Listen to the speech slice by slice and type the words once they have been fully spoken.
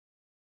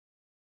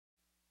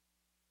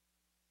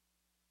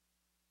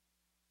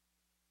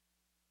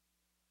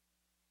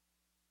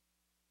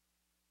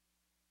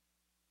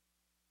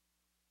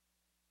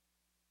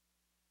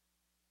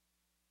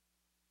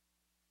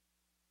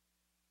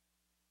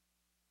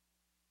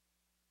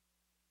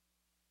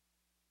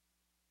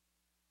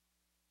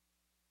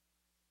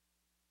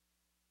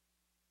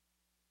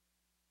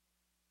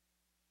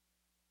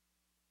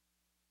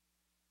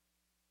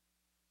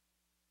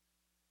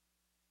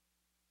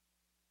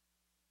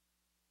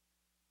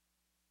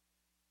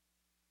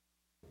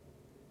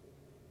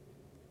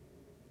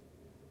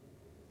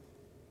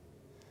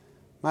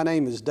My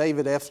name is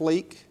David F.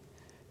 Leake,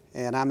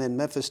 and I'm in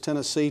Memphis,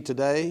 Tennessee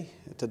today.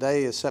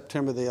 Today is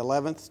September the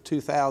 11th,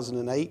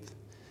 2008,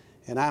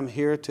 and I'm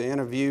here to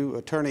interview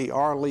Attorney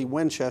R. Lee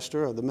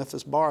Winchester of the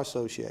Memphis Bar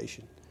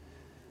Association.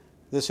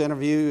 This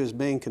interview is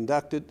being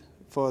conducted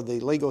for the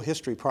Legal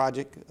History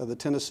Project of the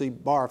Tennessee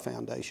Bar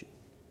Foundation.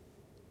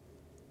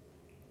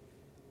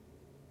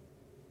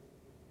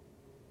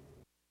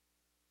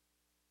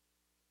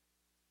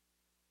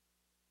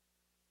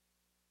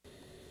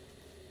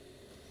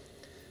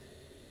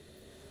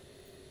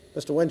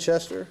 Mr.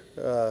 Winchester,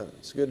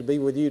 it's good to be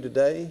with you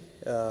today.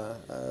 I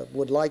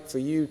would like for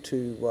you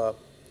to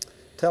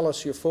tell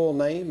us your full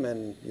name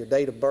and your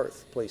date of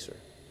birth, please, sir.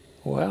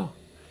 Well,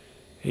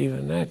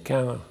 even that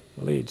kind of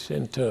leads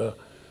into a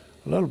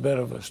little bit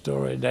of a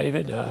story,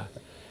 David.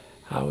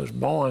 I was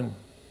born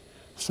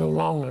so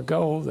long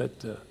ago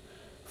that the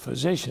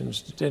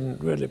physicians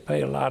didn't really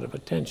pay a lot of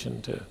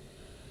attention to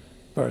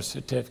birth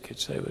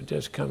certificates. They were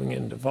just coming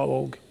into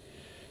vogue,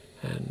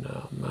 and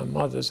my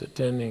mother's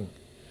attending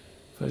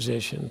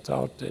physician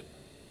thought that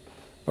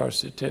birth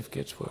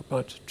certificates were a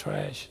bunch of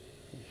trash,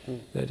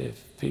 that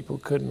if people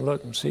couldn't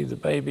look and see the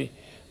baby,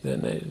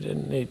 then they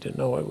didn't need to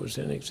know it was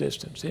in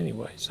existence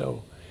anyway.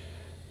 So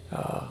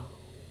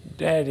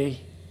Daddy,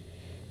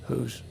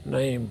 whose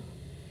name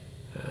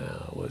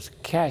was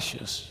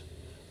Cassius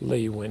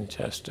Lee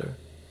Winchester,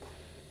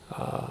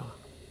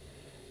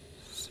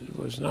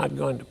 was not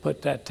going to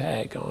put that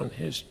tag on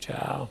his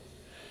child,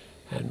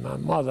 and my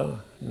mother,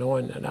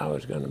 knowing that I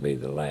was going to be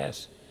the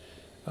last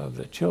of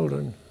the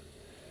children,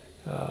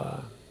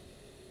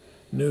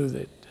 knew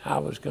that I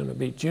was going to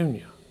be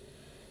junior.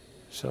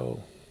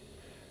 So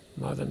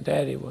Mother and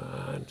Daddy,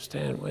 I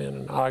understand, were in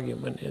an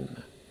argument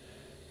in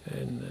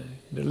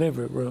the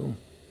delivery room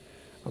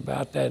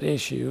about that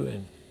issue,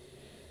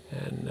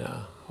 and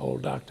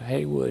old Dr.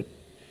 Haywood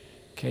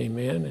came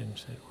in and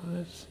said, well,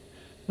 there's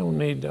no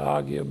need to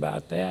argue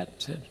about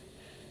that. Said,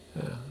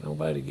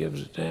 nobody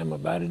gives a damn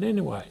about it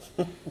anyway,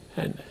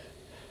 and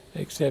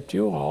except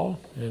you all.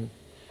 And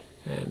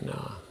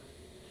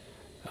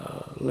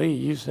Lee,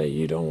 you say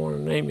you don't want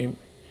to name him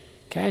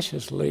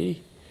Cassius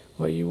Lee.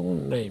 What do you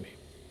want to name him?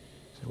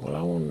 I said, well,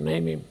 I want to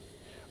name him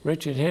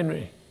Richard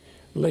Henry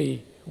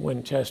Lee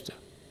Winchester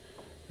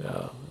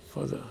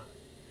for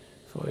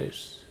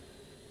his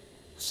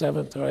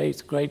 7th or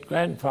 8th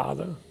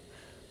great-grandfather,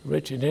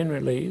 Richard Henry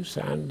Lee,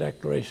 signed the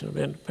Declaration of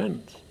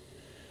Independence.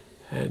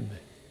 And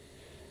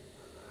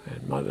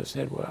Mother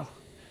said, well,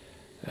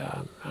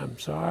 I'm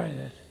sorry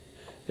that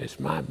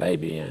it's my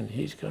baby, and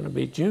he's going to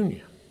be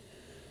junior.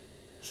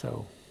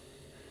 So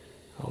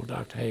old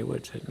Dr.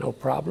 Haywood said, no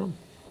problem.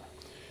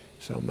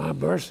 So my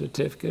birth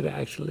certificate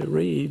actually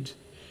reads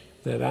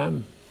that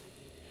I'm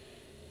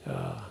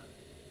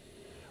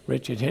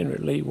Richard Henry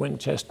Lee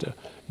Winchester,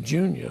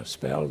 Jr.,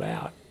 spelled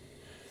out,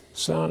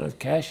 son of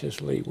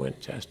Cassius Lee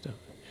Winchester.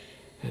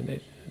 And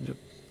it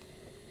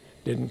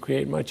didn't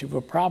create much of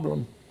a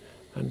problem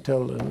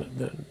until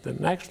the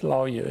next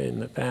lawyer in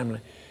the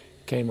family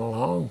came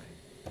along.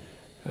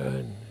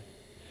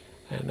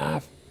 And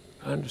I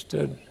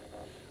understood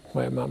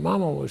where my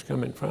mama was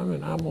coming from,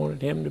 and I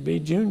wanted him to be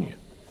junior.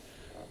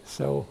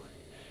 So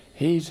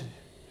he's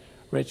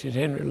Richard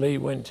Henry Lee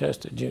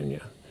Winchester,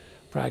 Jr.,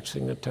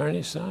 practicing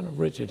attorney, son of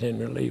Richard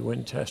Henry Lee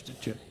Winchester,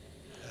 Jr.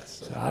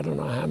 So I don't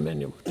know how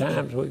many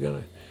times we're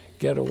going to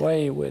get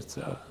away with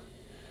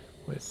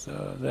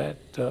that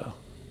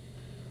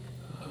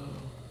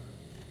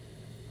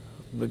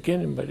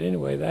beginning, but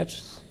anyway,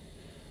 that's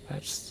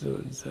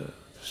the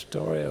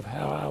story of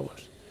how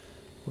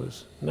I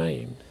was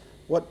named.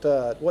 What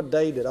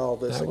day did all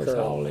this occur? That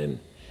was all in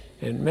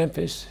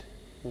Memphis,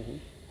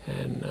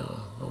 and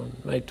on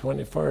May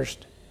 21st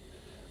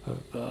of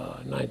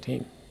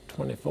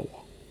 1924.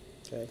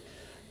 Okay,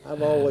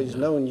 I've always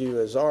known you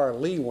as R.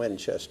 Lee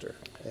Winchester,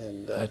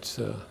 and that's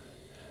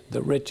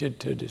the Richard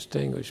to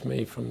distinguish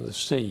me from the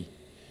C.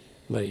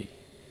 Lee.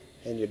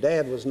 And your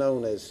dad was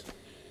known as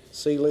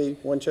C. Lee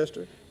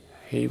Winchester?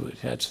 He was.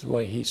 That's the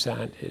way he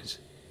signed his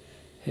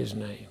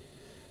name.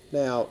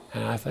 Now,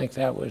 and I think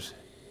that was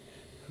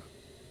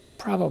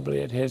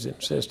probably at his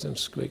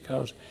insistence,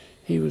 because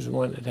he was the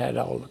one that had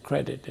all the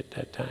credit at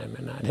that time,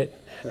 and I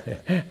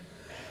didn't.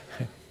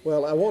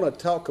 Well, I want to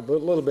talk a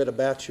little bit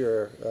about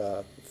your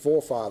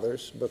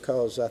forefathers,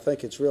 because I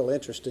think it's real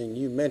interesting.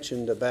 You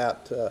mentioned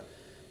about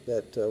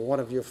that one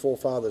of your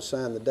forefathers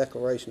signed the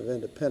Declaration of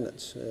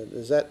Independence.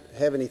 Does that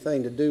have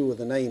anything to do with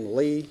the name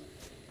Lee,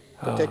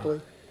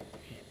 particularly?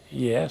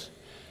 Yes.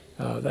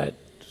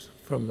 That's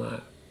from my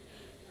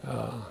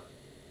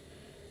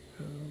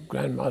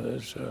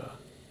grandmother's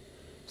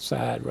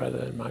side rather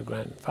than my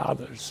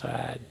grandfather's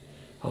side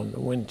on the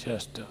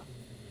Winchester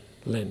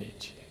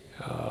lineage.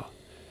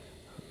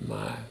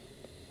 My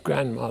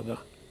grandmother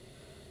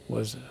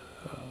was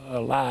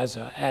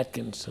Eliza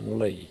Atkinson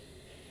Lee,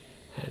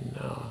 and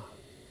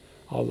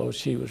although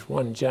she was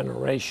one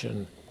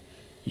generation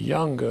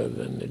younger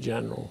than the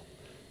general,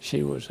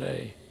 she was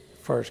a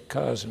first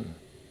cousin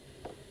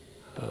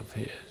of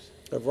his.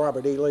 Of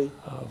Robert E. Lee?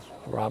 Of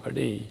Robert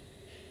E.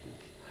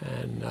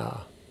 And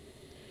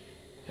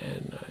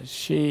And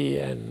she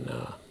and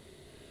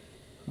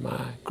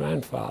my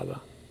grandfather,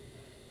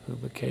 who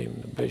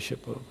became the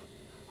Bishop of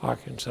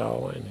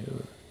Arkansas and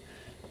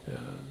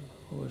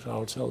who was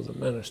also the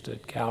minister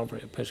at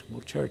Calvary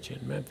Episcopal Church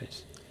in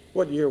Memphis.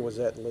 What year was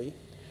that, Lee?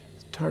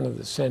 Turn of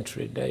the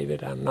century,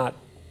 David. I'm not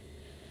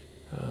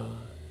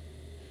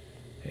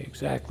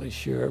exactly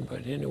sure,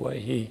 but anyway,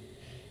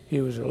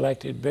 he was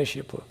elected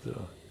bishop of the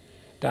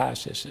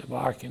Diocese of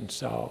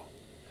Arkansas,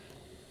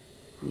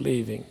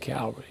 leaving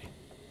Calvary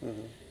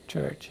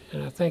Church.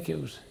 And I think it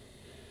was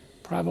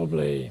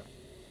probably,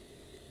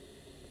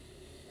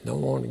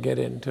 don't want to get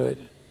into it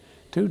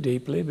too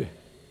deeply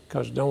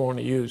because I don't want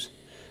to use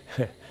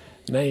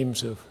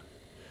names of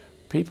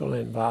people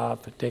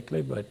involved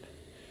particularly, but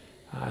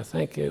I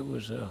think it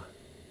was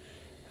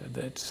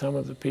that some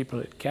of the people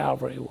at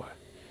Calvary were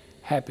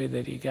happy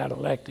that he got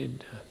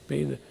elected to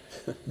be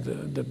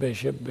the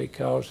bishop,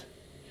 because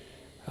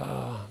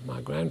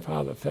my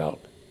grandfather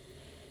felt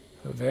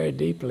very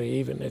deeply,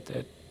 even at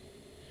that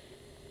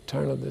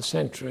turn of the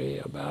century,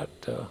 about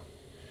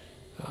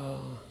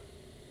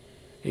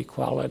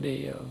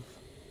equality of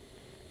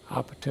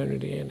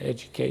opportunity and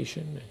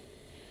education,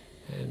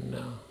 and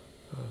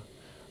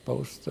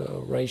both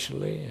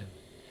racially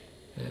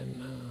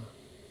and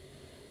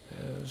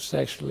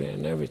sexually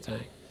and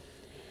everything.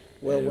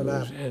 Well,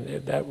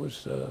 that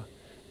was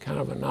kind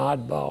of an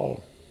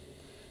oddball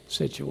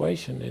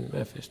situation in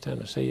Memphis,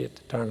 Tennessee at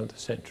the turn of the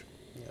century.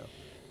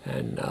 Yeah.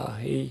 And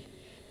he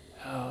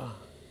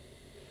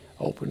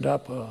opened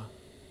up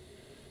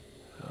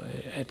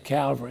at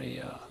Calvary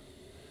a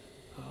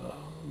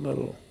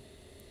little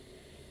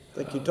I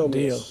think you told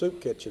me a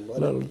soup kitchen,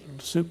 wasn't it? Little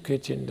soup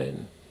kitchen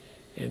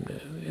in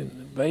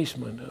the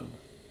basement of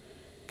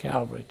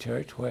Calvary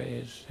Church, where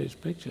his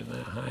picture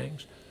now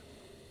hangs.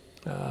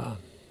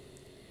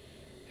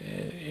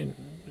 And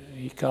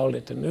he called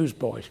it the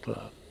Newsboys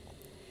Club.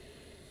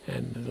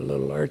 And the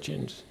little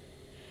urchins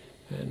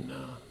and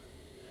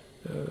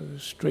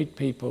street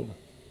people,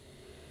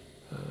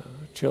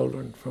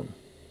 children from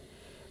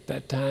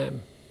that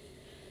time,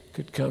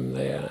 could come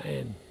there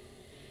in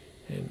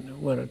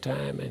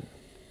wintertime and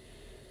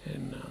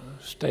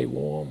stay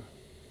warm,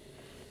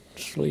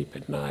 sleep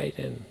at night,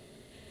 and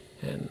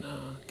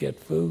get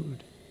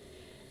food.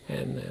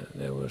 And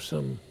there were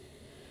some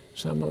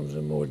of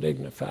the more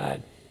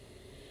dignified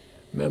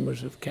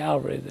members of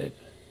Calvary that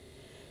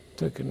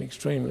took an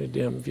extremely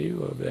dim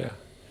view of their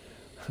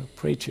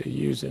preacher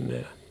using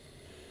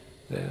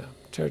their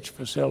church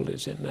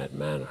facilities in that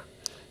manner.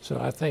 So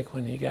I think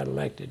when he got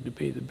elected to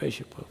be the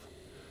Bishop of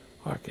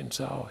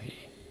Arkansas, he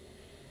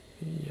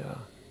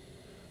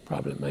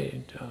probably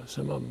made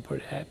some of them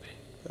pretty happy.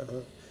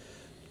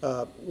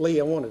 Lee,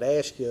 I wanted to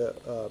ask you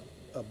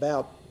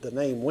about the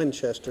name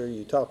Winchester.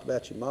 You talked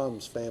about your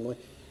mom's family.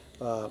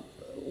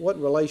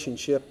 What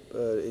relationship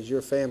is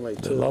your family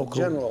to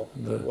General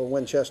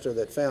Winchester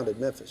that founded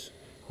Memphis?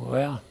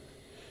 Well,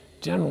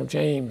 General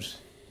James,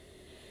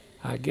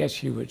 I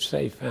guess you would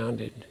say,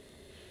 founded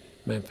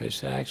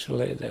Memphis.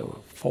 Actually, there were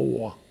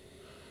 4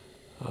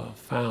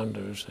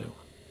 founders: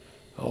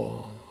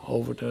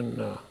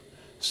 Overton,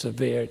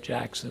 Sevier,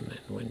 Jackson,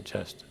 and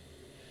Winchester.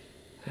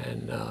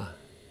 And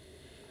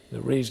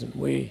the reason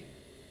we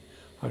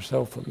are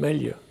so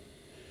familiar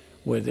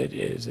with it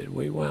is that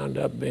we wound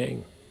up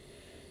being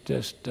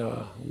just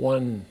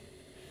one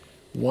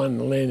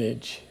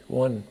lineage,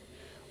 one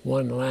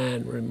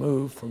line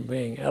removed from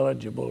being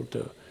eligible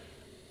to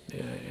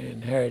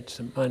inherit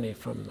some money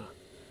from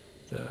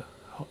the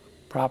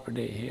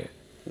property here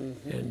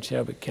in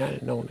Shelby County,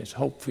 known as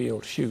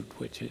Hopefield Chute,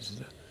 which is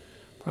the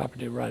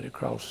property right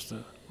across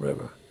the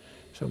river.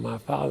 So my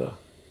father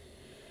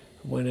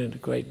went into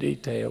great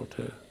detail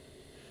to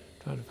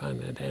try to find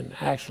that. And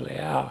actually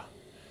our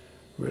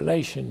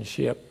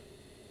relationship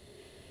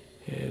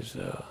is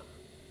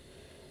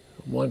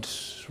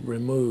once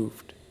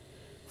removed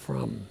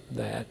from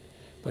that,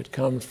 but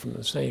comes from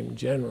the same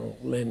general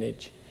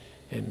lineage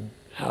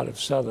out of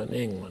southern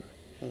England.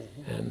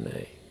 And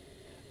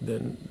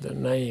the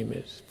name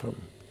is from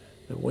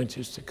the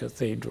Winchester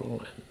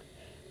Cathedral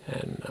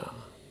and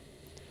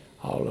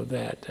all of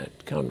that.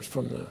 That comes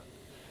from the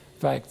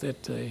fact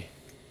that the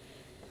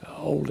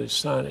oldest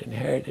son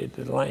inherited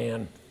the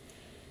land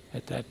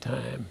at that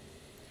time,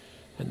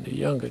 and the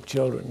younger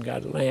children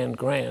got land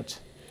grants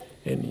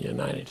in the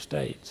United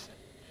States.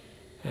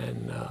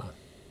 And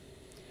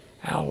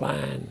our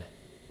line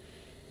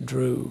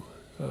drew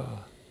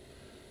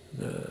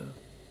the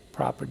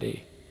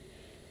property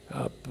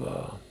up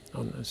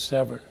on the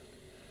Severn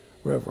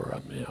River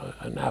up in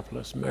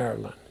Annapolis,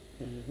 Maryland.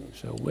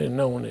 So we're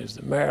known as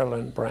the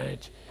Maryland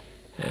branch,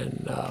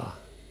 and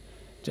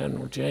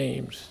General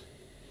James,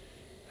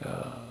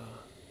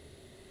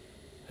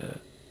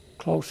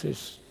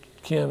 closest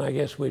kin I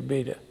guess would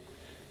be to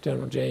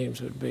General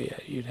James would be,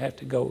 you'd have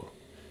to go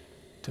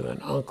to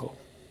an uncle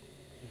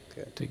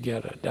to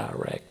get a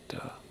direct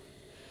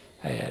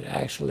ad.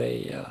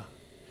 Actually,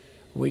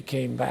 we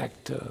came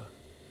back to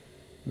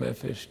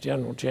Memphis.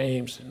 General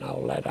James and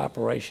all that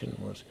operation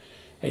was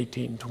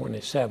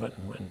 1827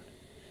 when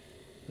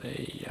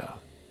the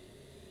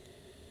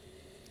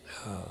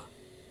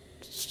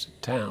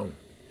town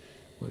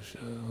was,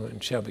 in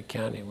Shelby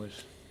County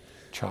was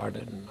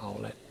chartered and all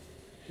that.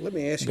 Let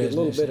me ask you a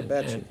little bit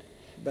about your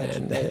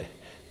dad.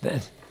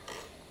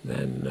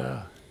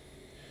 Then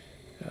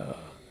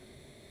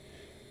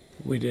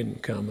we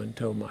didn't come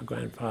until my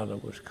grandfather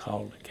was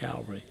called to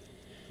Calvary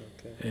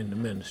in the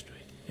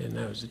ministry, and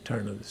that was the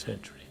turn of the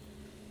century.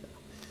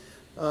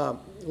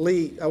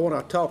 Lee, I want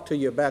to talk to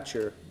you about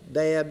your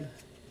dad.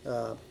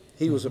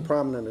 He was a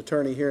prominent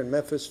attorney here in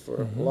Memphis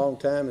for a long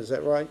time, is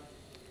that right?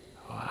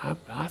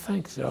 I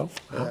think so.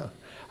 Yeah.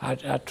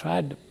 I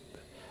tried to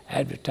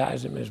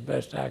advertise him as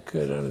best I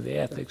could under the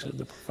ethics of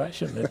the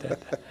profession at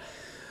that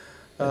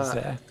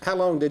time. How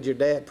long did your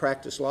dad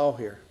practice law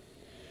here?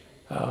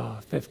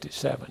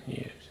 57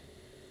 years.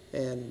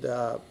 And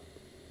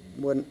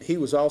when he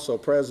was also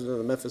president of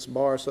the Memphis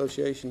Bar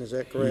Association, is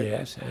that correct?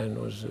 Yes, and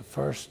was the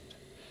first,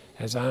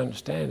 as I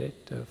understand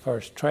it, the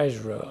first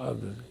treasurer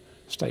of the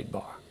state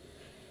bar,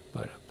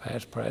 but a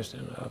past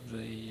president of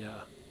the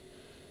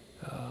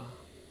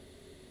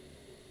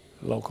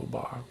local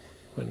bar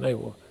when they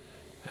were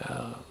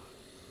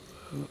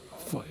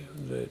for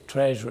the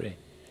treasury.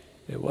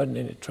 There wasn't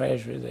any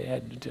treasury; they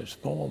had to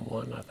just form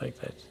one. I think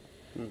that's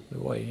the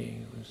way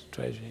he was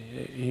treasurer.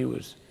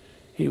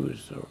 He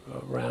was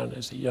around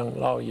as a young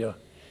lawyer,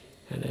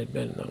 and had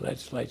been in the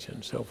legislature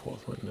and so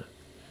forth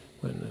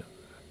when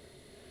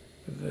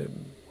they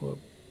were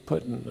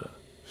putting the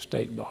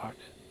state bar.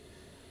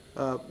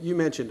 You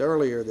mentioned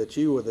earlier that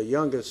you were the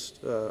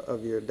youngest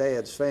of your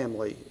dad's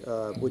family.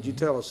 Would you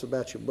tell us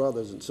about your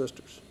brothers and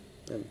sisters?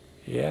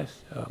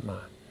 Yes,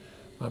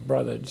 my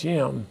brother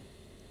Jim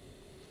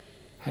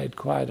had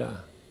quite an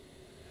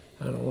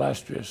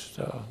illustrious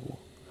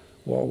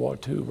World War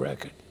II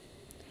record.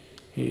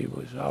 He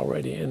was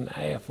already in the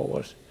Air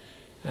Force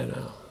and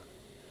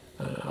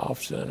an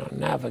officer and a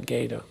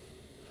navigator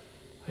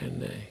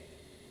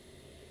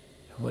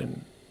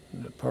when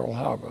the Pearl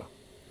Harbor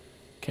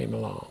came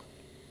along.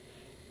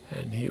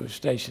 And he was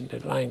stationed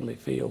at Langley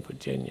Field,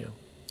 Virginia.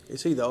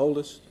 Is he the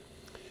oldest?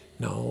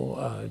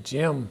 No,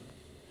 Jim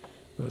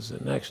was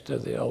the next to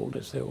the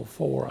oldest. There were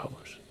four of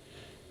us.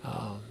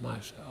 My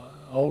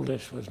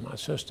oldest was my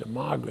sister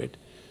Margaret,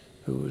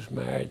 who was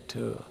married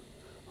to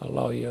a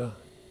lawyer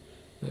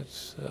that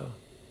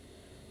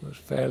was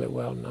fairly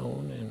well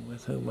known and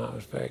with whom I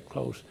was very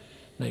close,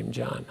 named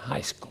John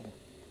Heiskell,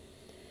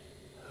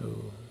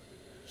 who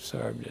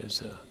served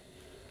as a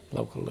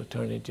local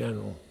attorney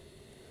general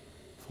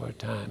for a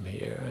time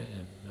here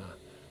and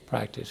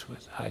practiced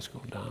with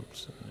Heiskell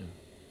Thompson and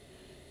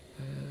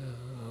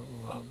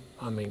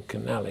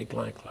Kennelly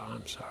Glankler,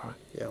 I'm sorry.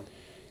 Yeah.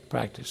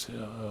 Practiced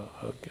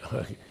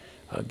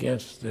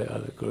against the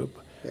other group,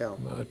 yeah,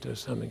 to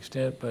some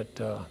extent, but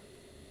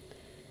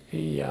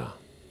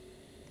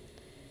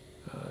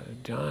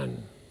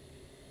John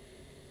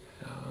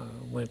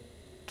went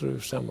through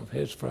some of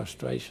his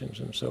frustrations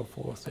and so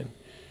forth in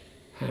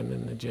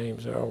handling the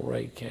James Earl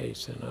Ray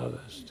case and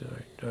others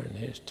during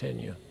his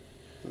tenure.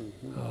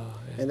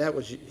 And that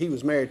was, he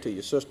was married to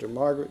your sister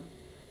Margaret?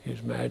 He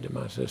was married to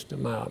my sister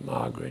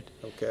Margaret.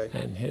 Okay.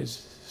 And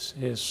his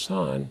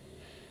son,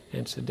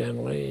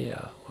 incidentally,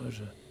 was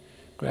a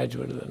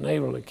graduate of the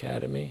Naval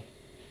Academy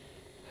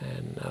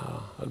and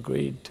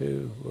agreed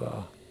to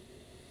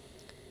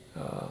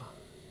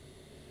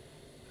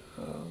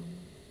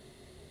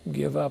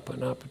give up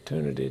an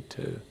opportunity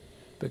to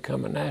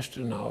become an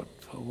astronaut,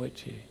 for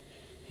which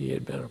he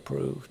had been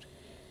approved,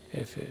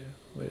 if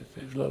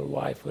his little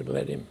wife would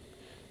let him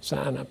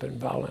sign up and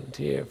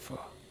volunteer for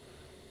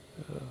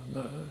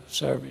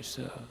service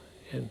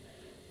in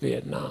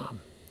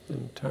Vietnam.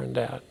 And it turned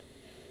out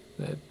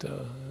that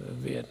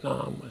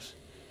Vietnam was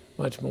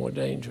much more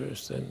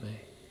dangerous than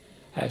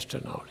the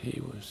astronaut.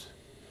 He was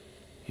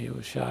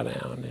shot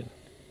down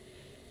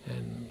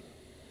and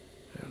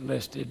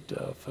enlisted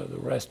for the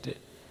rest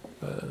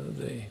of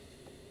the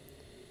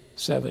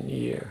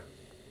 7-year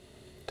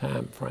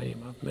time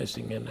frame of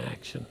missing in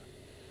action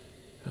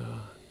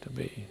to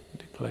be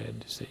declared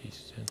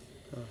deceased. And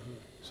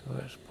so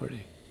that's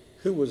pretty.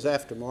 Who was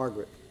after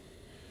Margaret?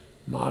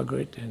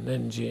 Margaret and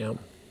then Jim.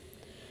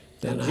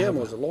 Then Jim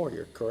was a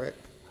lawyer, correct?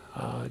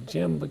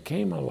 Jim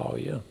became a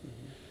lawyer.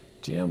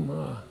 Jim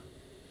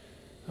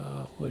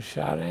was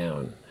shot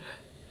down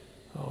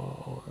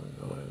or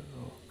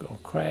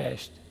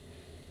crashed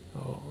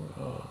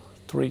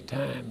 3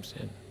 times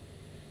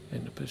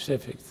in the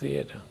Pacific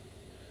Theater.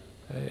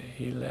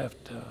 He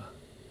left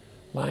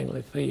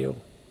Langley Field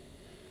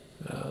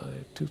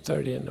at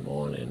 2:30 in the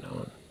morning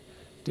on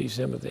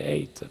December the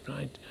 8th of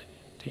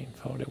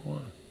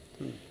 1941.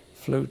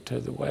 Flew to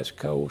the West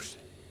Coast,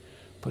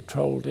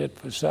 patrolled it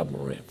for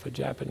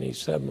Japanese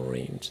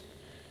submarines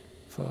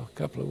for a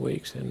couple of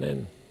weeks, and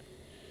then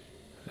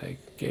they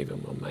gave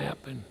him a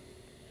map, and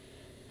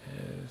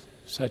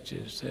such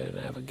as the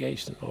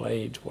navigational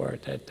aids were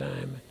at that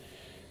time,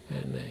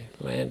 and they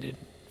landed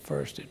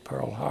first at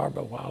Pearl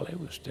Harbor while it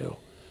was still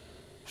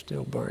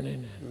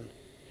burning, and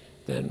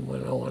then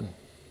went on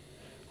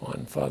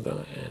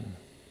further, and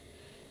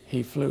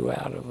he flew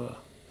out of a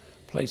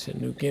place in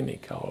New Guinea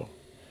called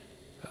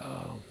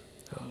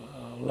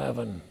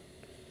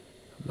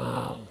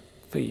 11-mile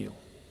field.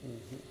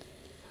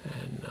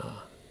 And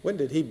when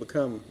did he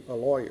become a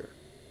lawyer?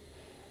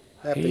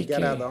 After he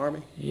got out of the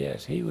Army?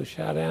 Yes, he was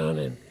shot down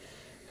and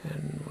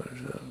was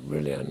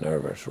really a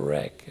nervous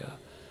wreck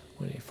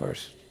when the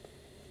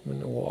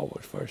war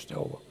was first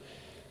over.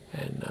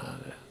 And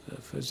the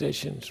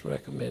physicians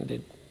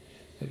recommended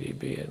that he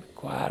be in a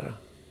quieter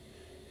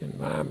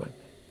environment.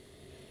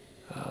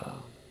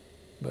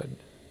 But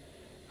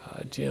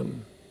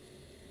Jim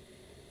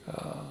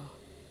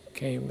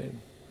came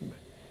and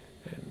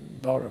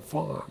bought a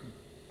farm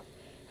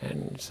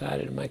and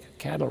decided to make a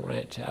cattle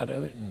ranch out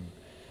of it. And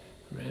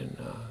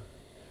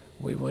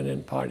we went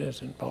in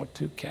partners and bought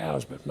 2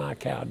 cows, but my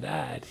cow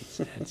died, he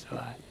said.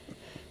 So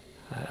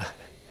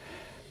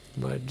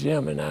but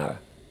Jim and I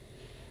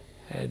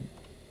had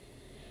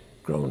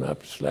grown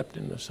up, slept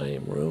in the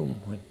same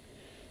room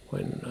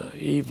when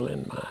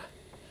Evelyn,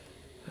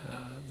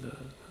 the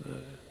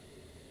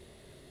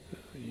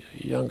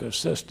younger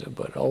sister,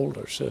 but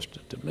older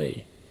sister to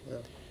me,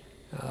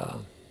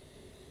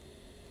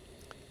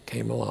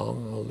 came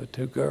along. Well, the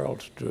 2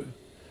 girls drew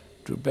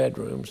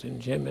bedrooms,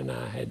 and Jim and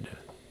I had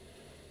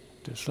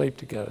to sleep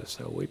together.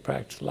 So we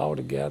practiced law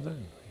together,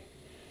 and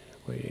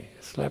we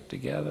slept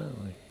together,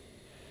 and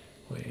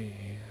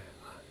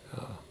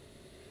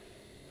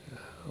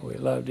we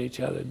loved each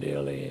other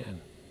dearly and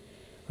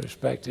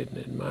respected and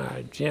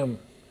admired. Jim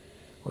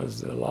was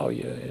the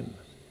lawyer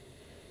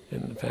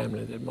in the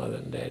family that Mother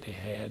and Daddy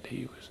had.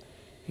 He was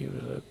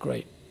a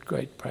great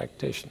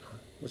practitioner.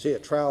 Was he a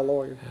trial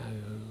lawyer?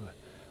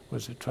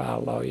 Was a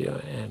trial lawyer,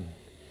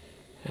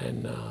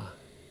 and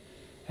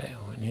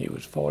when he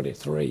was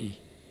 43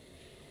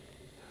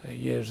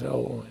 years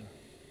old,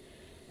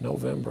 in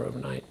November of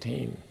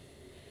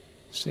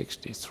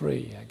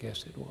 1963, I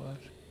guess it was,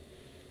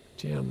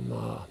 Jim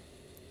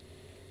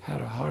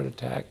had a heart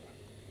attack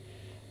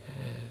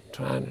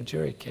trying a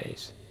jury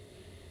case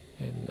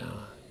in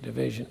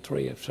Division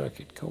III of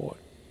Circuit Court.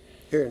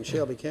 Here in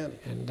Shelby County?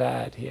 And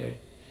died here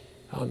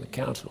on the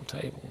council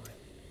table.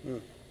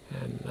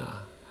 And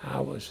I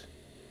was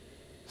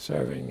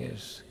serving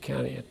as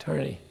county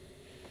attorney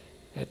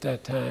at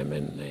that time,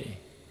 and the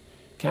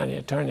county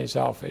attorney's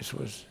office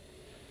was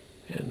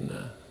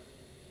on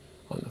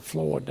the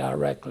floor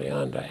directly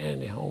under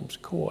Andy Holmes'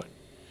 court.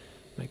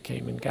 They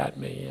came and got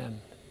me,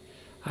 and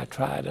I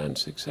tried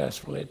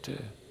unsuccessfully to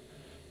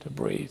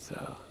breathe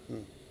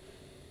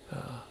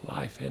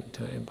life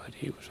into him, but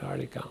he was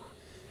already gone.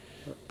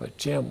 But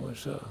Jim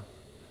was,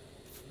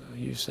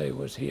 you say,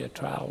 was he a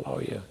trial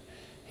lawyer?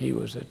 He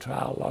was a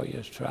trial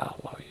lawyer's trial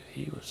lawyer.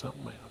 He was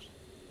something else.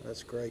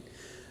 That's great.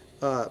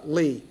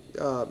 Lee,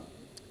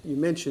 you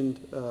mentioned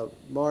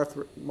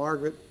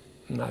Margaret.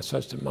 My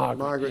sister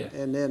Margaret.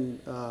 Yeah. And then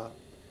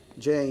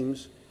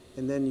James,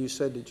 and then you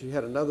said that you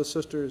had another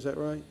sister, is that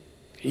right?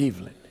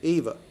 Evelyn.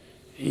 Eva.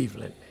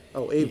 Evelyn.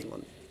 Oh,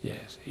 Evelyn.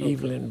 Yes, Okay.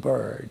 Evelyn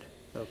Bird.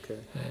 Okay.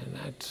 And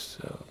that's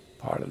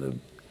part of the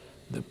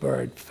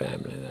Bird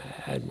family,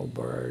 the Admiral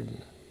Bird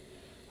and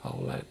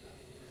all that.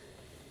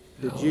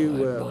 Did all you?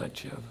 That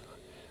bunch of.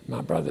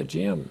 My brother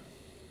Jim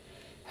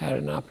had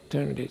an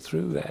opportunity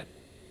through that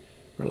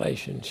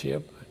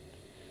relationship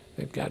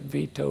that got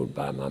vetoed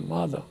by my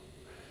mother.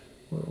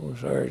 It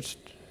was urged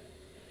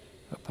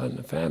upon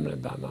the family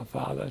by my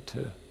father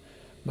to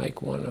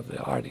make one of the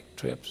Arctic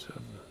trips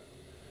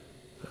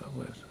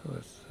with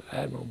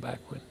Admiral back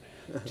when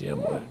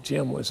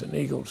Jim was an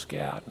Eagle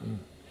Scout,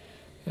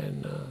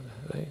 and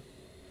they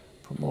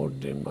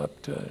promoted him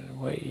up to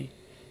where he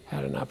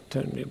had an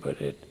opportunity,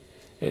 but it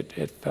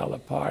fell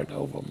apart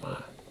over my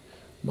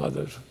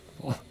mother's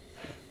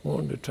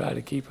wanting to try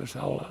to keep us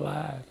all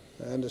alive.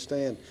 I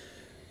understand.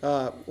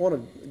 I want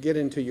to get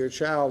into your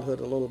childhood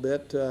a little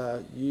bit.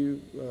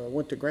 You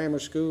went to grammar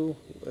school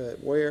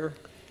where?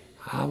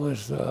 I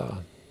was,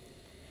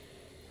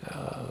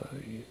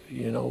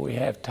 you know, we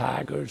have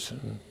Tigers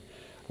and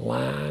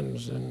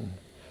Lions and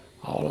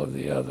all of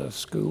the other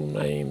school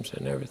names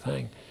and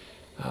everything.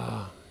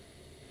 I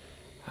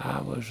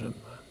was an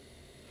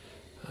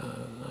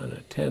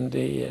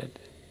attendee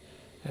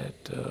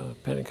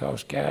at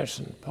Pentecost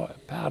Garrison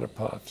Powder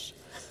Puffs,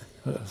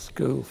 a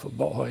school for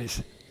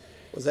boys.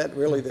 Was that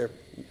really their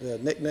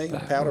nickname,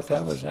 Powder Puffs?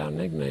 That was our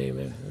nickname.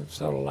 It was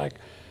sort of like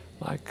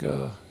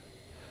a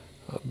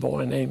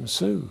boy named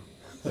Sue.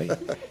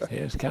 It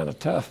was kind of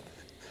tough.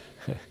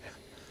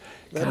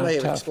 That may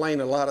have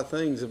explained a lot of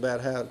things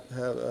about how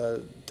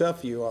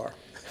tough you are.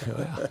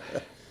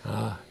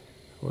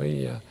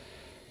 Well,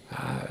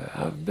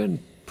 I've been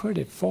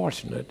pretty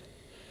fortunate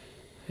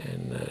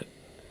in that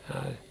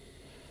I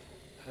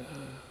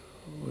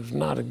was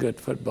not a good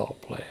football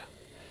player,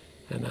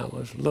 and I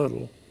was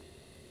little.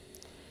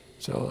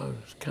 So I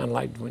was kind of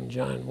like when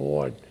John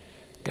Ward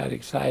got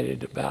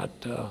excited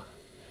about the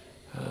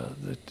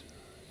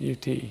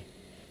UT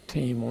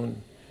team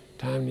one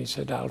time, and he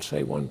said, "I'll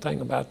say one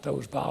thing about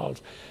those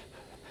balls.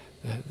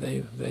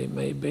 They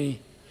may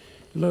be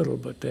little,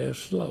 but they're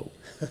slow.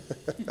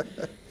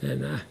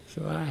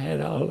 So I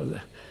had all of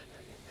the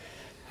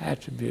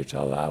attributes,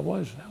 although I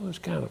was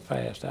kind of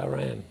fast. I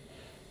ran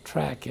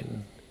track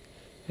in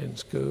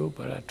school,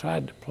 but I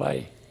tried to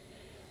play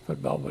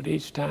football, but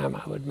each time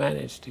I would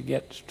manage to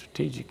get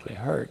strategically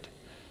hurt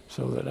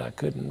so that I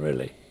couldn't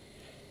really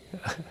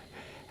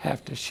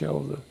have to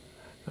show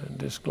and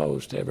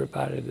disclose to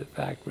everybody the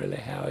fact really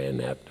how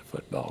inept a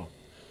football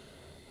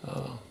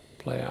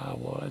player I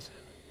was.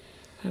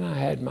 And I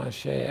had my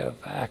share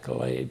of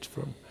accolades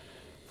from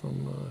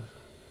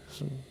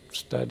some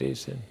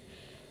studies and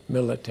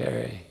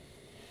military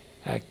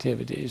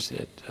activities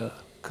at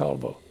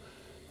Culver,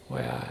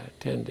 where I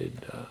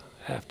attended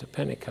after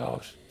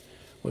Pentecost,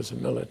 was a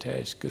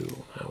military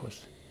school. I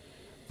was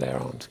there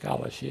on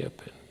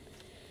scholarship,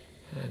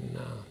 and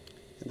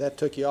that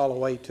took you all the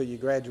way till you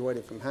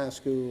graduated from high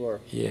school, or?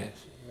 Yes.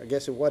 I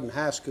guess it wasn't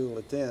high school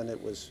at then,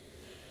 it was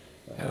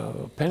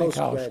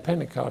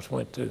Pentecost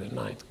went through the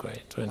ninth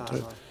grade,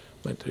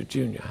 went through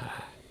junior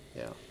high.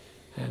 Yeah.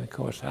 And of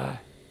course I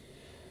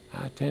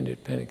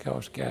attended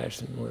Pentecost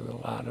Garrison with a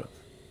lot of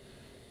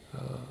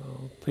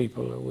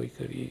people that we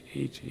could,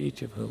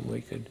 each of whom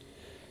we could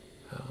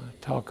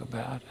talk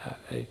about.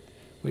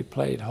 We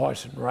played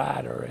horse and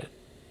rider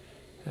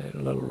at a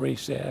little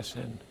recess,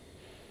 and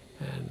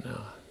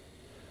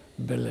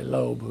Billy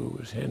Loeb, who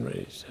was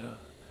Henry's,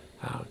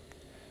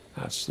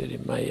 our city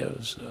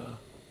mayor's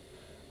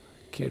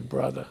kid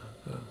brother,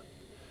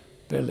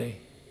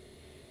 Billy,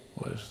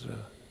 was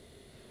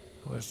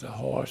the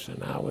horse,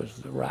 and I was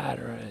the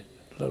rider at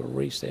a little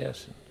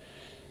recess. And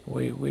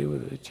we were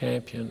the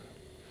champion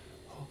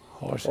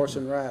horse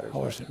and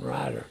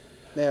rider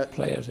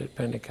players at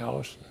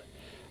Pentecost.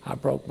 I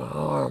broke my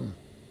arm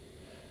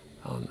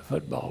on the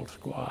football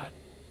squad.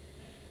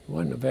 It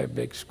wasn't a very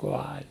big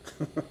squad.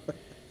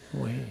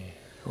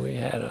 we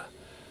had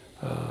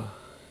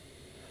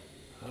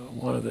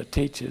one of the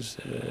teachers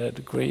that had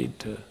agreed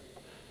to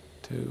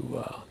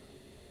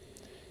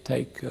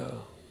take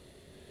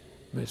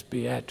Miss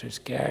Beatrice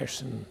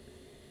Garrison's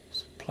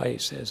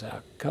place as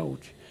our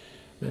coach.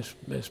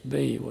 Miss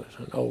B was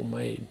an old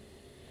maid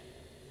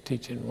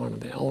teaching one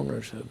of the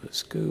owners of the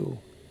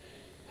school,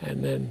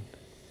 and then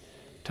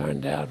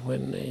turned out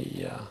when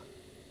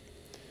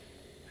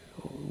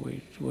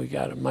we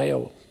got a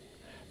male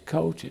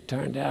coach, it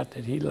turned out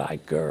that he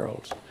liked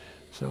girls,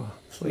 so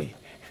we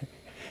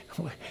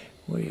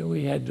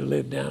had to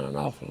live down an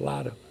awful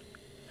lot of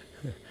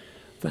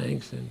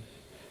things,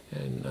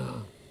 and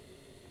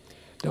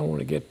don't want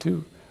to get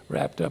too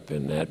wrapped up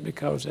in that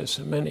because there's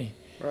so many,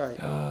 right.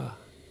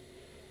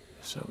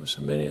 So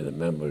many of the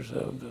members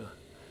of the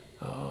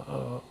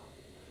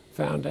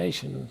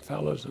foundation,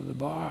 fellows of the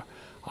bar,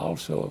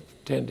 also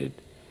attended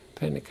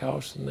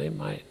Pentecost, and they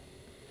might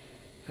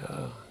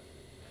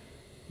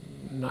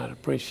not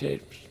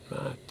appreciate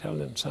my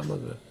telling some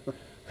of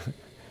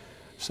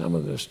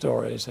the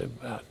stories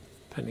about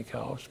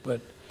Pentecost.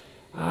 But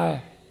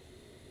my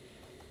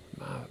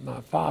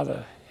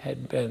father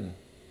had been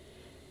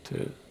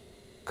to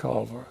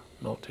Culver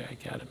Military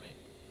Academy,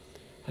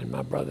 and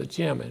my brother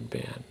Jim had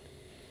been.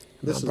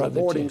 This is a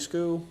boarding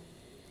school?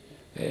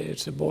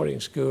 It's a boarding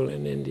school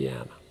in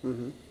Indiana.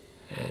 Mm-hmm.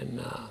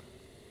 And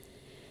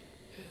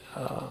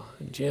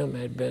Jim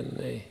had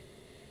been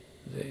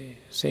the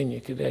senior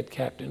cadet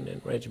captain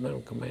and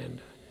regimental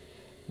commander.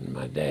 And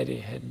my daddy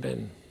had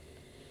been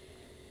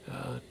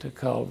to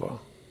Culver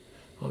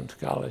on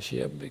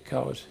scholarship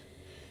because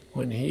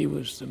when he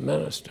was the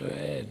minister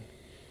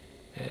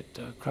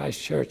at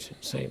Christ Church in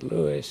St.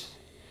 Louis,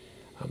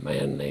 a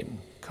man named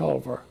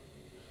Culver,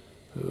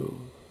 who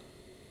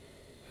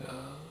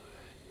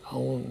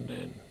owned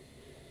and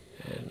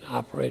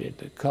operated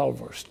the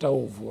Culver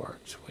Stove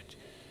Works, which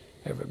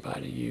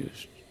everybody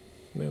used.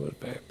 It was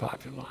very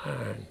popular,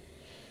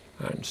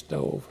 iron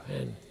stove.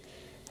 And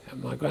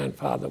my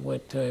grandfather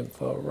went to him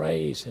for a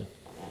raise and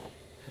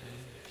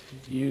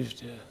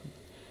used the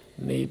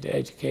need to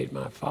educate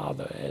my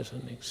father as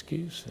an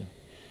excuse. And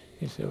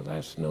he said, well,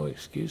 that's no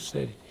excuse.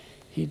 Said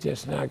he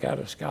just now got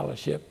a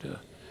scholarship to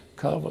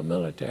Culver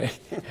Military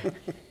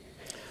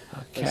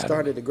It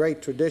started a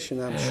great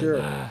tradition, I'm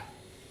sure.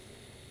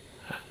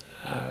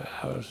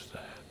 I was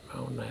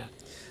on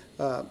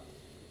that.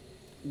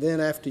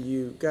 Then after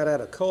you got out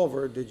of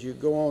Culver, did you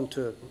go on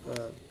to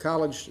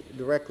college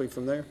directly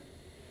from there?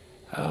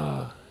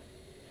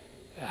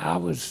 I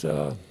was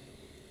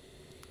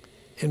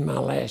in my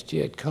last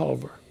year at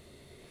Culver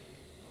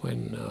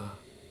when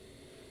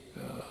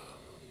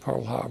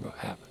Pearl Harbor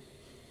happened.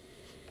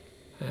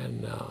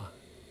 And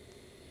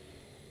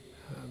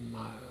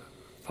my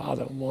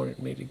father wanted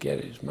me to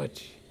get as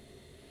much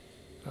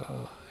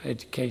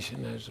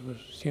education as was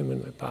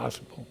humanly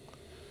possible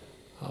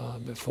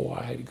before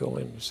I had to go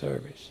into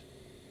service.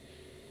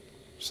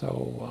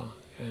 So,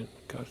 and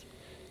because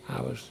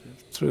I was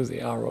through the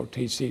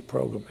ROTC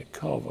program at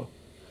Culver,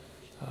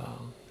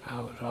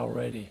 I was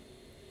already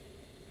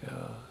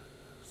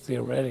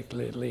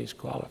theoretically at least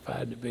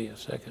qualified to be a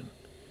second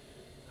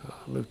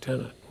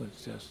lieutenant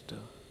with just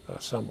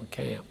a summer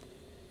camp.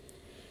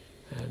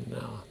 And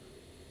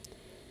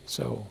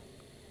So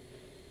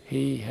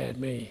he had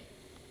me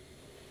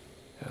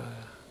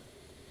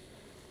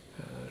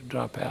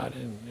drop out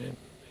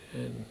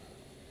and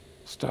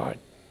start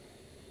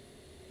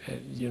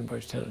at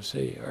University of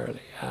Tennessee early.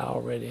 I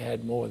already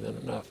had more than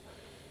enough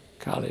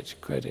college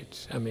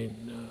credits,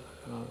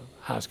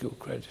 high school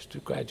credits to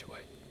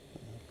graduate.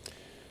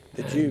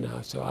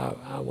 So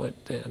I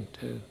went then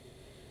to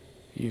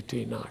UT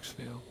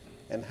Knoxville.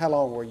 And how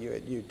long were you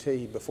at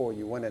UT before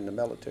you went in the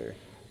military?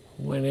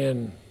 Went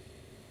in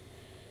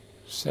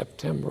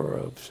September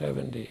of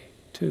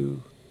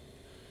 72.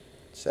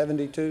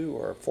 72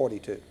 or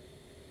 42?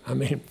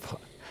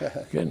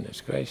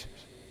 Goodness gracious.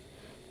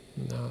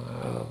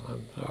 No,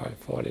 I'm sorry,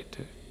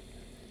 42.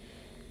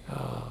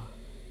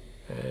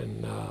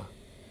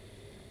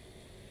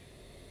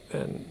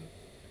 And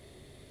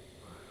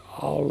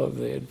all of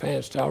the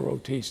advanced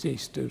ROTC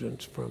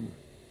students from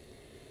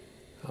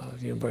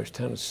the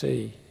University of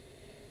Tennessee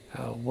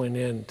went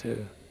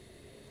into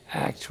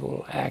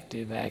actual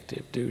active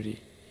duty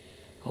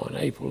on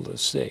April the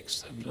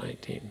 6th of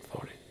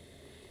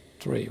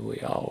 1943. We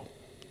all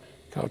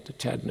caught the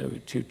Chattanooga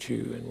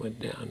choo-choo and went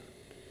down.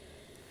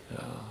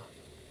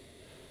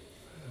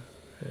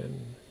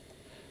 And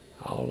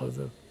all of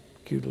the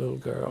cute little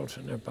girls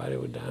and everybody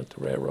were down at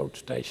the railroad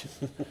station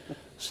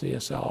see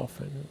us off,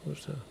 and it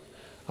was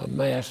a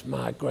mass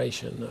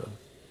migration of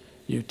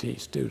UT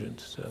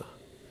students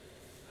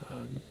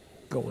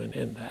going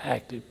into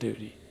active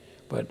duty,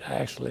 but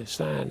actually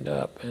signed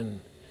up and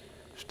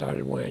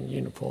started wearing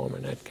uniform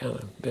and that kind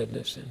of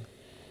business,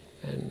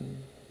 and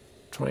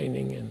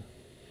training and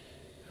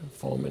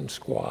forming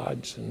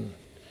squads and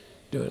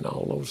doing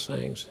all those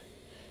things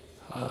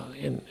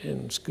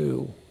in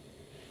school,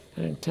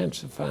 and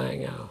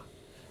intensifying our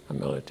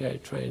military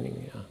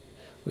training.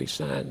 We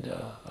signed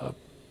up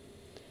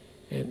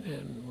and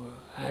were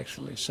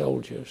actually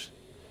soldiers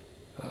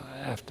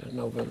after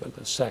November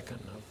the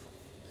 2nd of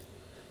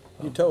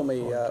You told me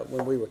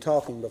when we were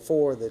talking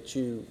before that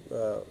you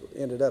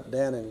ended up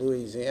down in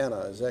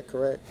Louisiana. Is that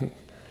correct?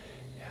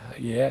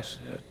 Yes,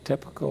 a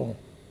typical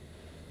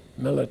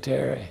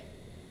military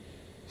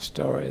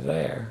story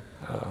there.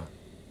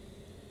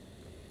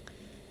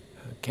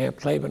 Camp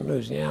Claiborne,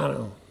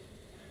 Louisiana,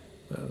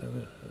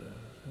 the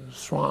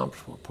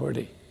swamps were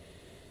pretty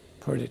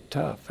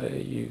tough.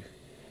 You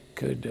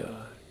could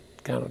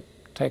kind of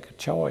take a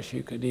choice.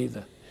 You could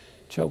either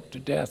choke to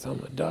death on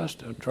the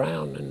dust or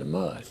drown in the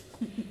mud.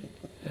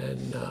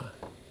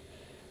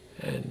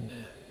 and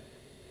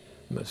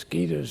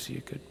mosquitoes,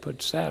 you could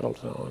put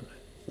saddles on.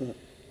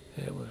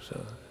 It was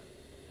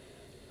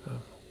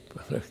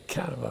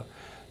kind of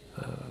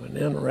an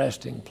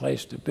interesting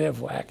place to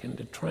bivouac and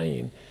to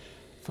train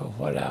for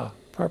what our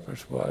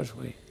purpose was.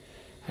 We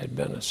had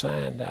been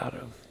assigned out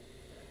of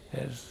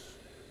as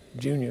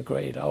junior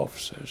grade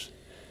officers.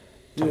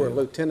 You were a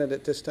lieutenant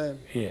at this time?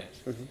 Yes,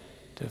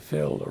 to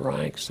fill the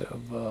ranks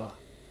of the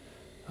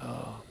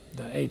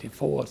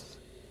 84th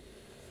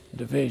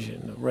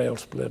Division, the Rail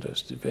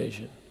Splitters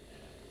Division.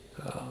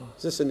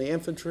 Is this in the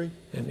infantry?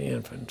 In the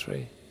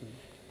infantry.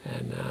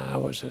 And I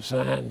was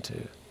assigned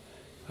to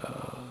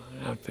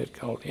an outfit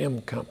called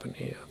M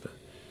Company of the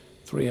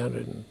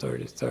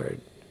 333rd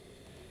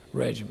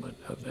Regiment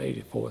of the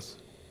 84th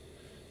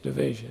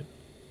Division.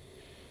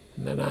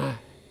 And then I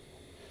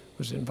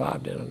was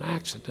involved in an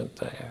accident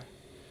there.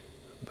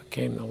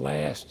 Became the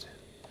last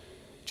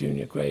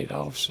junior grade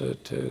officer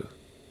to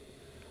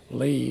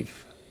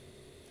leave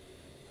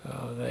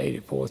the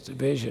 84th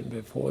Division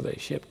before they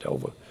shipped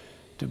over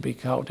to be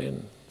caught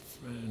in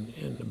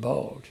the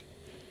bulge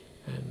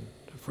and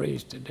to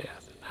freeze to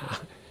death.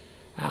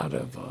 Out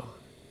of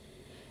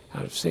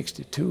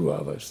 62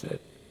 of us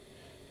that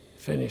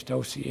finished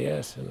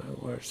OCS and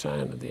were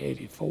assigned to the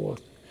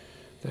 84th,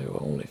 there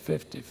were only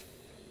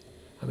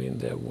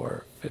there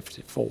were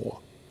 54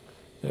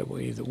 that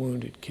were either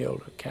wounded,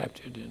 killed, or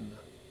captured in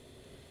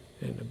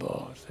the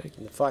bulge.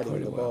 In the fighting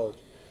in the bulge.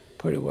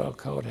 Pretty well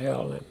caught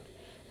hell,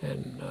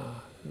 and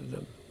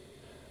the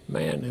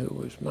man who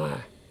was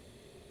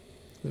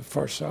the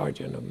first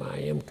sergeant of my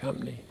M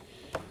Company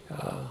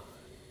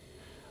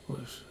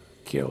was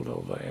killed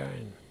over there,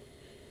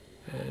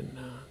 and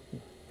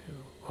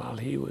while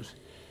he was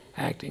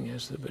acting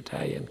as the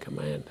battalion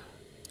commander.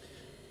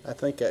 I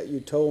think you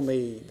told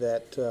me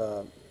that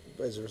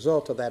as a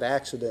result of that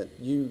accident,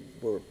 you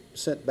were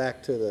sent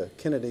back to the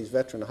Kennedy's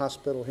Veteran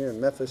Hospital here in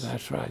Memphis.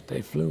 That's right.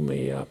 They flew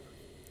me up.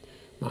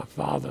 My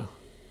father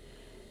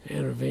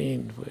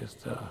intervened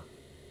with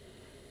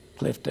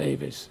Cliff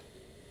Davis.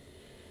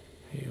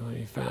 When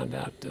he found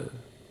out it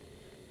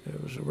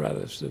was a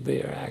rather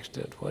severe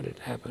accident, what had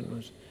happened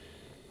was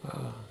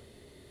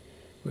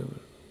we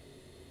were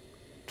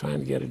trying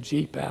to get a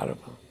Jeep out of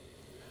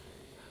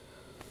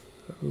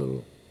a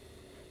little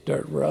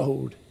dirt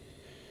road,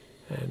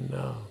 and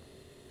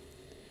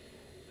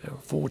there were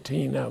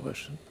 14 of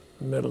us in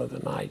the middle of the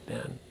night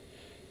down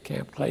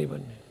Camp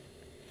Claiborne,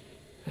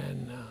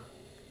 and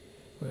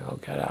we all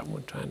got out and were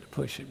trying to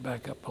push it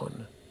back up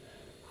on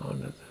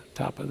the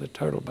top of the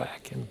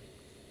turtleback, and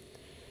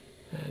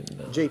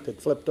Jeep had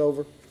flipped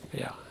over?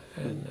 Yeah,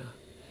 and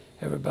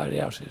everybody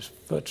else's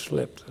foot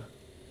slipped the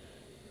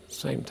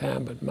same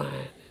time but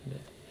mine, and the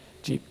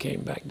Jeep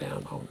came back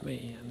down on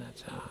me, and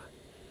that's how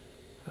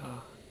it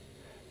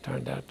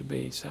turned out to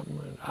be something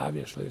that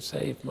obviously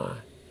saved my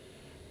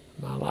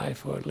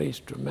life, or at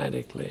least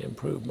dramatically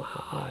improved my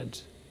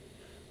odds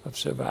of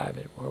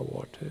surviving World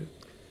War II.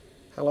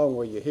 How long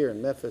were you here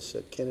in Memphis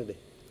at Kennedy?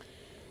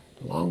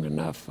 Long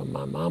enough for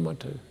my mama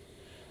to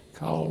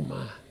call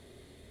my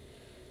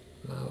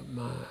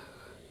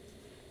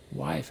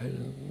wife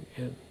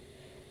and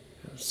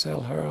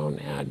sell her on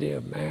the idea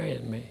of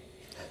marrying me.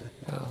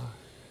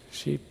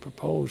 She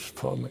proposed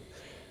for me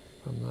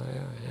from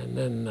there, and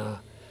then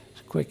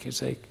as quick as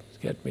they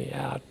get me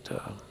out,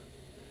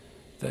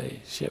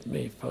 they shipped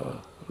me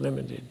for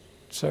limited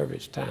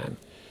service time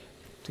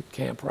to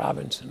Camp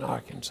Robinson,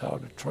 Arkansas,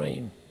 to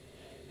train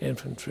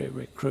infantry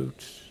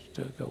recruits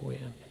to go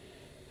in.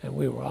 And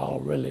we were all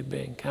really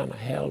being kind of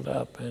held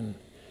up, and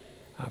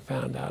I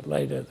found out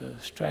later the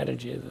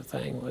strategy of the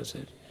thing was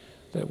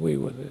that we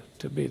were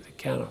to be the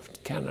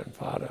cannon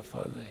fodder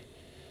for the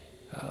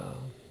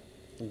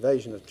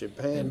invasion of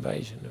Japan.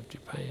 Invasion of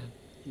Japan.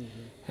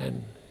 Mm-hmm.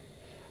 And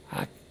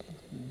I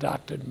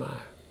doctored my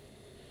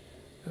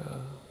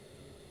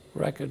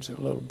records a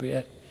little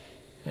bit,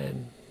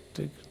 and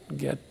to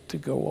get to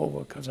go over,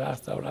 because I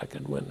thought I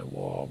could win the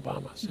war all by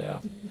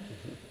myself.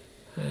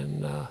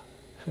 And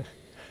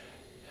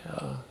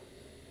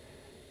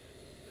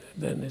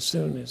then as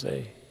soon as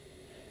they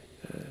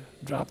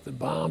dropped the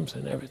bombs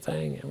and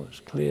everything, it was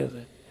clear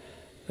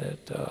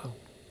that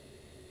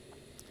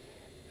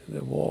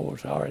the war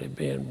was already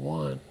being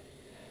won.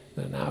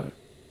 Then I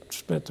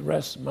spent the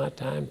rest of my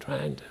time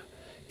trying to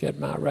get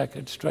my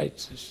record straight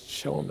to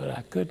show them that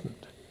I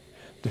couldn't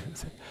do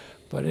that.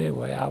 But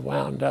anyway, I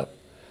wound up,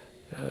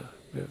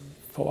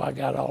 before I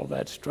got all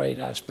that straight,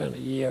 I spent a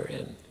year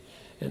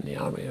in the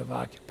Army of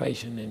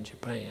Occupation in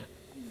Japan.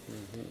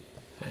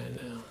 Mm-hmm. And,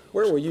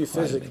 where were you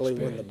physically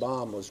when the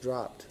bomb was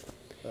dropped?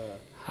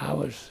 I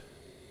was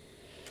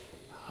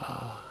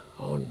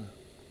on,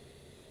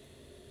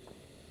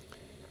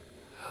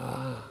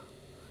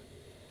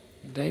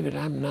 David,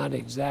 I'm not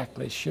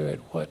exactly sure at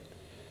what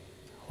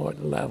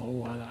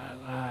level.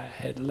 I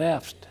had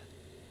left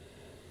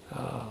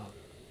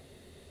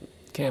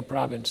Camp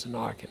Robinson,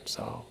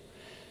 Arkansas,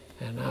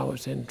 and I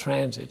was in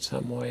transit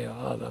some way or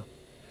other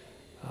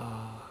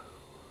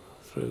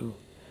through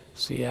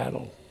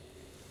Seattle,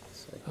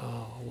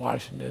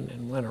 Washington,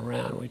 and went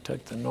around. We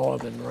took the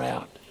northern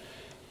route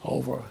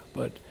over,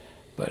 but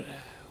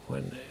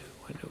when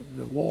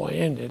the war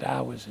ended,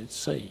 I was at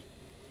sea.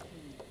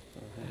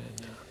 Mm-hmm.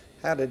 And,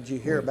 how did you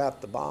hear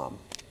about the bomb,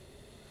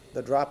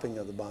 the dropping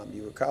of the bomb? Do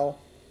you recall?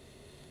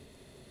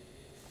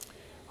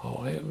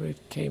 Oh,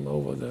 it came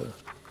over the.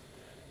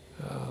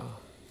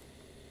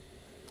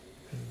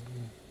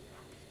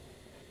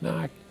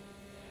 No,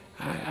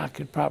 I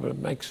could probably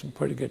make some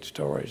pretty good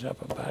stories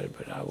up about it,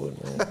 but I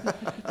wouldn't want.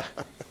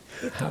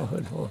 I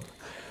wouldn't want to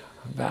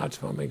vouch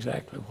for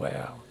exactly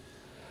where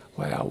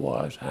I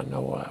was. I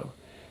know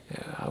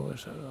I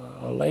was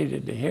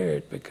elated to hear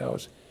it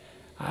because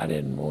I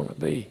didn't want to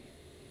be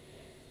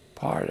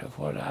part of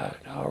what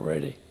I'd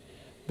already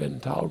been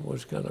taught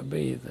was going to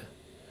be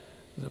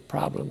the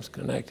problems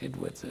connected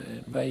with the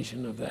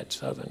invasion of that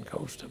southern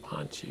coast of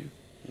Honshu,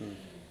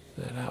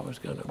 that I was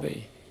going to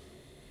be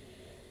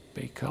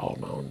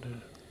called on to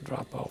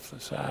drop off the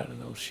side of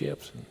those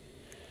ships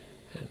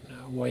and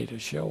wait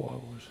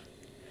ashore was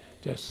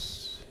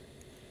just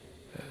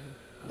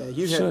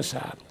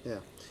suicidal. Yeah.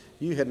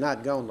 You had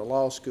not gone to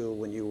law school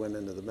when you went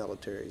into the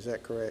military, is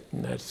that correct?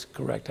 And that's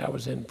correct. I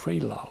was in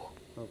pre-law.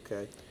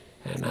 Okay.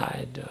 And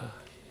I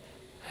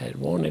had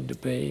wanted to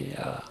be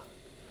a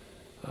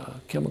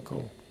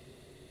chemical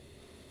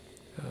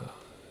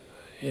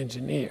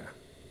engineer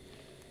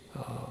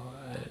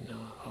and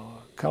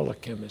a color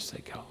chemist,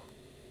 they call it.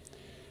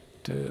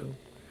 And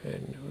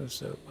it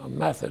was a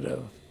method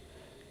of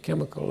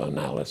chemical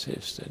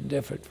analysis that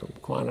differed from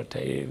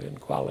quantitative and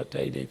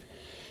qualitative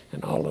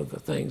and all of the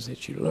things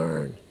that you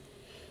learn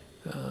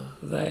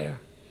there,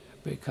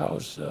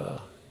 because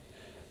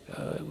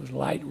it was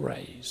light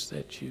rays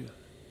that you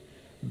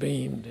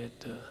beamed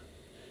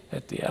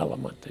at the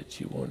element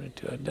that you wanted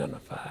to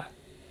identify.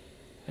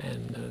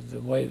 And the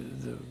way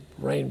the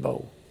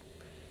rainbow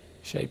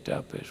shaped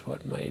up is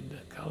what made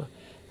the color.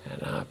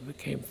 And I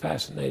became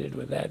fascinated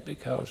with that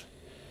because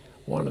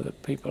one of the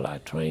people I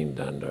trained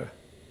under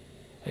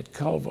at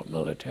Culver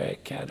Military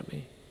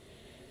Academy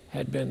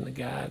had been the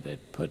guy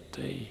that put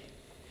the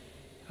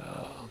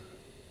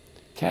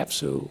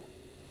capsule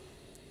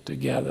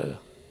together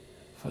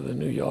for the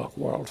New York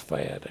World's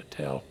Fair to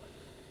tell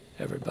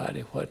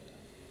everybody what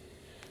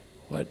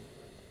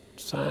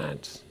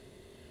science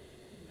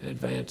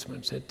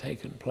advancements had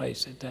taken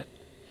place at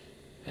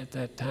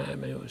that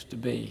time. And it was to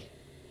be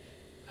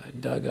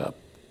dug up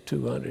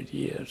 200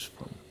 years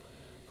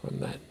from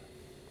that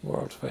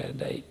World's Fair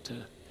date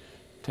to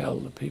tell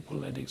the people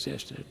that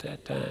existed at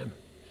that time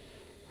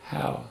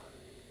how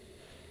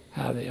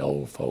the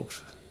old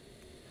folks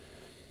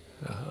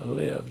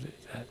lived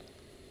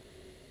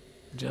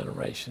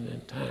generation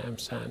in time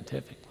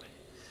scientifically.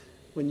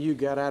 When you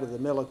got out of the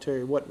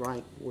military, what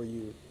rank were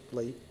you,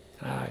 Lee?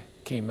 I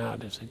came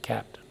out as a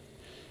captain,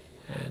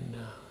 and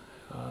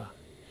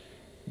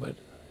but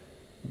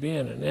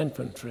being an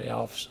infantry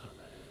officer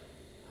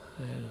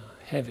and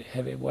a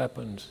heavy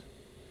weapons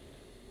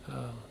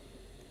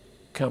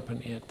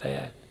company at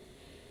that,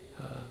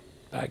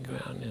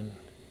 background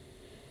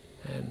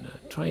and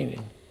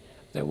training,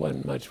 there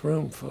wasn't much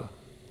room for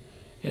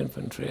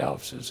infantry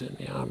officers in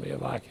the Army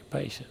of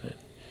Occupation, and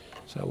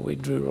so we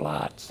drew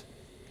lots,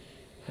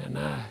 and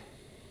I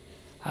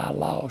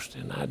lost,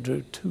 and I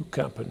drew 2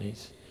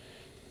 companies,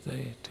 the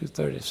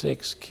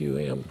 236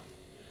 QM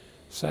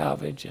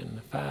Salvage and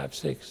the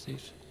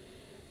 560s,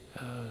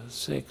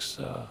 6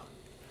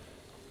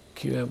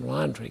 QM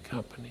Laundry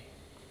Company,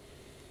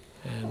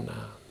 and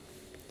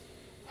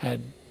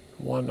had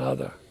one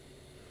other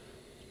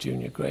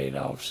junior grade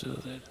officer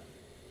that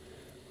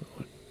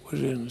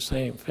was in the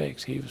same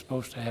fix. He was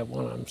supposed to have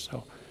one of them,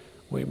 so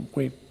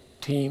we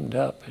teamed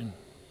up, and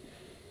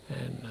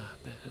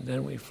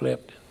then we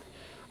flipped.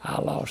 I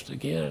lost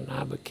again, and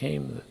I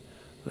became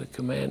the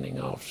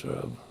commanding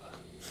officer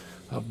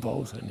of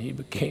both, and he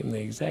became the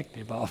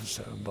executive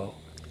officer of both.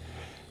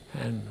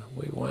 And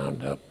we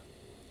wound up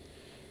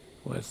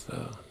with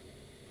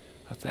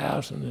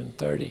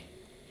 1,030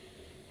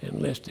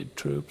 enlisted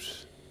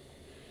troops.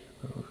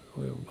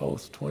 We were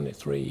both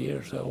 23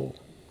 years old,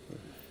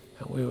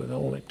 and we were the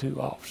only 2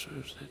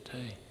 officers that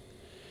they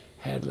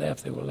had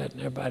left. They were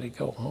letting everybody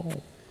go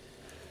home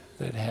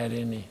that had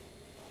anything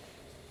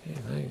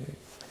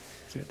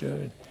to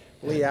do.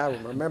 Lee, I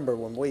remember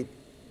when we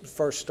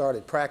first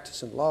started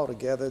practicing law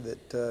together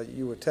that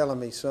you were telling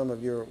me some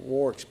of your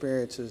war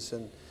experiences,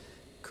 and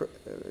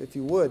if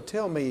you would,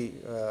 tell me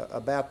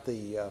about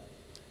the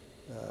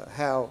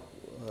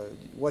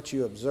what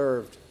you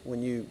observed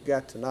when you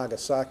got to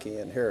Nagasaki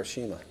and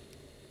Hiroshima.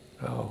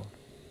 Oh,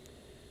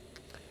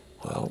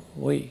 well,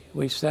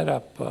 we set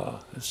up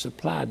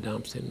supply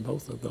dumps in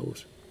both of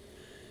those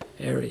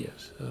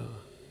areas.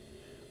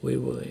 We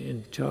were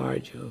in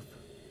charge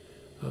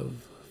of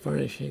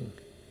furnishing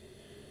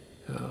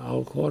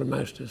all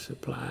quartermaster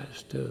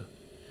supplies to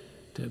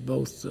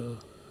both the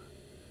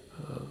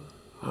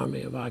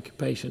Army of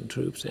Occupation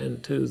troops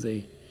and to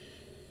the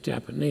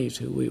Japanese,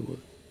 who we were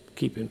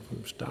keeping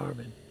from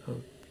starving, or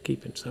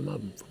keeping some of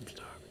them from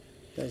starving.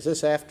 Now, is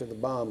this after the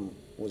bomb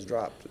was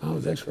dropped? Oh,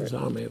 this was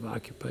Army of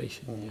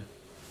Occupation.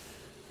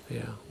 Mm-hmm.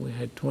 Yeah, we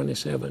had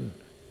 27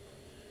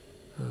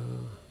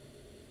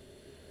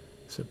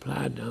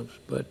 supply dumps,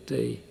 but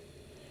the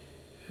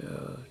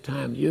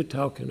time you're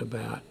talking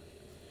about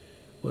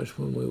was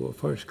when we were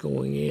first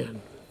moving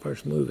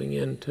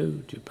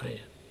into Japan,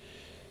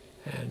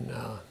 and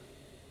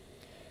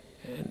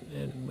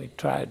we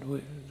tried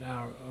with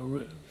our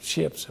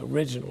ship's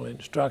original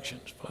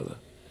instructions for the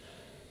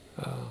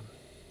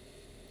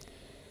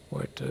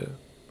were to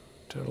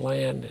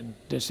land and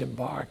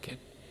disembark at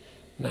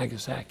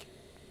Nagasaki,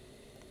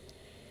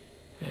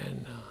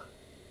 and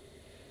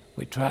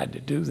we tried to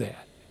do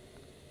that.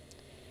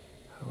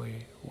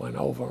 We went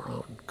over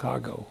on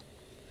cargo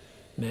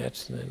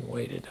nets and then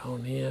waited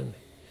on in,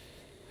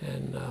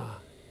 and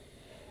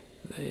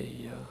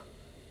the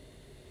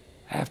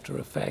after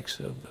effects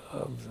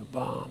of the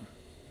bomb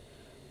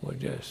were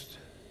just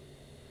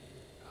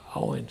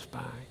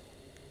awe-inspiring.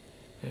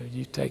 And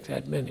you take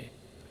that many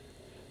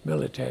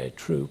military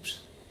troops,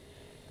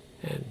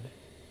 and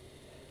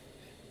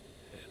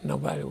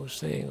nobody was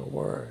saying a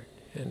word,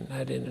 and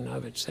that in and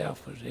of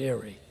itself was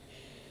eerie.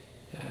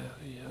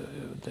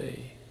 The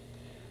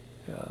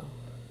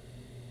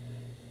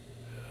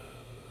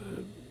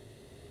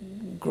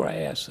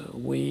grass,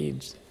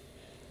 weeds,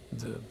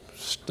 the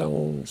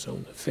stones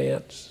on the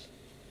fence.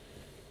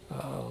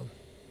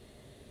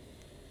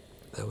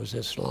 There was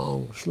this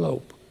long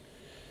slope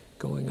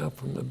going up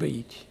from the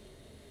beach,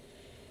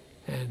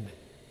 and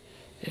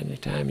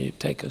anytime you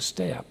take a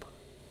step,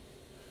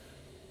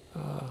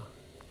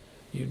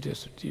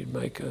 you'd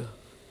make an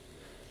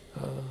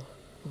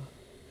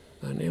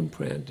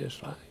imprint,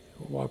 just like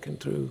walking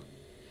through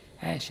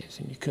ashes,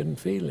 and you couldn't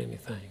feel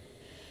anything.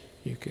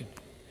 You could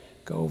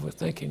go over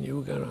thinking you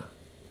were gonna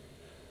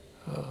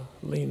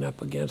lean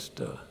up against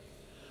a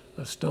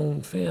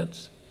stone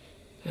fence,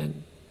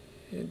 and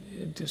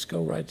it'd just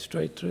go right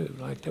straight through,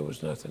 like there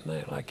was nothing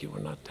there, like you were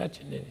not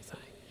touching anything.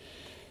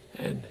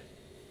 And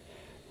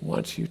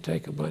once you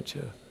take a bunch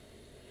of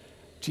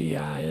GI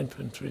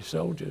infantry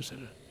soldiers that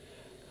are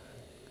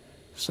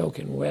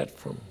soaking wet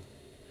from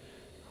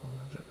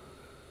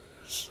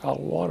salt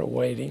water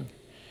wading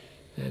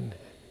and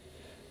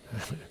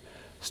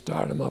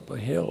start them up a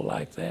hill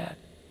like that,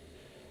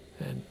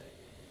 and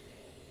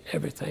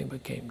everything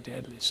became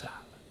deadly silent,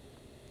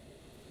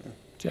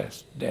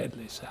 just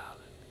deadly silent.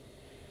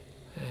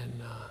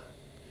 And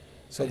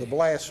so the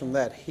blast from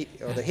that heat,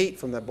 or the heat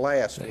from that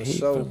blast, the was heat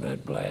so... from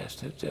that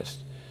blast, it just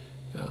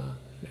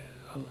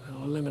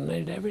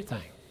eliminated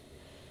everything.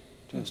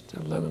 Just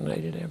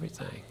eliminated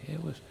everything.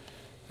 It was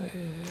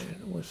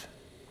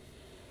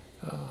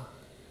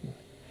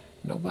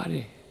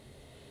nobody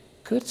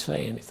could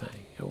say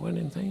anything. There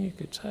wasn't anything you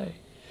could say.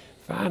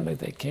 Finally,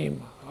 they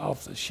came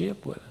off the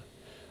ship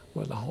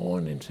with a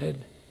horn and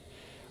said,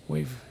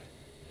 "We've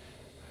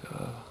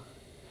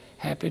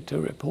happy to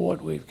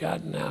report we've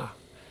gotten our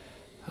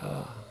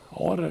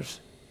orders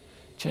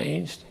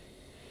changed.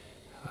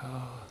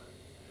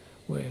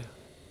 We're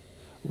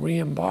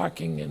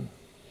re-embarking and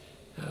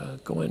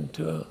going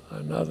to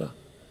another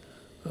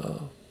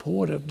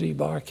port of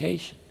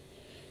debarkation."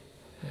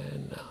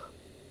 And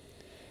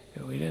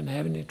we didn't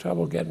have any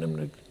trouble getting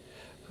them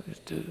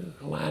to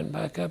line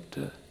back up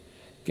to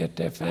get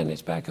their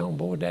families back on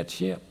board that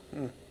ship.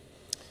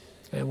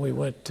 And we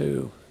went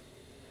to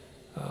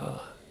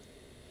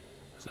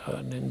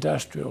an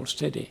industrial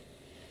city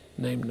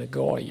named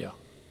Nagoya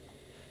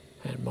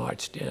and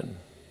marched inland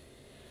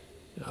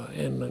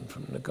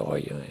from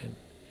Nagoya and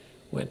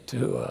went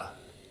to,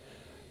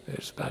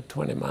 it's about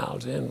 20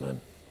 miles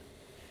inland,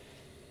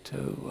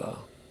 to a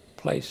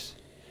place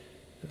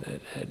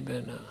that had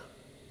been a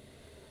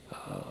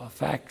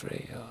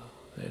factory,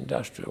 an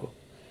industrial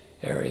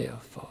area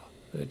for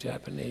the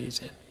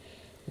Japanese. And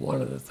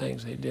one of the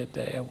things they did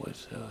there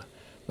was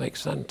make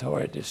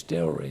Suntory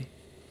Distillery,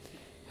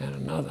 and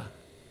another,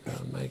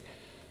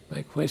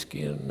 make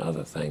whiskey, and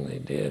another thing they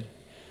did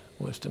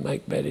was to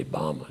make Betty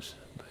bombers.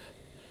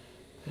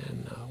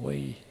 And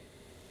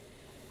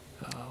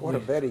what are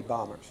Betty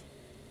bombers?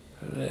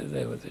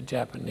 They were the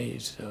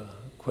Japanese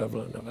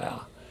equivalent of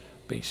our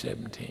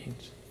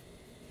B-17s.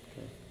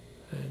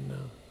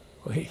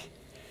 Okay.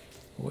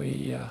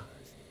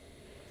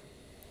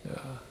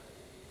 And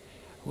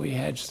we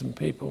had some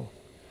people,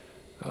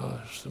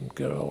 some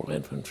good old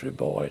infantry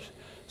boys,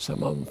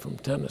 some of them from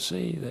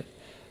Tennessee, that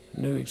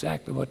knew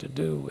exactly what to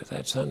do with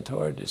that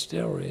Suntory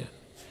Distillery,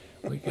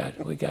 and we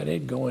got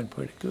it going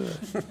pretty good.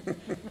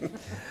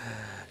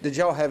 Did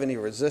y'all have any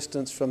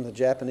resistance from the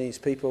Japanese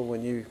people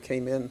when you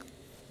came in?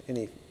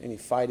 Any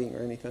fighting or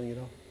anything at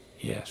all?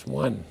 Yes,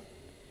 one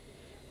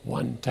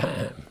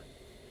time,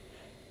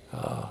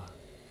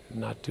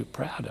 not too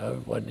proud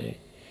of, wasn't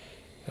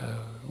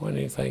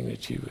anything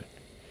that you would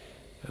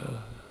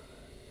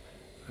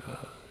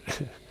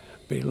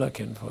be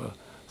looking for a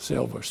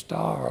silver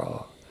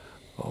star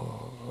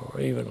or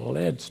even a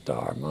lead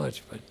star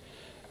much, but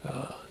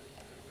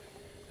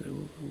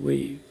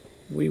we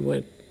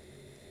went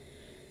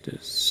to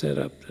set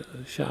up to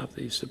shop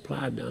these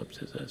supply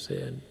dumps, as I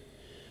said.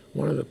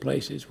 One of the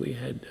places we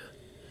had to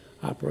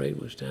operate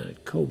was down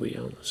at Kobe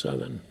on the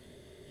southern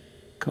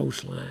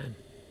coastline.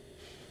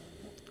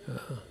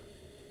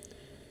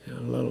 And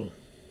a little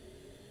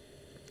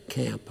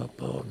camp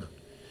up on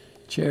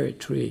Cherry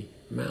Tree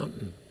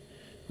Mountain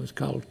was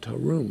called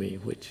Tarumi,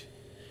 which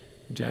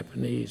in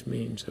Japanese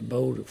means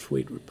abode of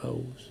sweet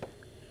repose.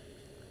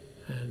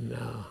 And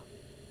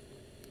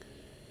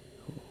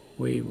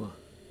we were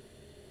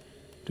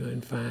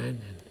doing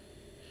fine, and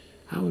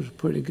I was a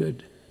pretty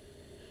good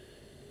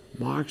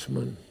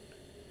marksman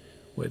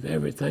with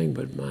everything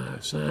but my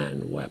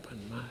assigned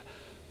weapon. My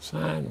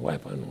assigned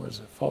weapon was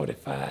a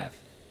 .45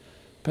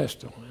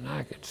 pistol, and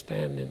I could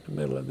stand in the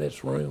middle of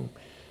this room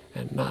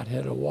and not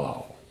hit a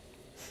wall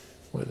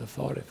with a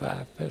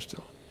 .45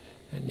 pistol.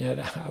 And yet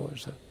I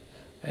was an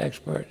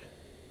expert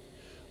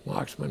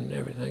marksman and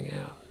everything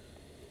else.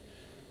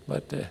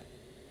 But the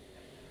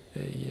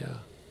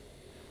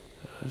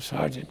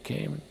sergeant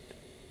came and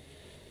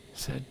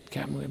said,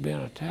 "Captain, we're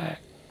being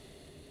attacked."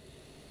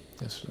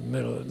 This was the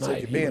middle of the night. So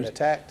you're being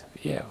attacked?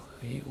 Yeah,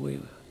 he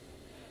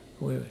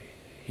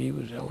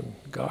was on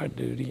guard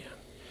duty,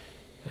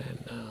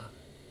 and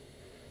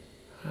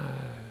I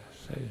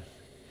said,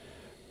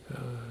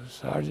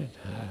 "Sergeant,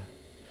 I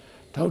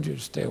told you to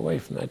stay away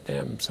from that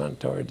damn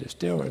Suntory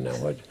Distillery. Now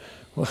what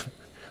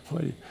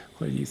do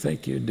you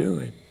think you're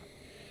doing?"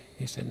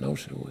 He said, "No,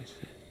 sir." We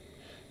said,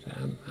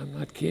 I'm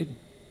not kidding."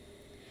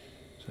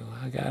 So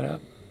I got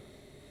up,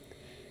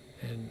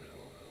 and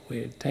we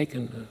had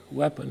taken the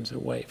weapons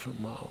away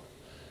from all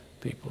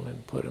people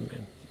and put them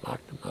in,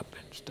 locked them up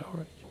in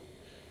storage.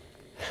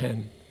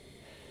 And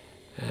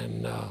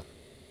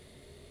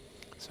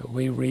so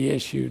we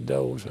reissued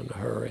those in a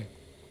hurry,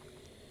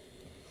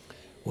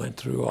 went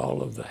through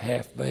all of the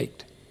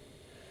half-baked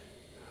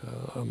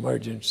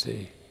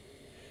emergency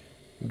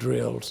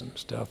drills and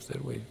stuff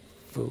that we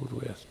fooled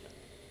with,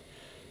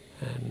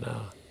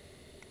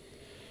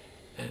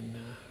 and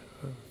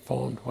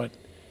formed what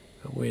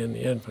we in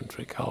the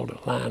infantry called a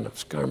line of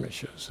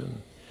skirmishers,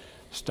 and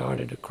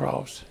started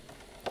across.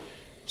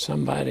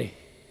 Somebody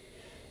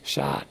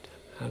shot,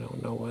 I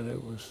don't know whether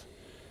it was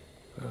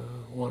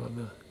one of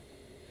the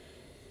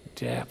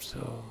Japs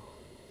or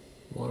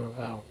one of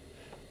our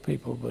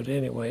people, but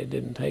anyway, it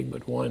didn't take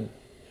but one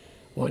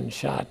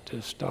shot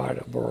to start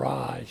a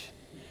barrage.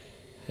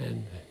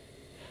 And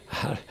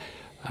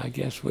I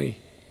guess I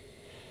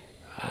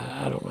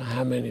don't know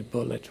how many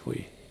bullets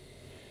we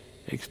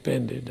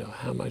expended or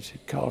how much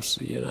it cost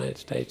the United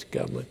States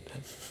government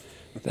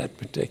that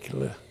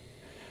particular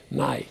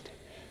night.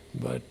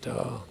 But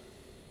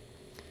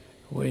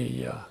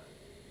we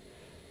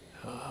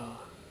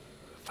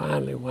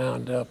finally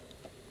wound up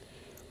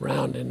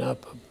rounding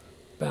up a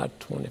about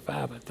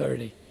 25 or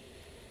 30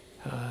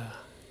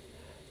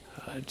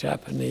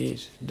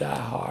 Japanese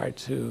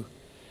diehards who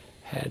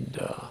had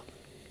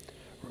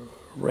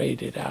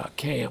raided our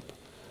camp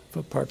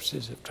for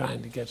purposes of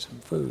trying to get some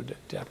food. The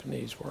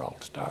Japanese were all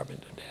starving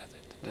to death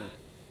at the time.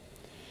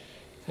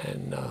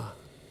 And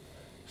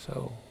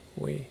so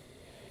we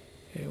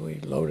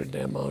loaded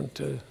them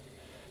onto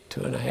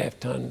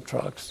 2.5-ton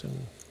trucks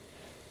and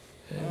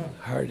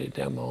herded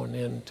them on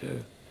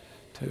into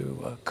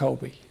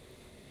Kobe,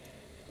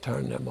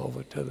 turned them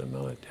over to the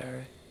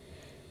military.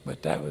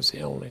 But that was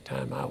the only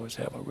time I was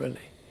ever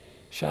really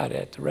shot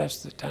at. The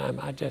rest of the time,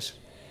 I just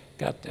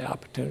got the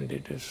opportunity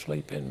to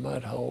sleep in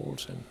mud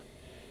holes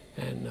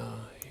and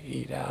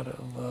eat out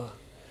of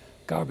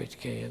garbage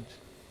cans.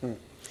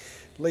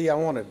 Lee, I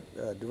want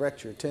to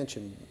direct your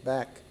attention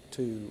back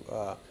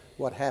to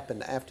what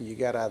happened after you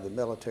got out of the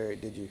military.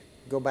 Did you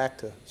go back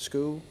to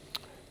school?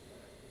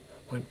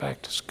 Went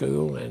back to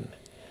school and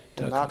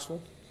in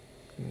Knoxville?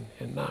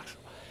 In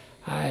Knoxville.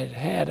 I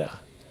had a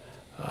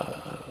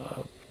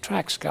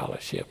track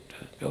scholarship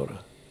to go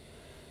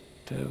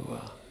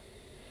to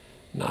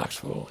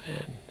Knoxville,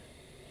 and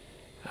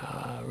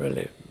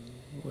really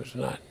was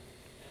not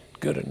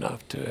good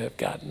enough to have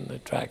gotten the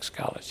track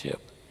scholarship.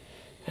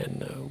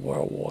 And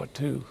World War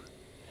II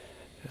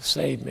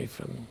saved me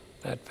from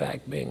that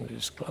fact being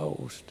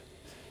disclosed,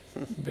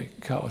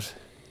 because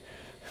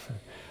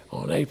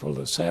on April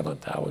the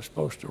 7th, I was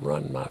supposed to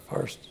run my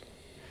first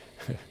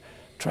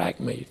track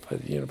meet for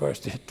the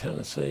University of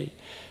Tennessee,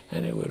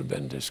 and it would have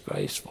been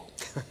disgraceful.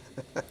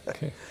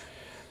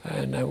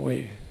 And then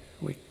we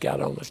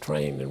got on the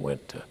train and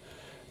went to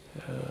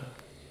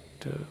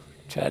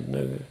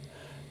Chattanooga,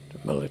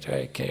 the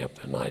military camp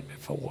the night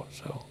before.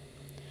 So,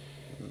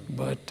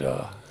 but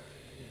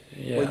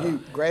yeah. Well, you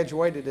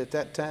graduated at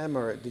that time,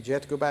 or did you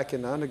have to go back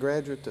into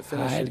undergraduate to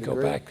finish your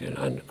degree? I had to go back in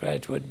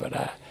undergraduate, but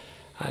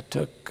I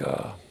took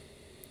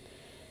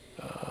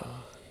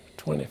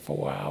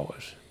 24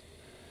 hours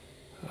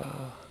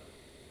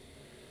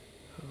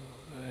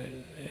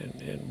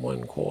in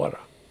 1 quarter.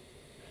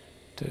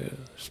 To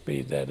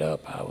speed that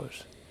up, I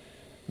was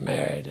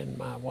married, and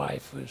my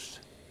wife was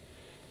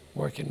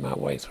working my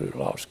way through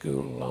law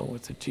school along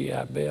with the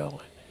GI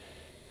Bill,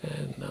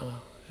 and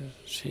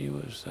she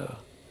was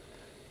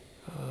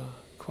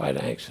quite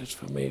anxious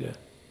for me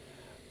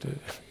to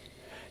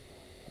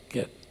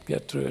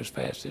get through as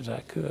fast as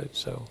I could.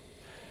 So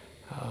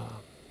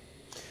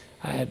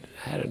I had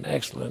an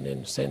excellent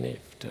incentive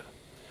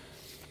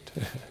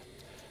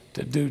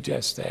to do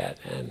just that,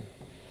 and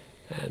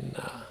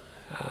I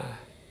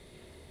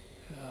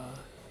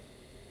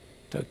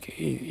took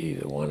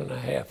either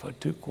 1.5 or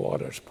 2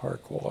 quarters per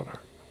quarter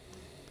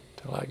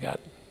till I got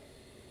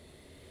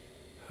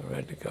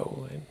ready to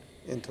go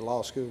into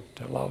law school.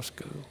 To law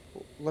school.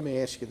 Let me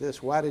ask you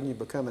this: why didn't you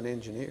become an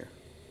engineer?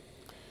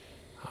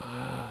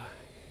 I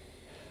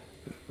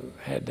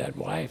had that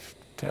wife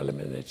telling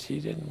me that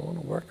she didn't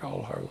want to work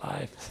all her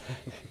life,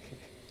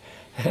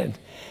 and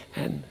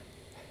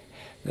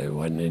there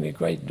wasn't any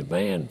great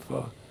demand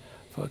for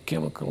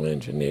chemical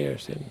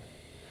engineers,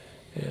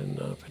 and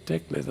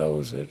particularly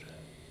those that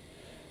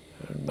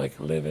make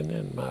a living.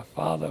 And my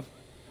father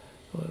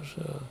was,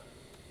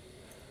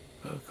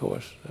 of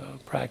course,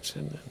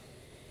 practicing,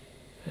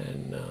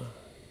 and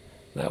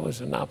that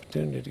was an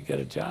opportunity to get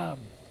a job.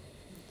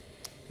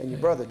 And your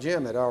brother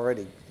Jim had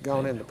already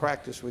gone into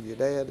practice with your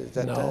dad at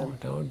that time?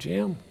 No,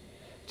 Jim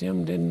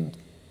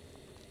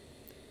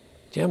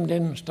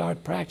didn't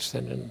start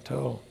practicing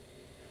until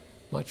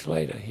much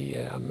later.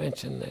 I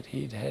mentioned that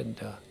he'd had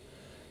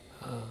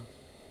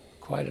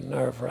quite a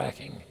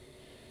nerve-wracking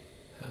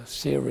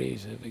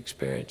series of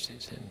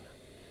experiences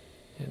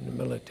in the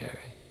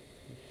military,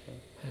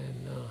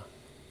 and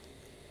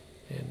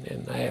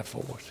in the Air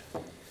Force,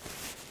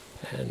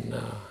 and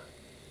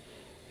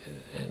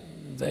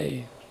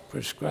they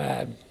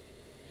prescribed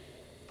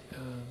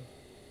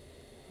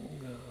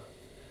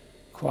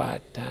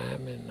quiet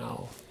time and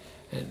all,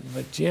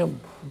 but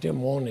Jim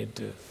wanted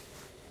to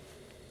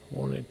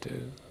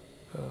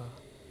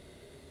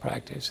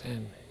practice,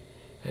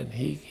 and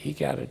he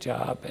got a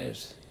job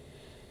as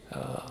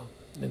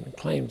in the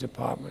claims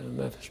department of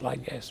the Memphis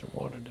Light, Gas, and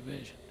Water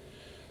Division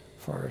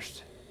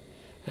first,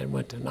 and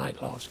went to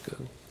night law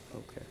school.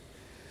 Okay.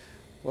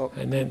 Well,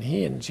 and then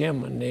he and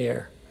Jim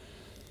Lanier,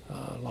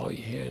 a lawyer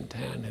here in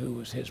town who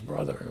was his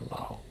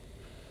brother-in-law,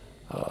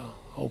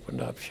 opened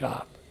up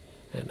shop,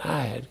 and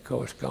I had, of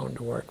course, gone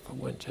to work for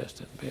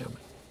Winchester and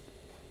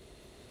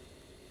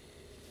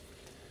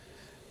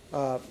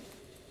Bierman.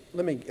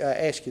 Let me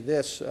ask you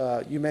this.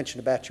 You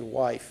mentioned about your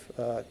wife.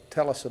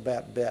 Tell us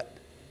about Bet.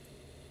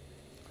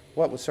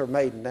 What was her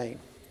maiden name?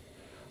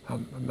 Her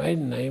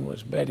maiden name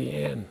was Betty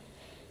Ann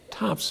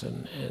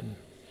Thompson, and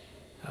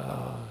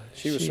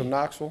she was from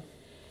Knoxville?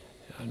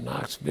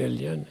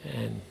 Knoxvillian,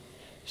 and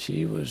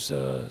she was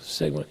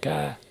Sigma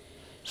Chi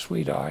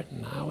sweetheart,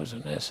 and I was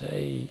an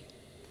SAE.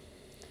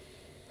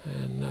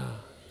 And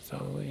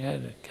so we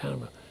had a kind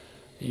of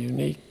a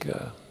unique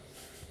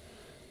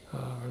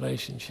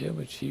relationship,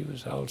 but she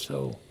was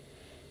also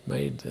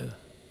made the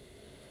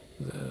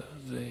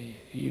the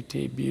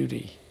UT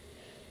Beauty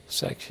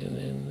section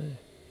in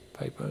the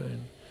paper,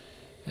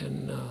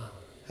 and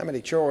how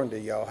many children do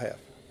y'all have?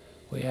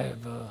 we have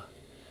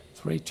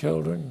 3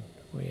 children.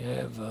 We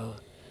have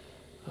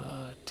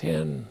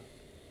 10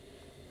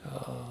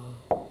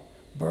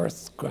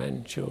 birth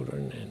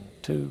grandchildren and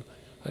 2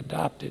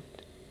 adopted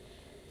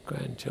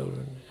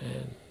grandchildren,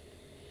 and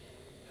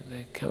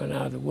they're coming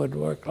out of the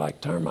woodwork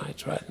like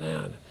termites right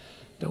now.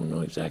 Don't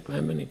know exactly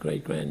how many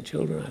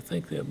great-grandchildren. I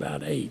think they're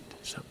about 8,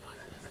 something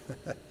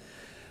like that.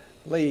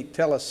 Lee,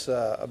 tell us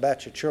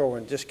about your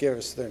children. Just give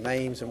us their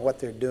names and what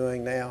they're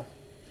doing now.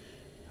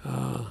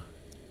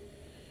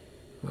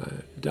 My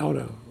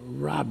daughter,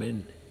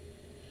 Robin,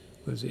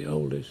 was the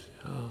oldest.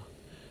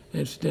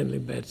 Incidentally,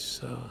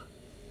 Bet's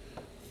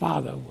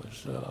father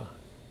was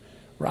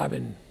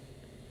Robin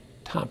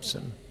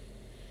Thompson,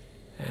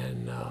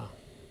 and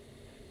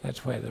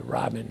that's where the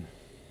Robin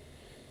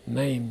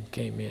name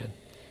came in.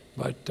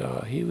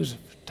 But he was a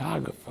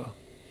photographer,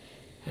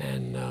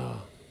 and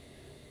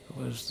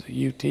was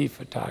the UT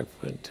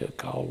photographer, and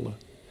took all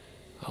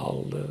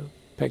the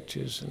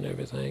pictures and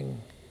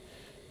everything,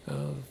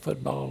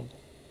 football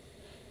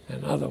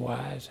and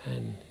otherwise.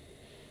 And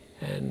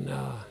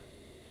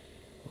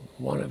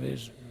one of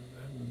his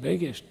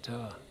biggest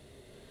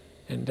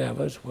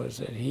endeavors was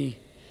that he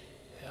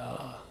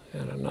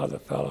and another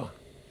fellow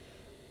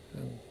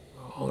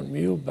on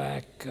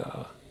muleback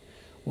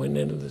went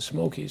into the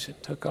Smokies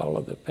and took all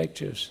of the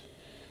pictures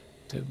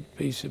to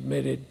be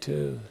submitted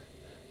to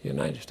the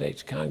United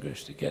States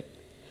Congress to get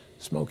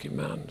Smoky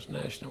Mountains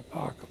National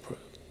Park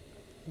approved.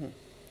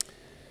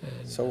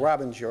 And, so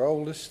Robin's your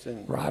oldest?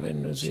 And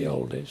Robin was the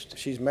oldest.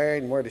 She's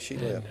married, and where does she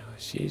live?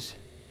 She's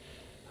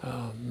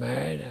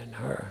married, and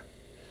her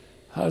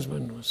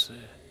husband was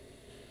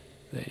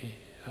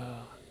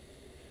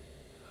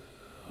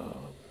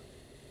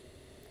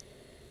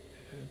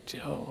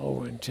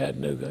over in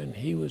Chattanooga, and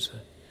he was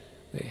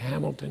the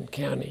Hamilton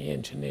County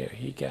engineer.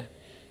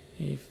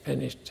 He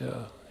finished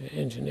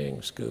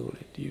engineering school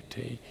at UT,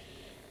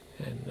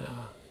 and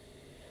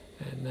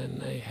then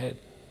they had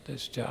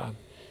this job.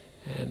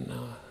 And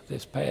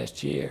this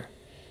past year,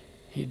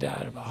 he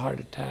died of a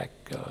heart attack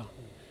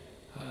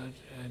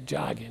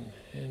jogging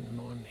in the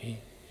morning.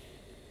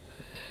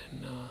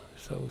 And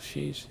so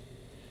she's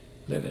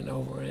living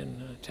over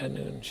in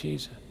Chattanooga, and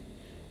she's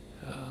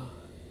a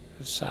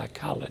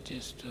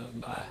psychologist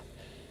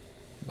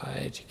by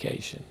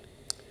education.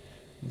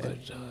 But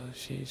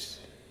she's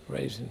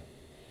raising,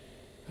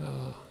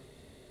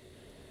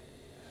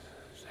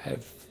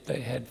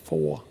 they had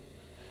 4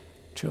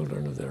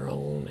 children of their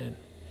own,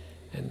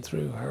 and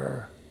through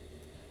her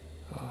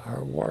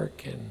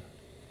work and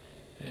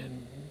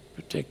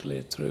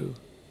particularly through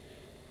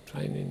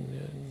training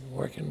and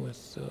working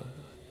with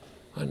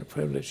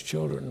underprivileged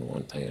children,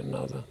 one thing and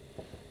another,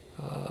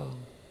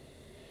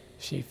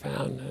 she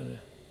found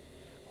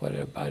what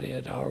everybody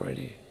had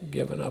already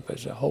given up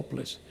as a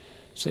hopeless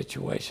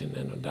situation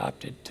and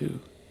adopted two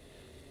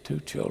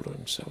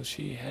children. So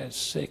she has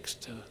 6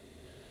 to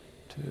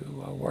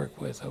work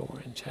with over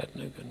in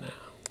Chattanooga now.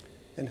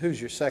 And who's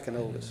your second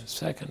oldest? The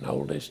second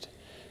oldest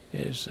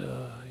is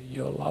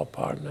your law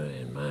partner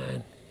and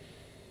mine,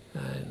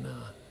 and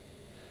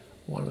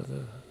one of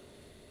the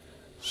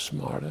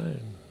smarter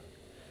and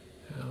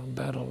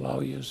better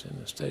lawyers in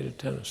the state of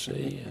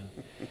Tennessee, and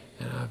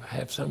I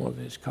have some of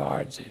his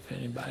cards if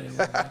anybody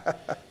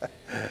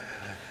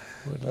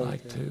would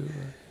like to.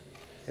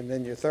 And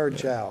then your third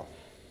child?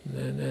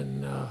 And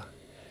then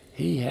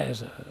he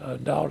has a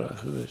daughter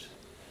who is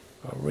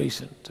a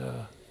recent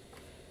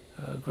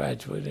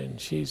graduate,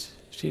 and she's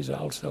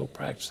also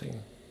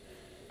practicing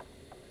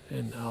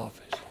in the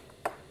office.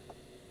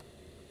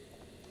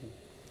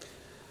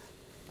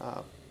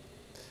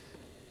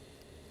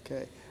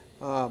 Okay.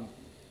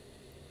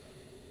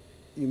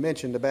 You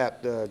mentioned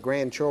about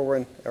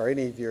grandchildren. Are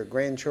any of your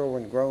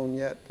grandchildren grown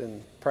yet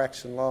and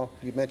practicing law?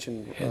 You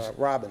mentioned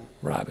Robin.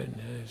 Robin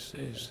is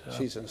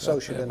she's an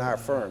associate in our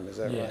firm, is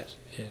that right? Yes,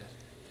 yes.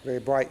 Very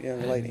bright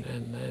young lady.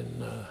 And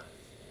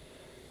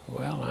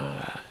well,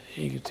 I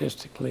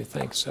egotistically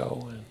think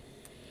so.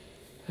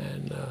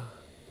 And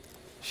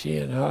she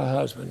and her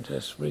husband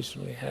just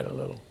recently had a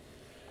little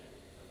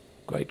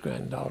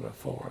great-granddaughter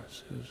for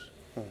us, who's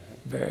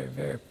very,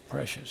 very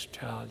precious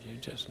child. You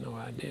just no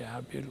idea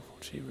how beautiful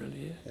she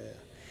really is. Yeah.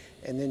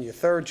 And then your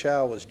third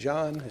child was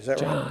John, is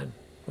that right? John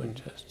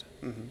Winchester.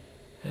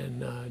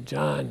 And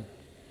John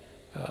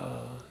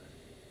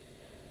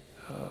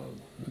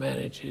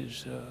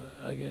manages,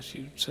 I guess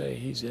you'd say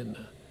he's in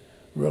the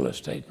real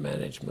estate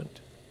management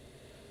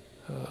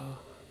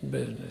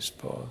business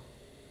for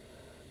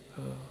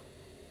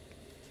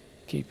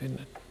keeping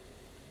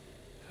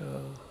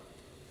the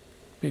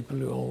people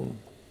who own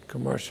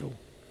commercial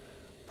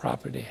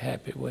property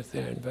happy with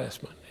their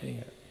investment. He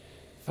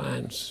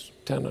finds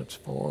tenants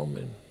for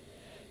them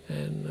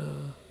and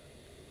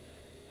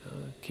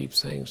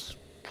keeps things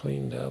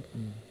cleaned up.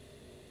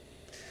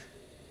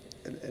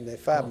 And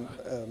if I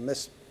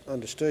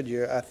misunderstood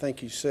you, I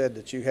think you said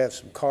that you have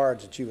some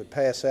cards that you would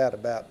pass out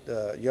about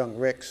young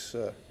Rick's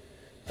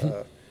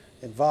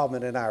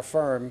involvement in our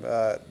firm.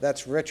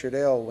 That's Richard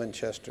L.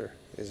 Winchester.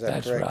 Is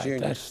that correct, right. Junior?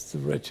 That's the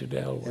Richard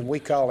L. Winchester. And we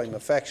call him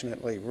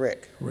affectionately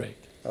Rick. Rick.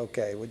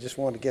 Okay, we just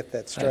wanted to get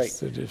that straight. That's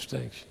the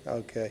distinction.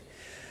 Okay.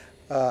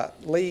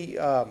 Lee,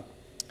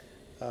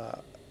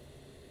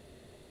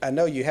 I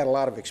know you had a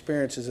lot of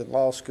experiences at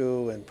law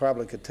school and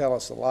probably could tell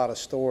us a lot of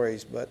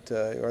stories, but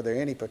are there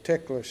any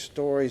particular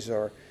stories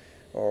or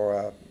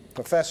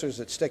professors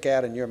that stick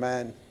out in your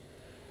mind?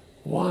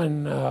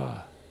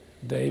 One,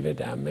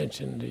 David, I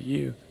mentioned to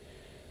you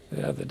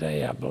the other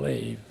day, I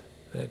believe,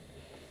 that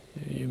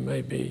you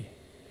may be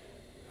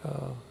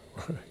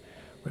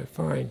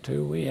referring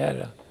to. We had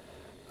a...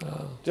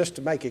 Just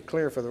to make it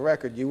clear for the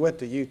record, you went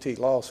to UT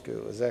Law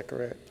School, is that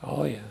correct?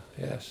 Oh, yeah,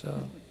 yes.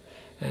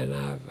 And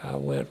I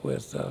went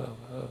with an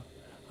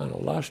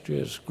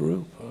illustrious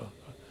group.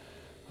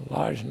 A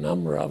large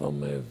number of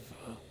them have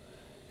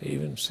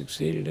even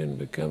succeeded in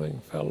becoming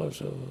fellows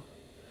of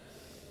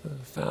the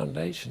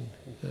foundation.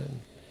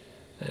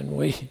 And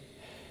we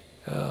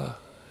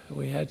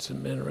had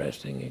some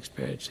interesting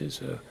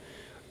experiences.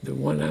 The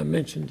one I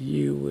mentioned to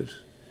you was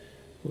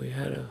we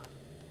had a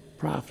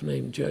prof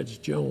named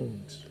Judge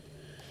Jones,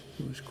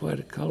 who was quite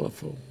a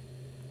colorful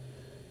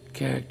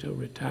character,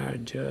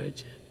 retired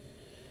judge.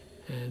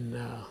 And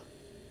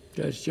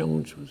Judge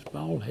Jones was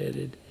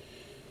bald-headed,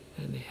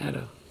 and he had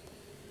a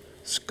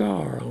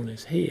scar on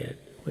his head,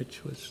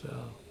 which was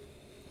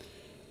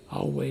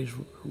always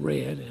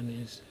red, and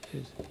his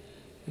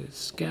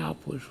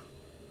scalp was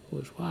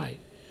white.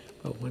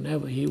 But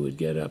whenever he would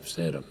get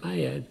upset or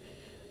mad,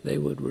 they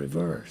would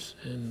reverse,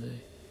 and the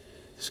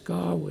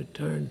scar would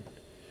turn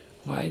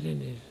white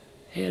and his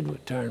head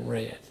would turn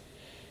red.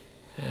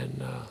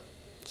 And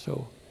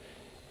so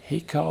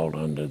he called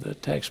under the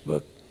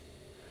textbook,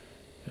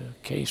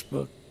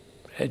 casebook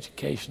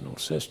educational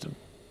system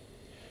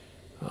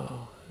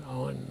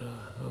on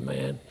a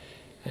man,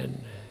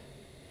 and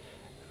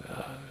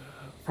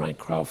Frank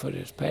Crawford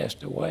has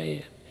passed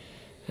away,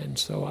 and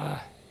so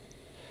I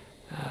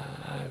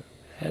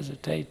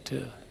hesitate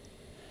to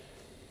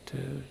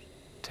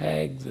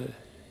tag the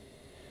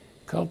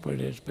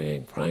culprit as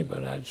being Frank,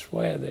 but I'd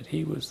swear that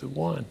he was the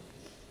one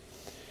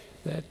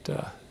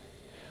that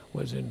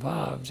was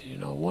involved. You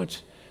know,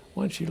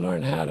 once you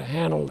learn how to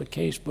handle the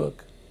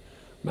casebook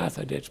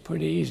method, it's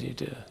pretty easy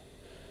to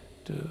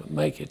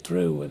make it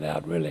through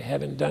without really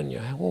having done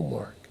your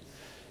homework.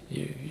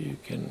 You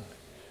can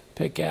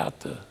pick out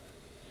the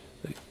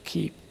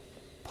key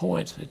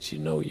points that you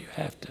know you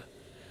have to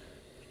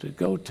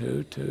go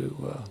to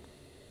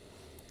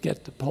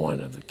get the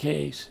point of the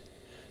case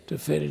to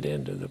fit it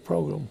into the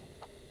program.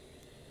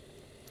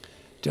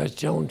 Judge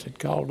Jones had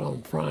called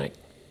on Frank.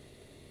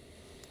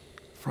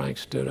 Frank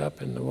stood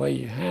up, and the way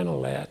you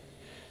handle that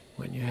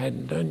when you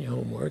hadn't done your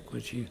homework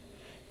was you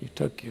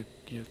took your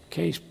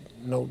case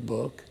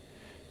notebook,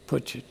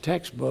 put your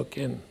textbook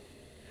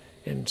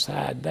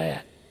inside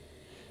that,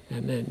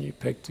 and then you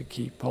picked the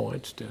key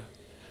points to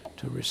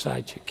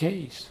recite your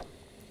case.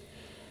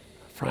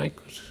 Frank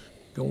was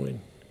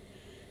going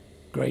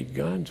great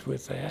guns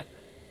with that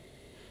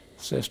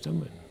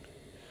system and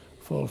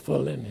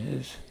fulfilling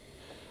his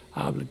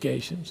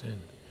obligations.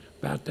 And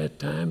about that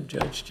time,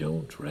 Judge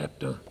Jones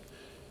rapped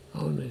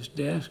on his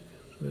desk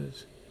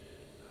with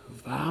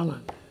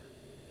violent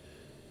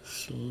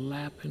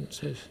slapping,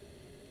 says,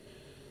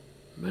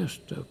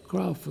 "Mr.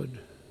 Crawford,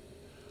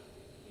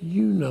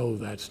 you know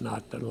that's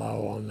not the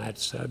law on that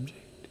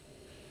subject.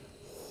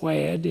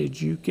 Where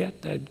did you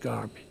get that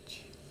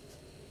garbage?"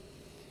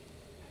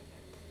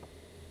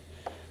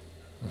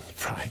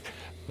 Frank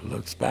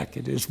looks back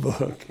at his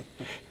book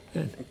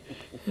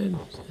and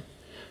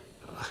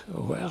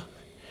well,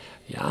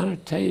 Your Honor,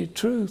 to tell you the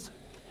truth,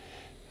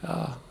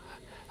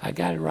 I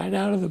got it right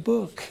out of the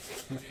book.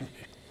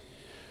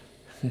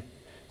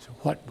 So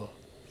what book?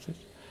 Says,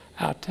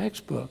 our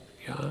textbook,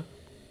 Your Honor.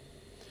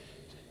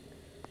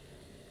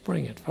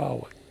 Bring it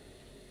forward.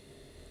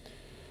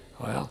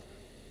 Well,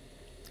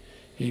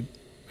 he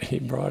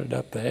brought it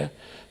up there.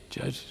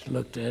 Judge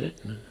looked at it,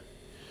 and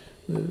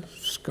the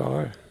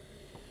scar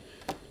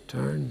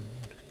turned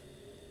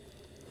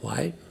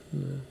white,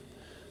 and the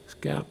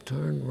scalp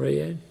turned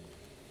red.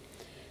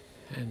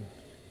 And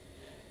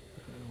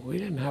we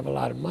didn't have a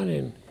lot of money.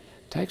 In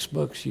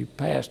textbooks, you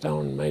passed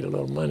on and made a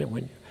little money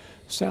when you're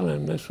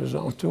selling them. This was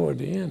on toward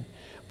the end.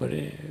 But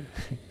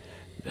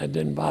that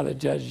didn't bother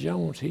Judge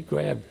Jones. He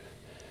grabbed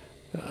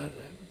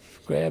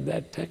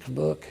that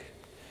textbook,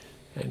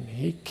 and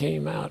he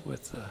came out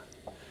with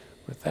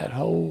that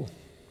whole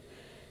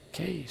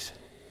case.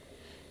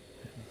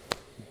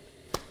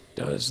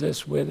 Does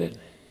this with it,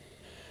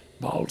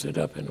 balls it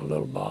up in a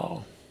little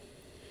ball,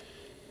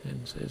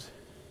 and says,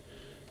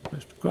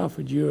 "Mr.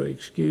 Crawford, you're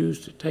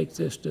excused to take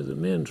this to the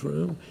men's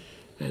room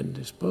and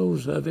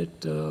dispose of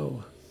it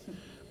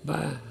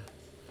by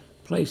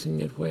placing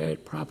it where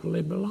it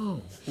properly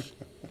belongs."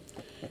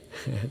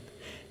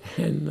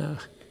 and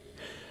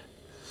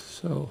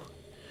so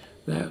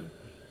that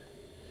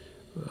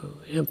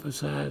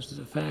emphasized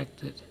the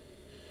fact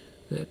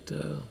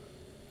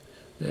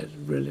that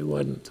really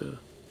wasn't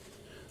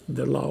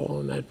the law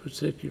on that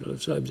particular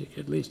subject.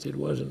 At least it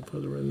wasn't for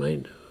the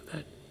remainder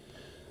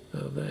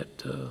of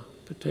that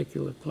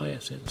particular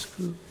class in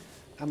school.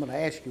 I'm going to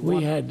ask you.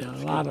 We had a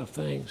lot of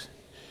things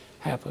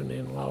happen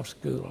in law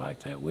school like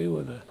that. We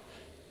were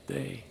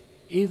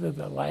either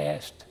the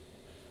last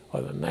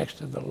or the next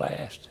to the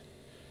last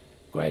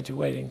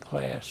graduating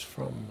class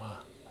from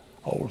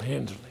Old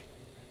Hensley.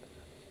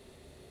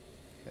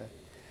 Okay.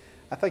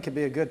 I think it'd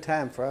be a good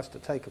time for us to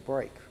take a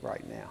break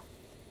right now.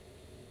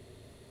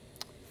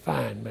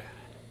 Fine, but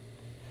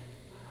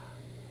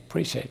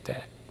appreciate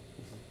that.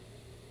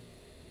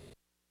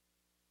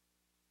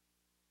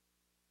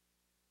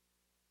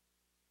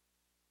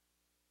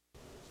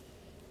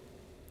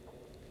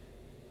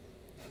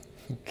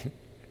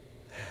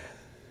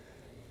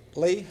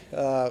 Lee,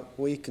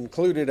 we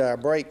concluded our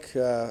break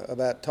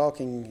about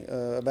talking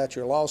about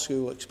your law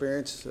school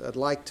experience. I'd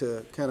like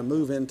to kind of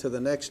move into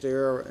the next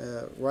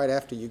era right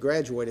after you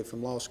graduated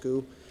from law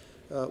school.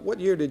 What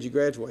year did you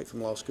graduate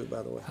from law school,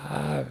 by the way?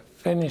 I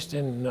finished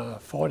in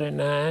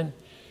 49.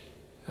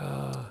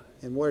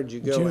 And where did you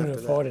go June after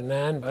of that?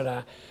 49, but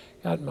I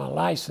got my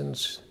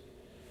license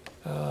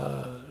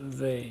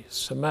the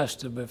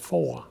semester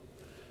before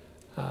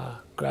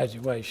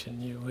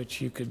graduation,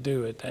 which you could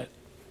do at that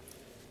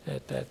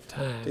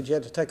time. Did you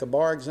have to take a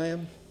bar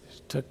exam?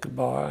 Took the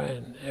bar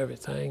and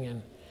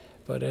everything,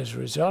 but as a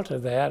result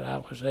of that, I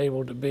was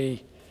able to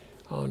be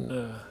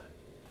on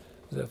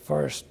the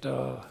first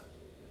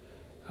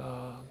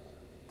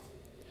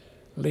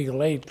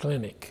legal aid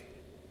clinic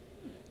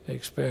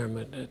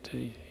experiment at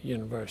the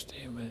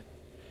university. I mean,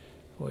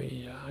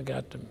 I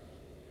got to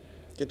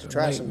Get to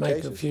try some make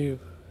cases. a few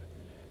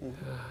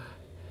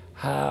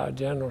high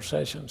General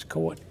Sessions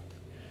Court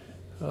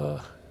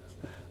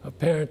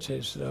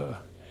appearances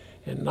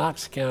in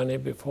Knox County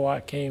before I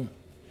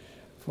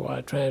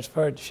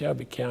transferred to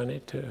Shelby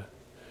County to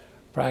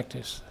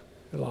practice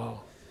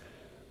law.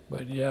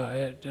 But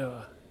yeah,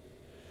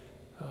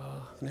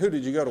 And who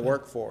did you go to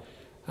work for?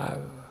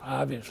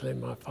 obviously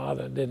my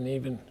father didn't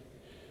even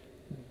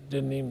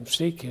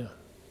seek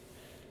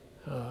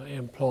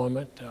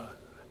employment.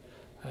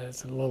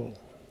 As a little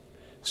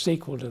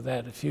sequel to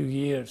that, a few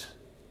years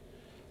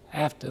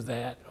after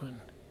that,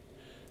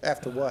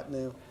 After what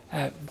now?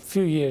 a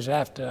few years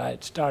after I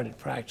had started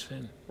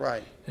practicing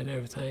Right. and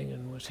everything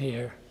and was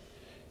here,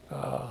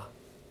 I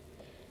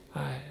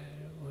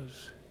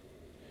was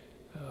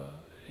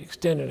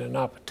extended an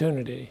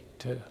opportunity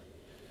to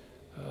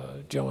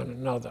join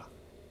another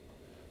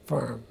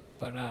firm,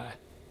 but I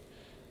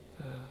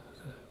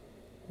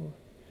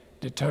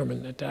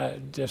determined that I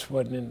just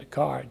wasn't in the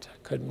cards. I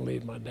couldn't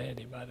leave my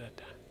daddy by that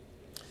time.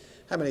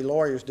 How many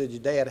lawyers did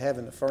your dad have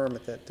in the firm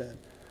at that time?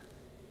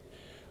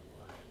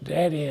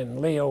 Daddy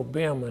and Leo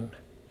Billman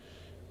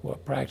were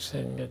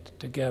practicing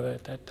together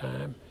at that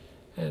time,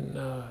 and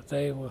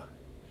they were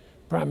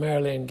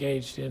primarily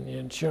engaged in the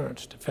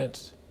insurance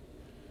defense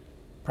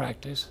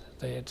practice.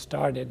 They had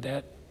started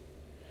that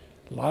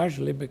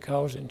largely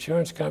because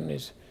insurance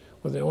companies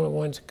were the only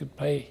ones that could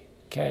pay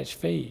cash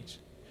fees.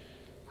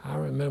 I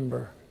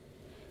remember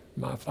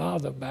my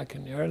father back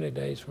in the early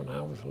days when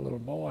I was a little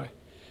boy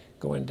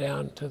going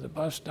down to the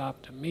bus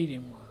stop to meet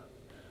him,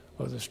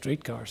 or the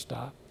streetcar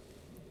stop,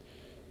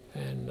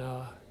 and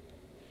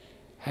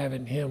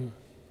having him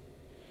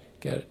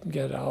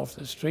get off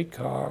the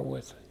streetcar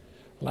with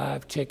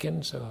live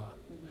chickens or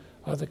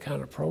other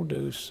kind of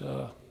produce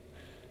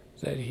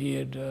that he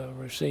had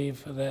received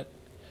for that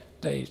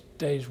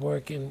day's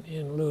work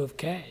in lieu of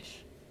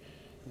cash.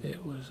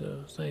 It was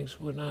things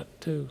were not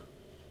too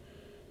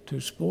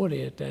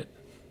sporty at that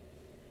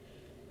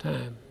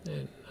time,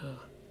 and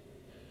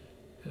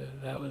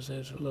that was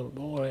as a little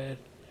boy.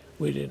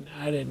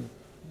 I didn't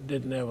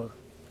ever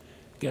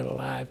get a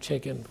live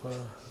chicken for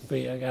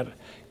free. I got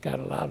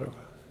a lot of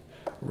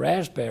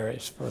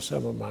raspberries for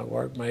some of my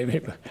work, maybe,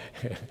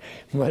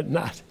 but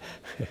not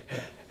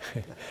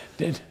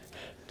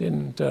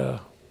didn't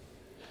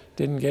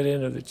get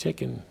into the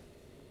chicken.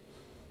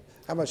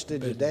 How much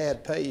did your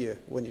dad pay you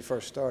when you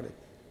first started?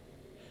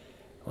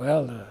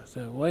 Well,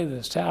 the way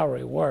the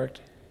salary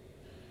worked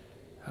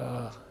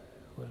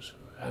was,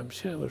 I'm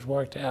sure it was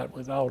worked out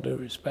with all due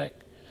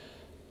respect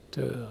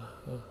to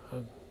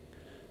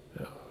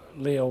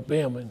Leo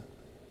Billman.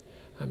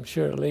 I'm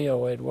sure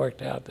Leo had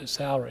worked out the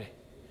salary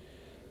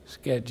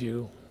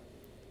schedule,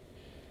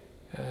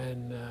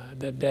 and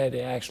that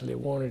Daddy actually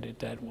wanted it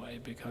that way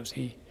because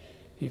he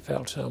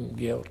felt some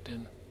guilt,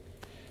 and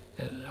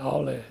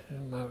all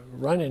my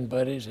running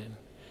buddies in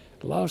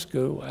law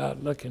school were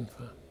out looking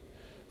for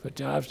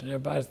jobs, and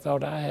everybody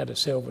thought I had a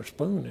silver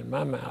spoon in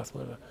my mouth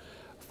with a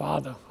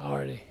father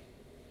already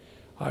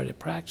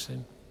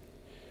practicing.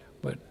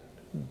 But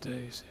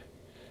the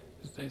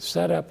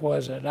setup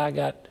was that I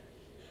got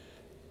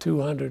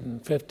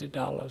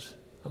 $250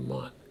 a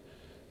month,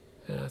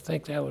 and I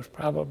think that was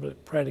probably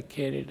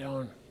predicated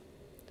on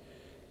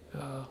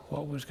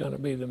what was going to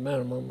be the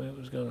minimum it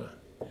was going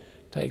to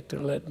take to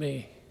let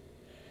me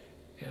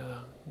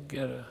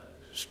get a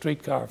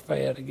streetcar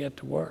fare to get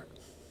to work.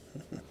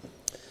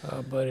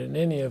 But in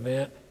any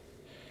event,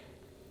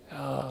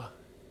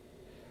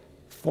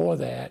 for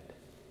that,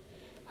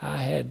 I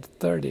had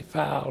 30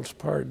 files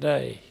per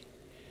day.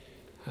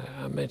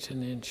 I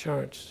mentioned the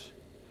insurance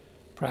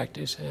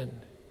practice,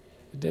 and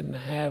it didn't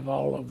have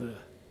all of the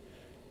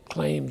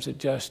claims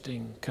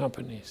adjusting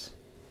companies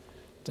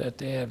that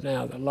they have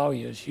now. The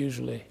lawyers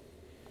usually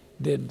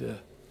did the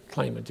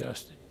claim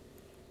adjusting,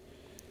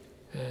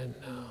 and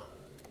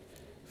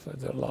for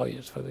the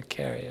lawyers, for the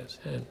carriers.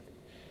 And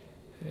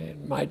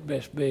it might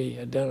best be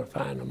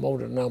identifying a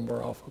motor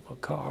number off of a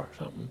car or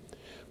something.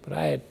 But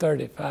I had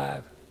 30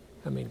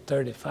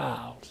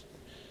 files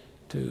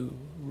to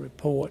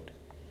report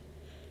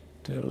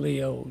to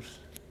Leo's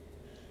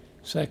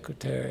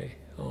secretary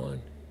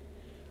on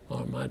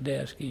my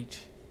desk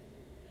each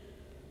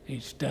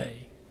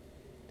day.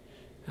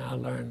 I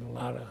learned a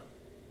lot of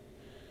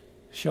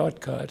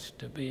shortcuts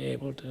to be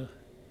able to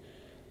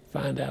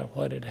find out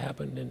what had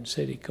happened in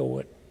city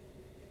court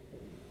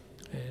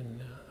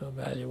and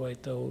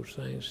evaluate those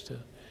things, to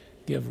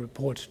give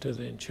reports to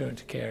the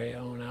insurance carrier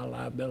on our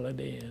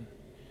liability and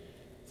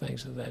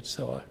things of that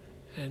sort,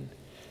 and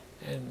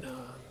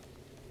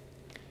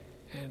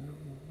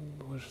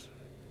was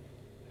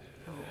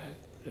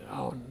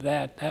on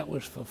that. That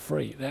was for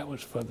free. That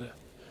was for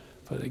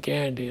the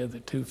guarantee of the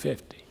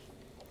 $250.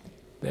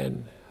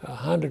 Then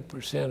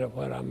 100% of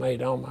what I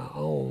made on my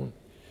own,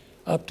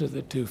 up to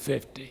the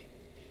 $250,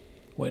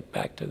 went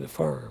back to the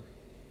firm.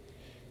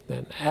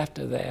 Then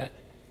after that,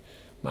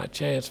 my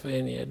chance for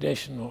any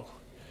additional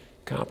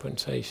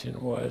compensation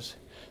was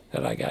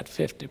that I got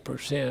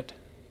 50%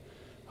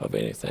 of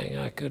anything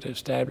I could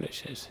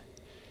establish as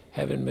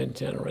having been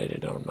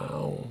generated on my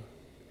own,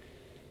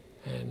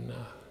 and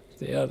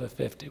the other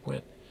 50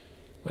 went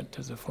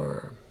to the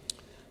firm.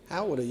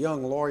 How would a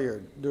young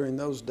lawyer during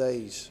those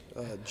days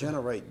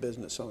generate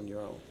business on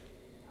your own?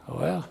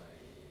 Well,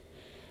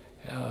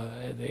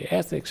 the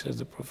ethics of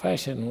the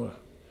profession were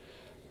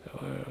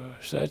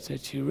such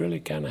that you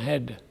really kind of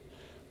had to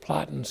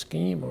plot and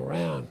scheme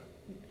around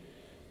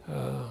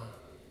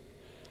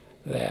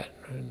that.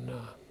 And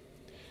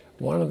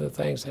one of the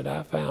things that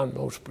I found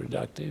most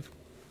productive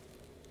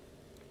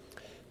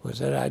was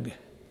that I'd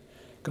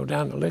go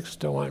down to the liquor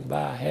store and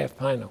buy a half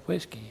pint of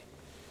whiskey.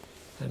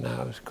 And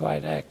I was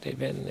quite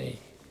active in the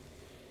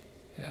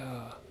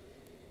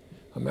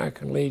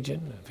American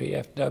Legion, the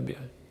VFW,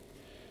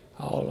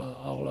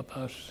 all of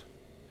us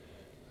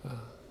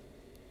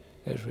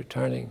as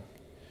returning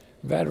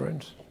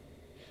veterans.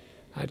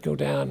 I'd go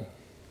down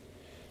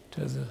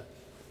to the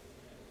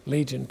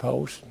Legion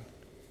post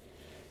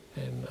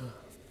and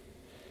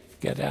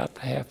get out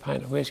the half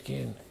pint of whiskey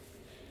and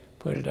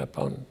put it up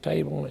on the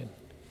table and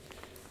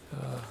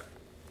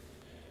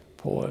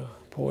pour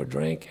a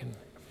drink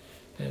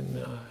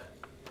and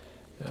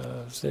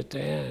sit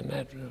there. And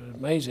that was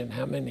amazing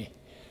how many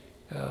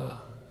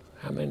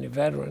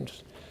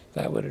veterans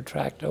that would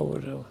attract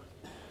over to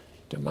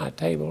my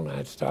table, and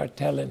I'd start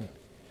telling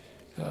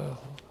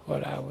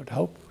what I would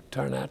hope would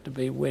turn out to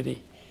be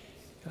witty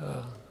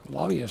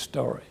lawyer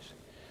stories,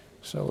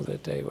 so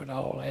that they would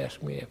all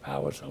ask me if I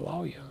was a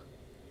lawyer,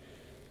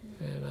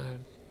 and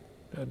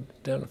I'd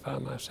identify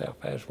myself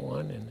as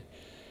one,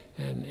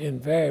 and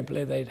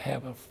invariably they'd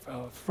have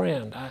a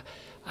friend.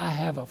 I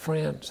have a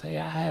friend. Say,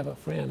 I have a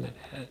friend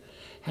that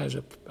has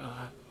a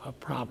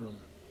problem.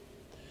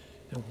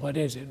 And what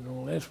is it?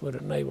 Well, this would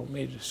enable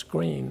me to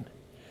screen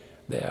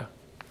their,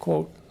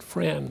 quote,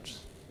 friend's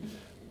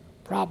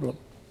problem.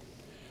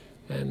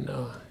 And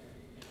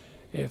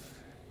if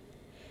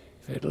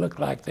it looked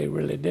like they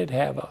really did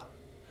have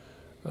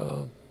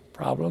a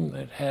problem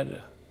that had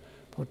a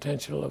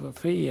potential of a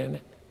fee in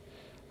it,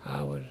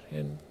 I would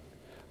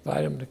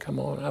invite them to come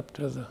on up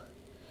to the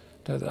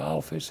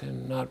office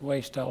and not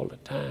waste all the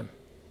time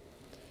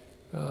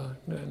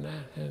doing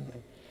that.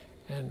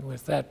 And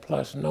with that,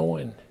 plus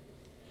knowing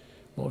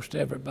most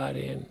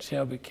everybody in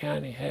Shelby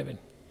County, having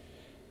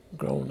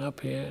grown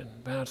up here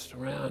and bounced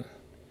around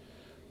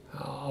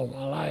all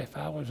my life,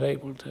 I was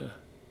able to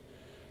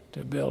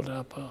build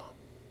up a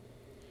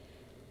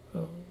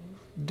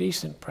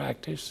decent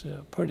practice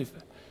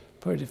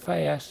pretty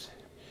fast,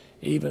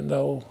 even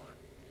though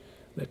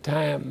the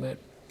time that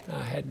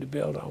I had to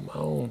build on my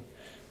own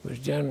was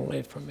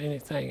generally from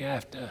anything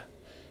after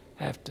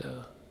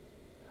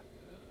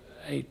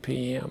 8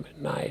 p.m.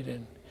 at night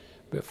and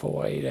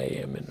before 8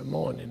 a.m. in the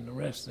morning. The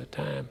rest of the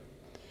time,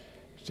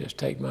 just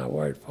take my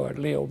word for it,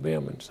 Leo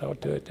Billman saw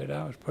to it that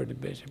I was a pretty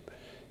busy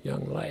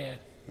young lad.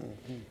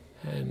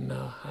 Mm-hmm. And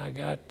I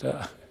got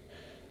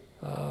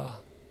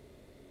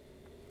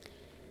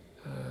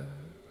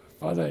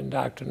further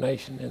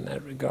indoctrination in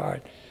that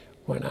regard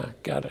when I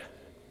got a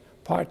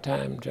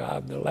part-time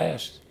job.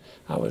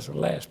 I was the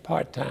last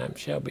part-time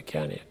Shelby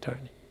County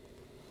attorney,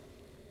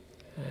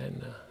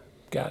 and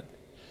got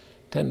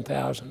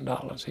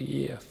 $10,000 a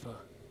year for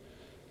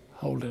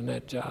holding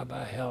that job.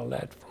 I held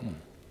that from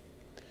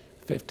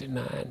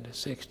 59 to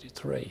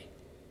 63.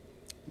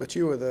 But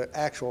you were the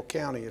actual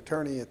county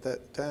attorney at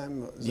that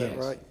time, is that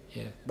right?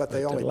 Yeah. But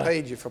they only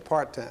paid you for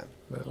part-time.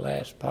 The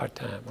last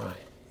part-time, right.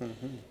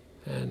 Mm-hmm.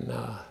 And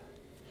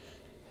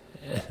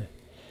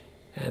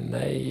and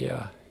they,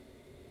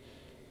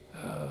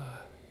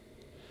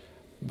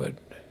 but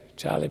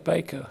Charlie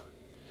Baker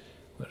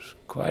was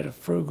quite a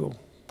frugal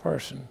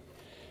person.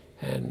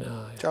 And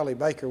Charlie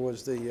Baker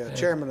was the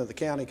chairman of the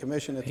county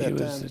commission at that time?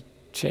 He was the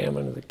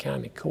chairman of the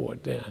county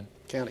court then.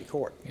 County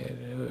court?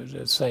 It was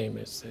the same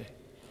as the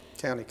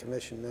county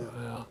commission now.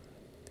 Well,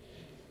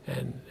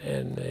 and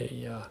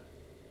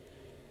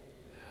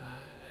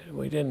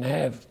we didn't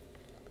have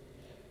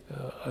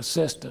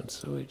assistants,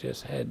 so we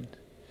just had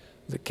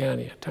the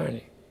county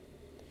attorney.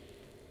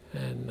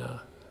 And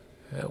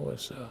that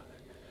was a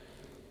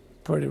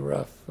pretty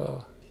rough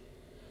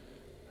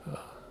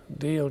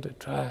deal to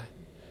try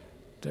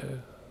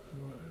to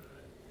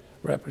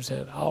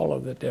represent all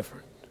of the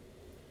different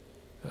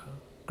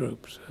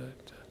groups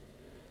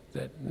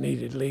that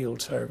needed legal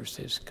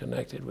services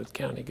connected with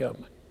county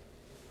government.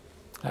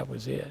 That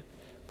was it.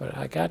 But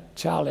I got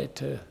Charlie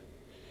to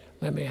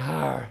let me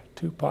hire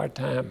 2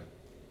 part-time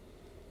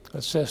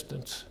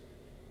assistants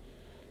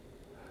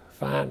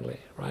finally,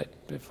 right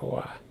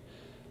before I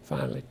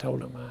finally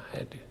told him I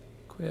had to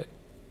quit.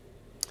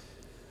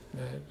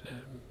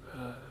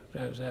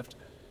 That was after.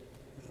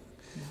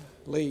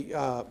 Lee,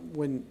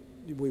 when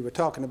we were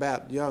talking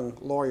about young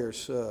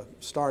lawyers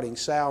starting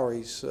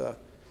salaries,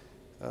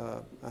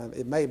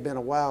 it may have been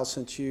a while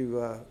since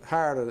you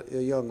hired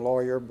a young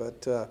lawyer,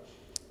 but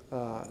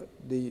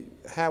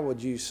how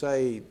would you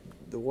say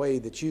the way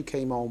that you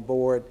came on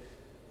board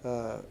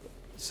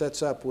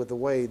sets up with the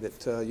way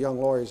that young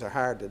lawyers are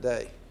hired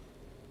today,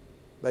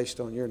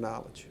 based on your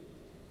knowledge?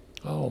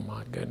 Oh,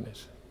 my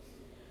goodness.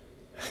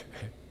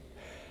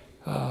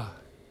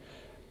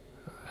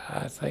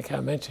 I think I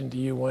mentioned to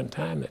you one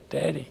time that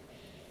Daddy,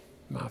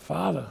 my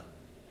father,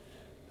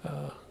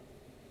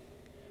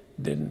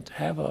 didn't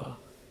have a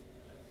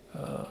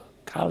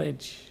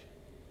college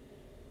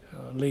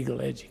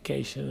legal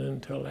education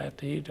until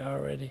after he'd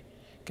already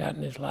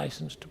gotten his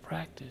license to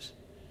practice.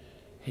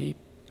 He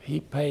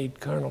paid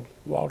Colonel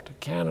Walter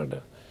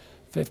Canada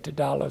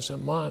 $50 a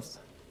month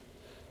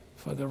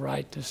for the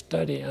right to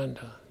study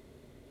under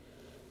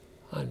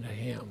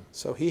him.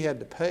 So he had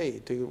to pay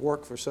to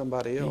work for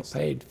somebody else? He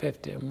paid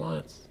 $50 a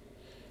month.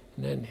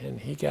 And then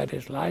he got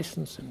his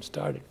license and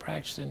started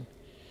practicing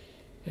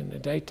in the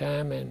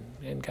daytime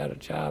and got a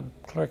job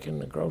clerking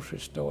the grocery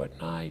store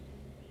at night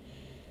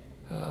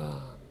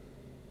to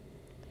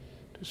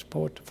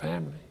support the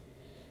family.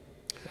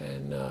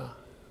 And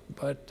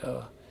but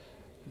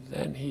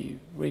then he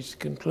reached the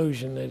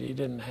conclusion that he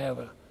didn't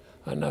have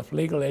enough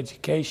legal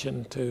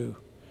education to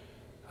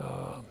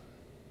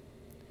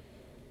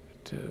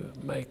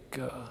make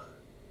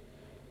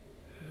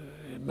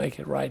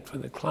it right for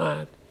the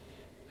client,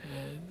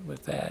 and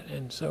with that,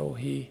 and so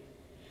he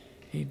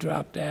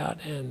dropped out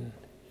and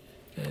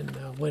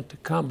went to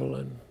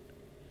Cumberland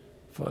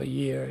for a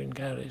year and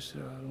got his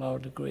law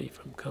degree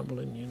from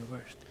Cumberland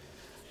University.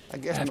 I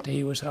guess after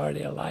he was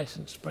already a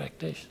licensed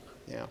practitioner.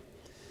 Yeah,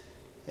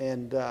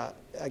 and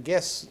I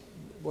guess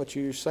what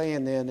you're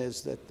saying then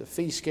is that the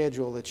fee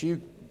schedule that you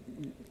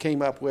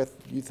came up with,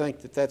 you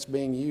think that that's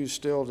being used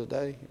still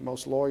today,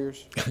 most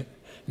lawyers?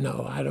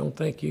 No, I don't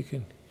think you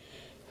can.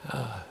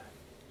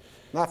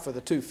 Not for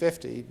the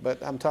 $250,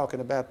 but I'm talking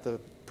about the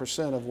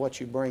percent of what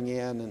you bring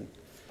in. And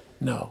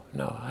no,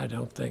 I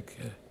don't think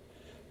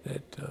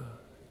that,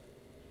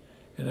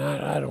 and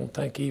I don't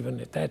think even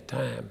at that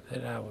time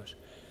that I was,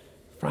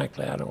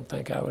 frankly, I don't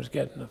think I was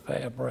getting a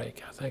fair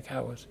break. I think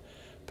I was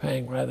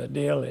paying rather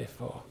dearly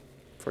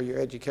for your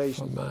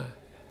education. For my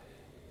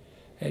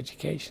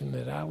education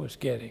that I was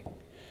getting.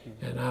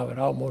 Mm-hmm. And I would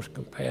almost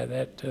compare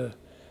that to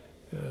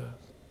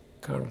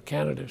Colonel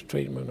Canada's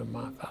treatment of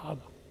my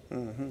father.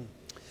 Mm-hmm.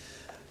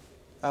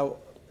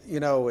 You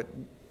know,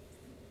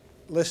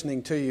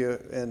 listening to you,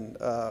 and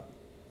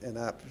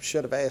I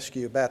should have asked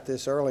you about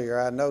this earlier,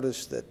 I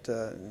noticed that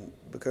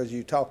because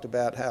you talked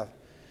about how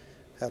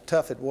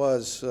tough it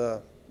was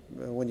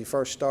when you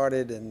first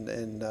started,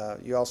 and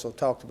you also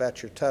talked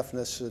about your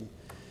toughness and,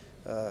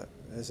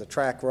 as a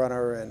track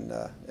runner and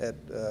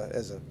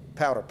as a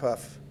powder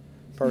puff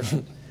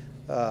person.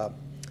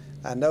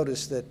 I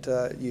noticed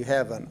that you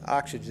have an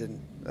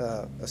oxygen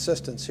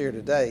assistance here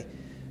today.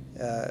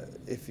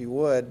 If you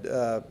would,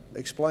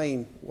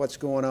 explain what's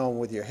going on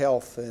with your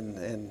health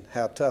and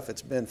how tough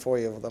it's been for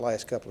you over the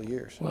last couple of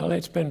years. Well,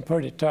 it's been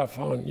pretty tough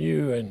on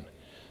you and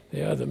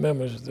the other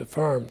members of the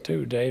firm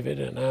too, David,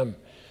 and I'm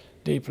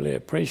deeply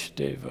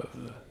appreciative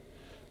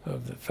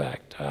of the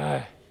fact.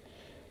 I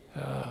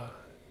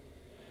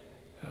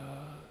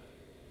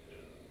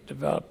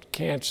developed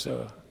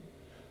cancer,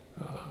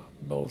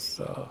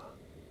 both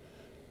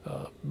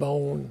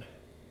bone,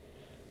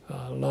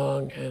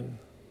 lung, and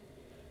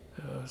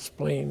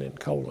spleen and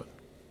colon,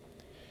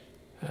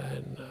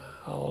 and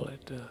all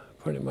at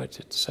pretty much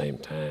at the same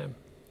time.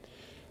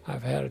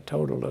 I've had a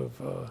total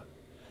of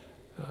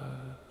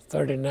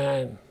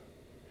 39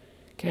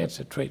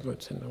 cancer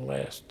treatments in the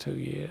last 2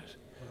 years.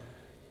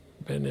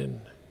 Been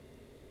in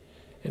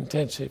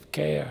intensive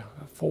care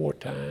 4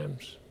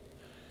 times,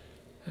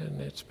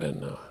 and it's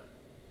been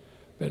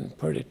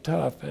pretty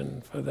tough.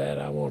 And for that,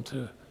 I want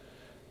to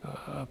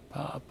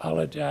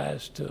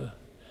apologize to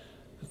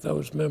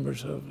those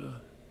members of the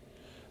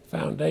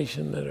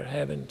foundation that are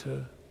having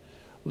to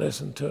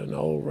listen to an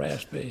old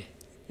raspy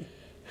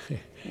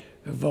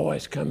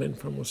voice coming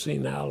from a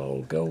senile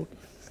old goat.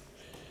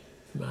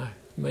 My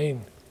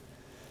main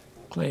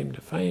claim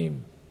to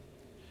fame,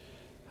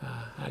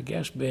 I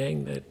guess,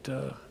 being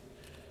that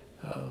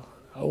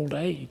old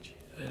age,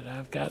 that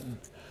I've gotten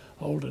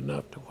old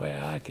enough to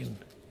where I can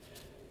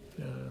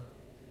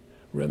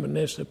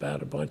reminisce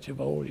about a bunch of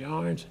old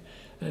yarns.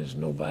 There's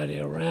nobody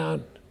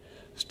around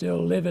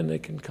still living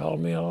that can call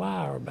me a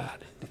liar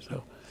about it.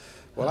 So,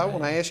 well, I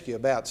want to ask you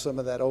about some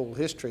of that old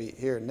history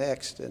here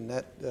next, and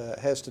that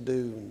has to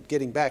do,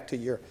 getting back to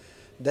your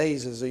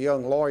days as a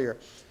young lawyer.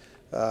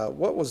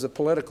 What was the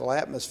political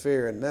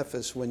atmosphere in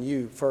Memphis when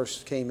you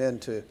first came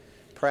into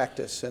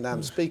practice? And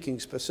I'm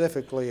speaking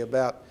specifically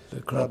about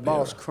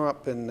Boss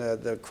Crump and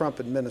the Crump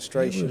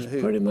administration. It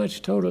was pretty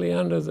much totally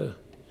under the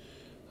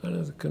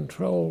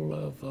control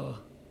of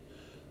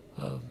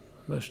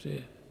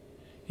Mr.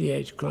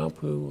 E.H. Crump,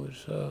 who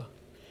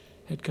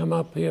had come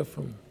up here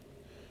from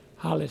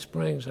Holly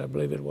Springs, I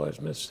believe it was,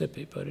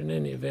 Mississippi. But in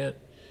any event,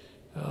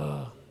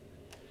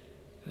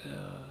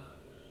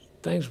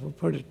 things were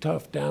pretty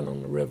tough down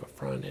on the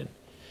riverfront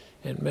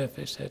in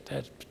Memphis at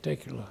that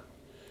particular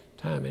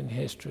time in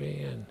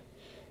history. And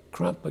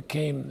Crump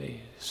became the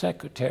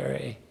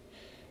secretary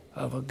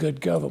of a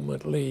good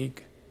government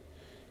league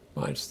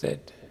once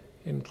that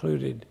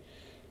included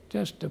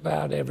just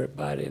about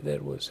everybody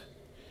that was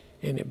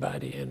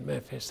anybody in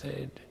Memphis. They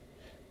had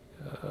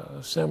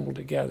assembled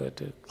together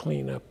to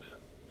clean up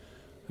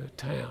the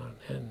town.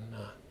 And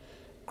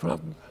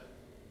Crump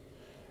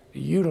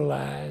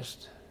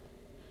utilized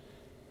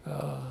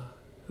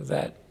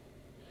that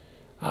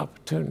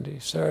opportunity,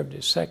 served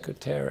as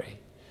secretary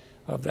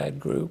of that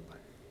group,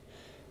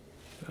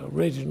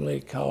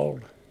 originally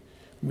called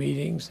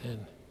meetings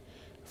and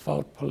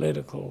fought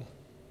political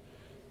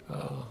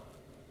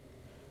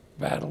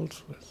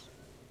battles with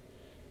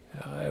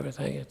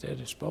everything at their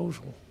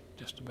disposal,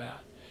 just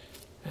about.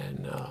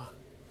 And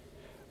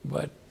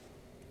but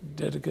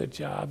did a good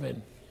job,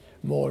 and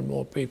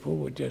more people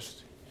would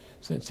just,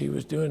 since he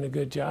was doing a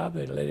good job,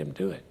 they'd let him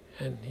do it.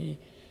 And he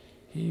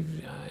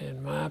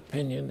in my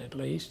opinion at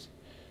least,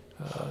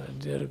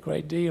 did a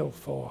great deal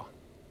for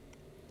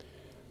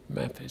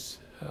Memphis.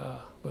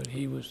 But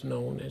he was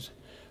known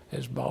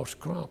as Boss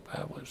Crump.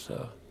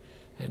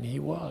 And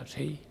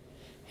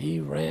he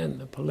ran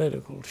the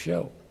political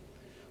show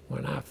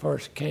when I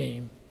first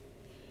came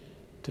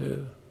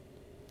to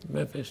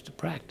Memphis to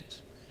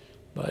practice.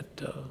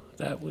 But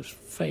that was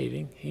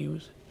fading. He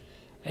was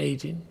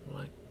aging,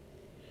 like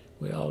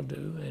we all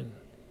do,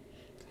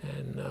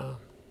 and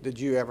did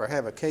you ever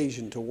have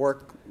occasion to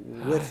work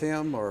with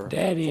him or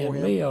Daddy for and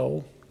him?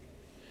 Leo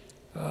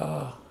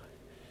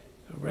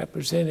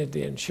represented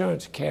the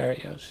insurance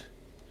carriers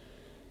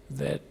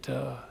that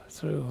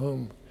through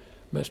whom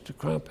Mr.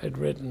 Crump had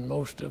written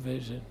most of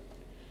his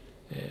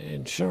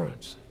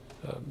insurance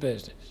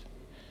business.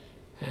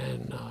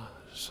 And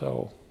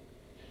so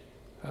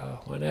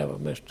whenever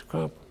Mr.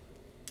 Crump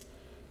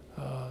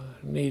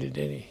needed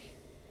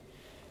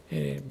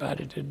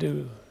anybody to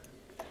do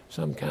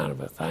some kind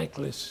of a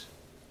thankless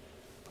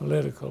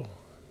political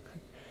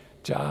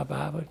job,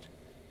 I would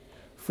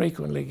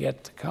frequently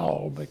get the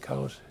call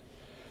because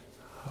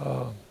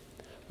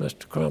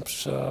Mr.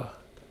 Crump's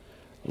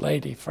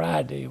Lady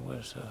Friday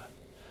was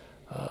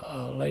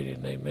a lady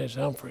named Miss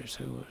Humphreys,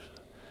 who was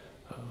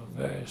a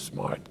very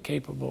smart,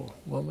 capable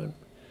woman.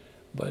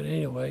 But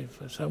anyway,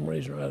 for some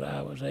reason or other,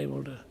 I was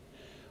able to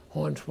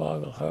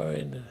hornswoggle her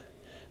into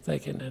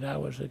thinking that I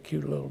was a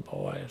cute little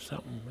boy or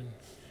something.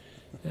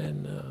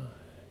 And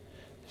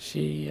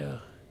she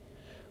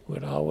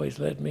would always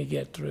let me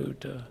get through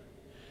to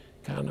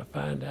kind of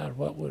find out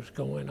what was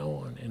going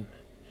on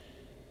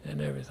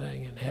and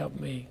everything, and help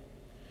me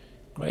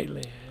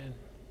greatly. And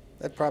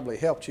that probably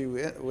helped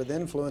you with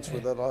influence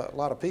with a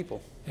lot of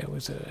people. It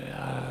was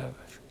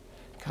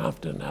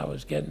confident I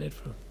was getting it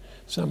from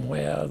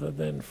somewhere other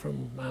than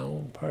from my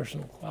own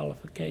personal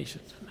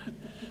qualifications, and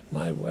that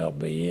might well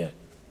be it.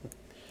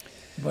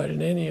 But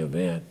in any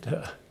event,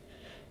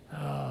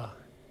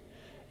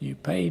 you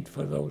paid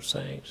for those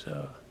things.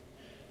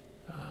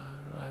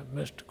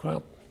 Mr.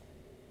 Crump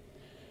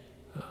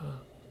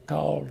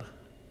called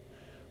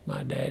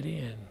my daddy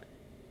and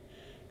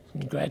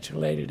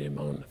congratulated him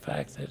on the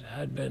fact that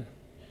I'd been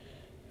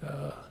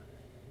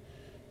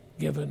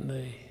given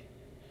the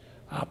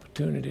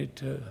opportunity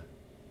to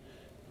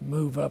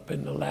move up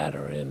in the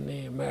ladder in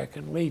the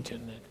American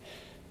Legion,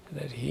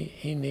 that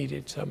he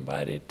needed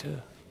somebody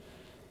to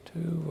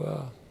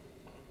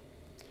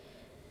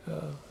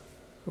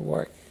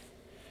work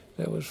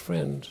that was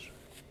friends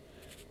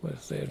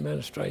with the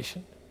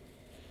administration.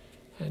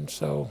 And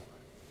so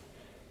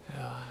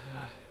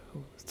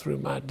through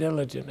my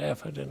diligent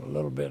effort and a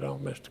little bit on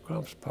Mr.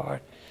 Crump's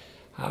part,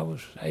 I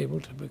was able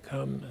to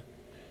become the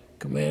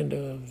commander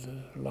of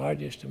the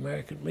largest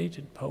American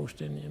Legion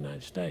post in the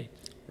United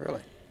States.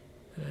 Really?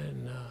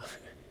 And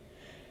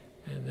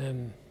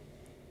then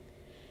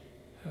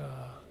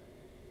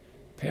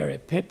Perry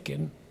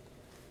Pipkin,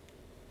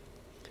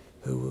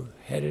 who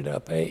headed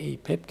up A.E.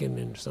 Pipkin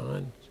and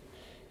Sons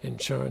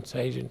Insurance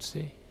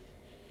Agency.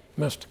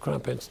 Mr.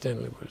 Crump,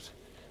 incidentally,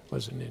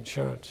 was an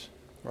insurance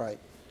Right.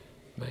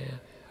 man.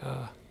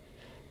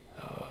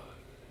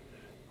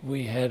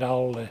 We had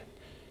all the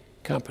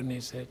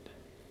companies that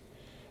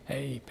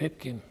A.E.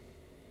 Pipkin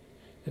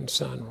and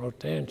Son wrote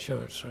their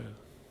insurance through.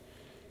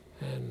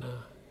 And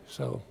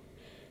so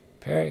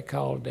Perry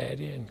called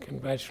Daddy and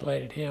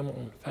congratulated him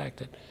on the fact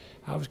that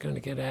I was going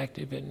to get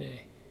active in the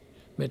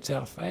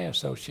Mid-South Fair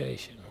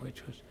Association,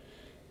 which was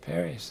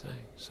Perry's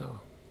thing. So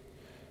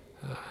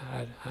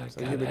I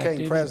So got you became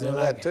active, president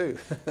of that too.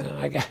 and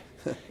I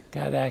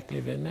got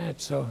active in that.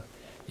 So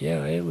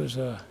yeah, it was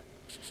a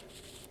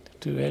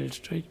two-headed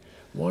street.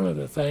 One of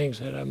the things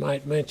that I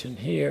might mention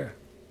here,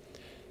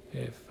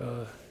 if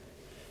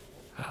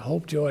I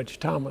hope George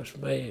Thomas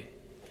may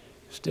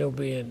still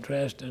be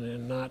interested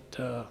in not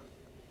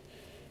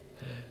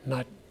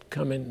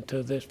coming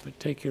to this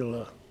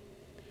particular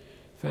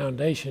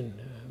foundation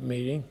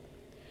meeting,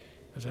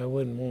 because I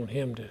wouldn't want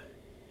him to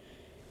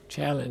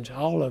challenge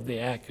all of the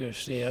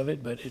accuracy of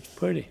it, but it's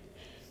pretty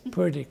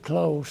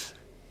close.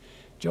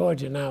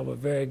 George and I were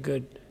very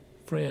good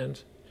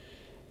friends.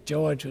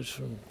 George was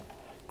from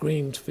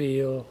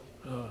Greenfield,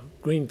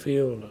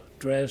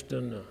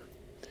 Dresden,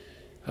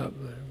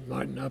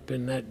 Martin, up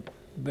in that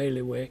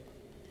bailiwick,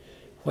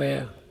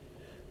 where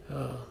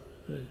the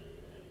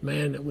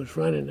man that was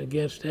running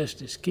against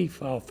Estes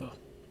Kefauver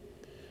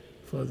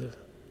for the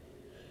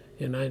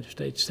United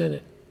States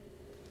Senate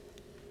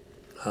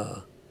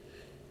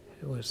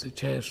was the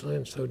chancellor,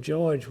 and so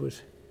George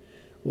was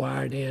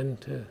wired in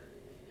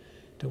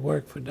to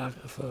work for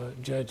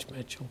Judge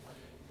Mitchell,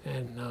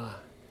 and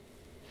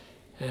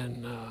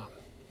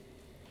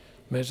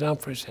Ms.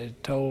 Humphreys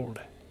had told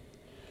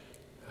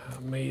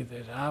me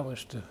that I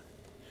was to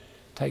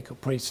take a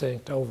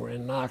precinct over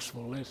in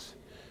Knoxville.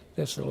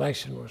 This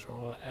election was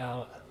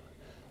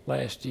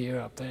last year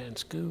up there in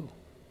school,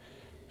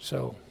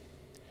 so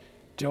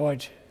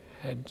George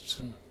had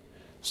some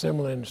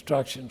similar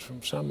instructions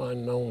from some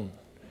unknown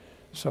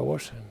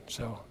source, and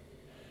so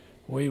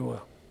we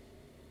were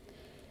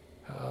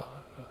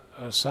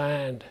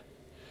assigned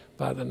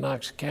by the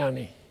Knox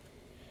County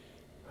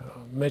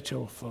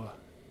Mitchell for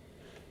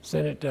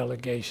Senate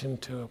delegation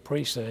to a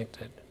precinct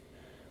that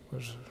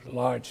was a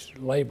large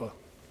labor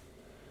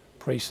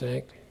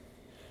precinct.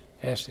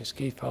 Estes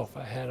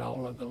Kefauver had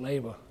all of the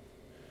labor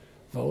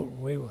vote.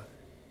 We were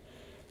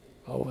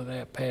over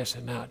there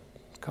passing out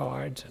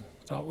cards and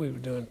thought we were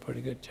doing a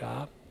pretty good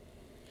job.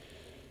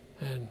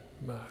 And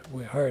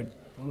we heard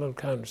a little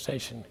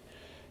conversation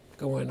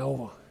going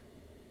over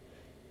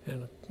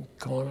in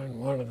a corner, and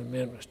one of the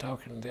men was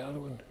talking to the other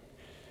one,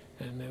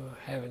 and they were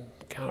having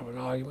kind of an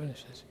argument.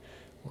 He says,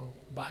 well,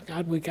 by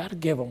God, we got to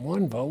give them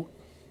one vote.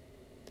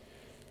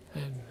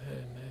 And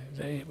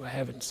they were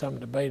having some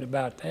debate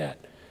about that.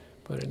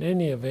 But in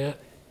any event...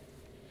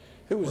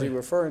 Who was he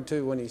referring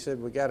to when he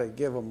said we got to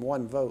give them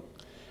one vote?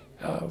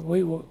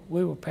 We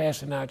were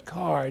passing out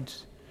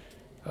cards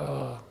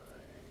for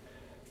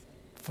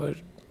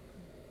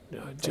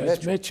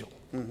Judge Mitchell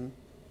Mm-hmm.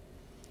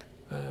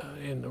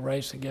 In the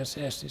race against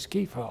Estes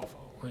Kefauver,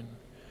 when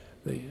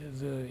the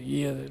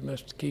year that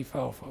Mr.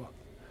 Kefauver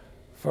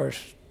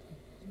first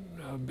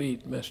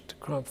beat Mr.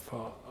 Crump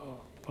for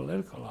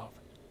political office.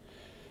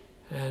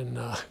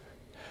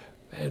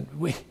 And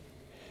we,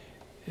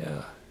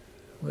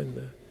 when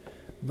the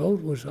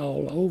vote was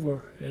all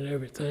over and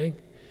everything,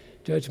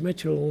 Judge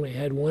Mitchell only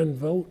had one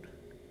vote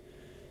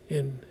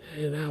in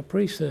our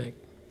precinct.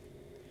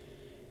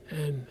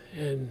 And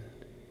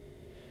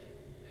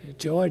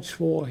George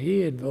swore he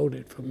had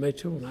voted for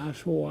Mitchell, and I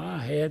swore I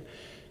had.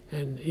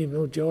 And even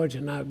though George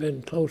and I have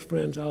been close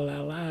friends all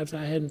our lives,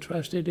 I hadn't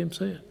trusted him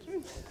since.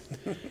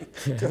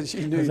 Because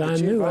you knew that I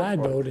you knew voted I'd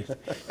for him.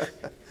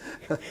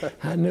 voted.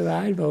 I knew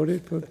I'd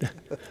voted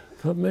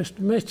for Mr.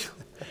 Mitchell.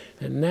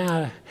 And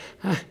now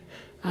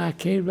I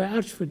can't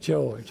vouch for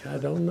George. I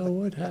don't know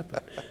what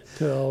happened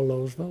to all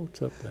those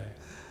votes up there.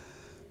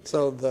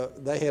 So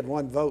they had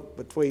one vote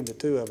between the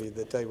two of you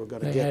that they were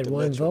going to get to Mitchell.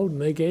 They had one vote, and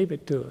they gave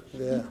it to us.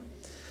 Yeah.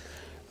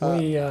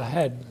 We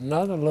had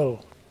another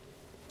little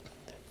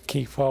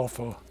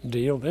Kefauver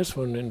deal. This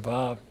one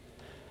involved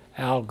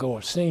Al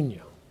Gore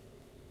Sr.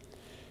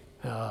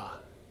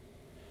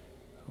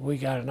 We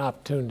got an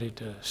opportunity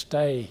to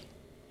stay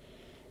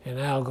in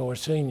Al Gore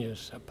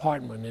Sr.'s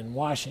apartment in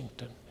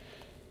Washington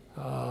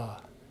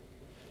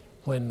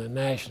when the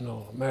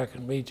National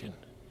American Legion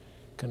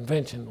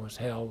convention was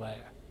held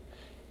there.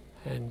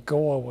 And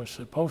Gore was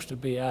supposed to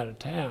be out of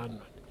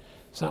town, but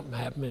something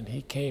happened and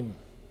he came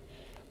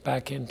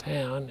back in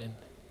town and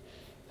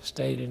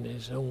stayed in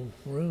his own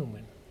room.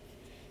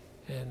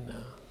 And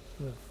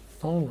the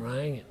phone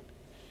rang,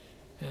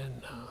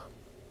 and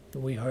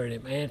we heard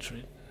him answer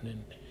it,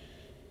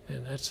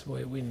 and that's the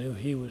way we knew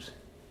he was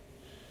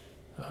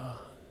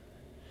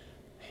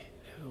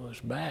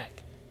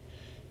back.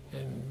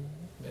 And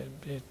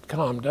it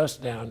calmed us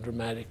down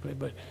dramatically,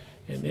 but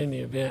in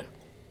any event,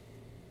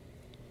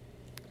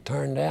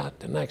 Turned out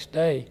the next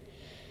day,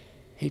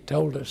 he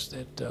told us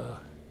that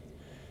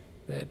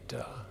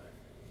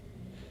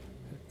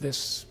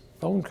this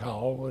phone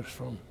call was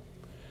from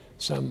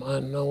some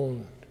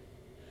unknown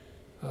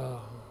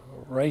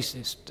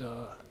racist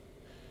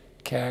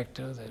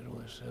character that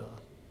was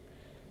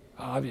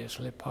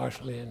obviously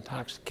partially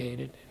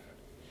intoxicated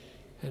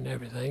and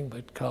everything,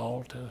 but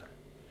called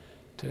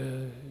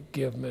to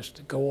give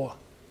Mr. Gore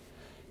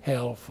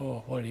hell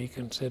for what he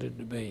considered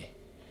to be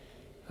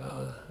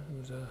the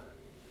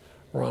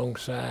wrong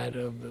side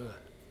of the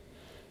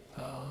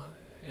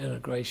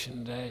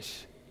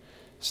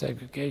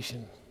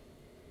integration-segregation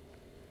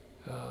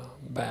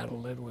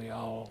battle that we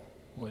all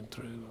went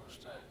through those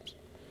times.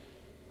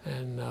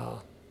 And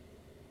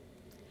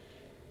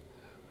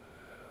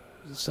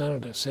the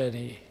senator said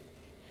he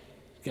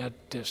got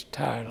just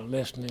tired of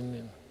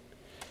listening,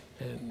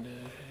 and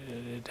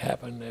it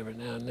happened every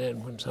now and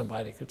then when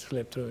somebody could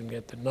slip through and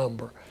get the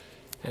number,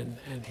 and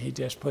he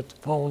just put the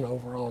phone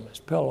over on his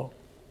pillow,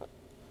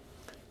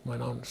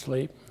 went on to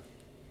sleep,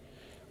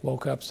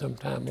 woke up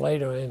sometime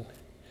later, and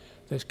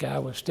this guy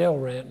was still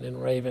ranting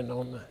and raving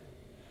on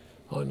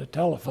the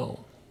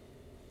telephone.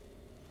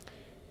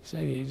 He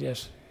said he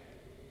just...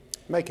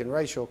 Making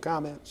racial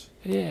comments?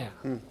 Yeah,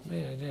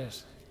 yeah,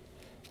 just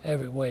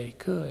every way he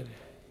could.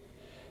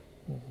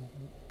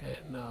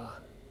 And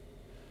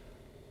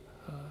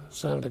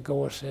Senator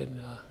Gore said,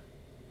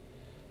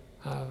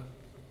 I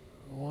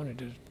wanted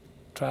to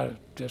try to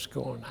just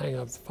go and hang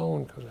up the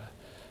phone because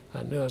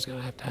I knew I was going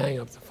to have to hang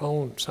up the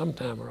phone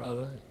sometime or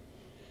other.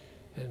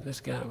 And this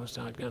guy was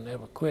not going to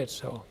ever quit.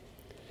 So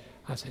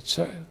I said,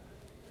 sir,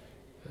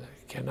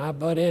 can I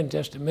butt in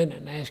just a minute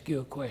and ask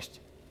you a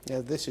question?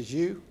 Yeah, this is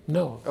you?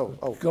 No.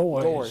 Oh,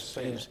 Gore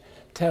is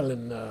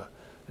telling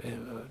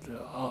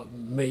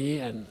me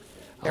and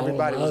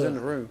everybody was in the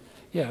room.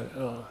 Yeah,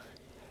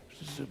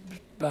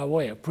 by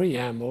way of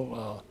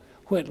preamble,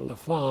 Whittle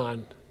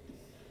LaFawn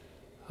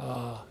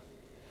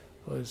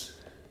was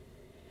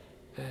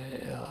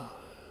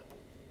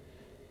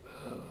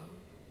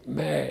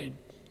married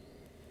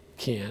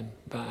kin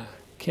by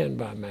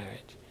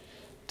marriage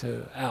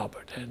to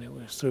Albert, and it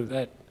was through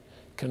that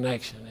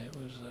connection. It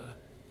was a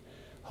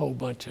whole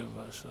bunch of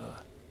us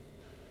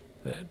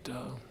that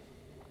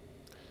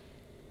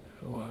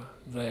were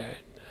there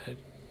at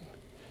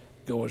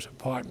Gore's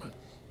apartment.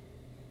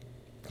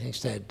 He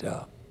said,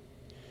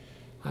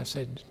 I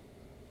said,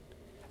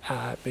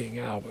 I being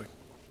Albert,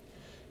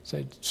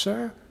 said,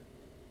 sir,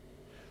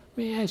 let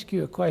me ask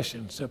you a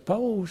question.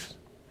 Suppose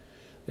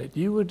that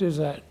you were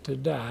to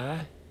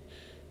die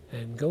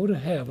and go to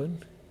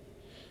heaven,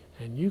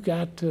 and you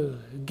got to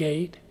the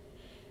gate,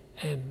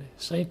 and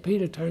St.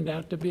 Peter turned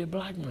out to be a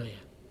black man.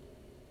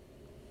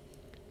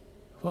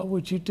 What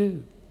would you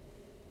do?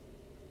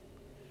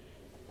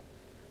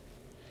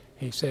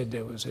 He said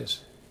there was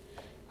this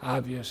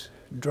obvious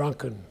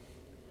drunken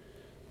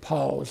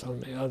pause on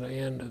the other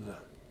end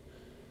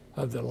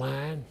of the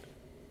line,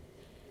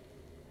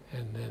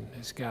 and then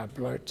this guy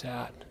blurts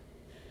out,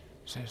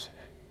 says,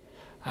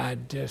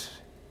 I'd just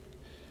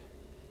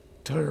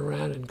turn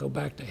around and go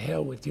back to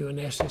hell with you and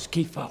ask this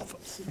Kefauver.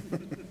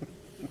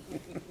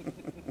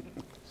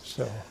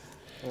 So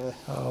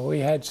we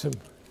had some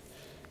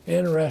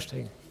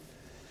interesting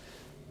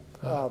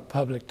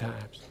public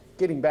times.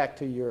 Getting back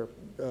to your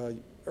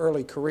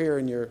early career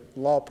in your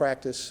law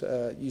practice,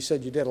 you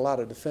said you did a lot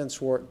of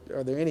defense work.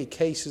 Are there any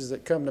cases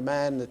that come to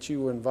mind that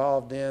you were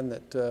involved in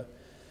that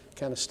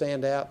kind of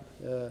stand out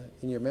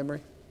in your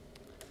memory?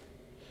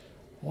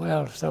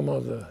 Well, some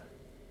of the,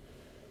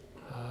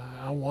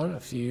 I won a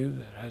few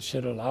that I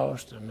should have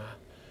lost, and I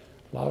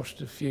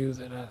lost a few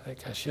that I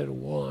think I should have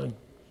won.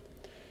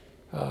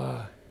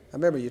 I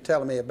remember you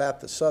telling me about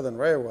the Southern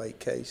Railway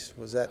case.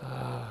 Was that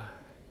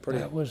pretty?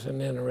 That was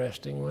an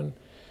interesting one.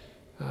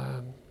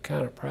 I'm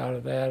kind of proud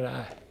of that.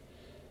 I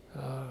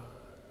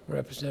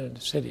represented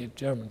the city of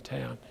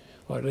Germantown,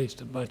 or at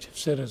least a bunch of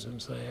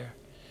citizens there.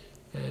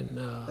 And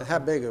how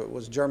big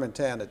was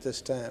Germantown at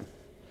this time?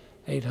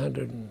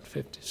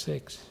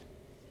 856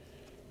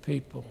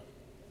 people.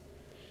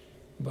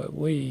 But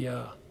we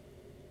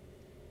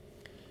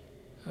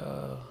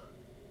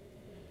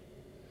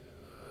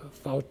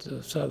fought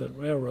the Southern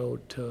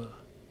Railroad to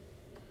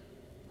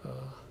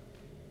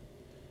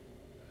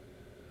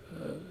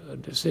a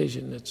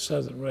decision that the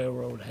Southern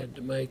Railroad had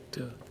to make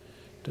to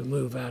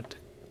move out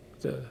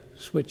the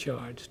switch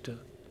yards to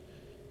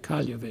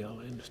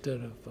Collierville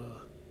instead of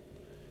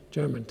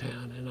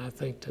Germantown, and I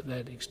think to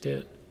that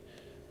extent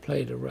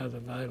played a rather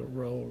vital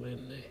role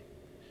in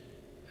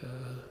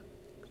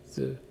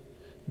the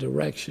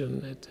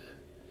direction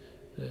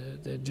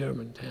that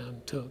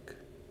Germantown took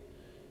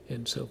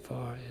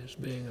insofar as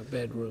being a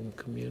bedroom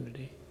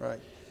community.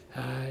 Right.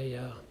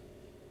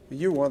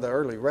 You were one of the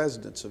early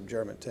residents of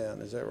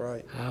Germantown, is that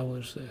right? I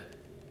was the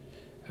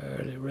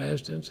early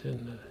resident,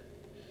 and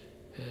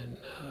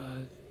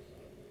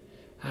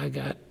I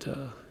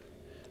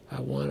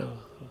won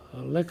a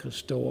liquor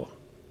store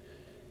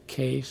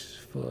case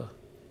for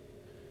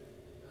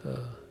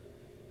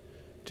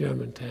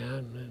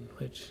Germantown, in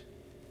which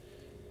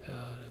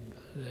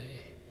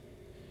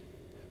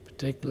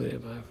particularly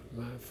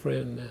my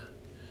friend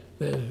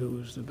then, who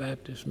was the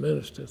Baptist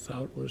minister,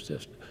 thought was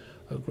just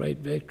a great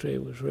victory.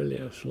 It was really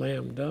a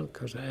slam dunk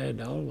because I had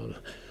all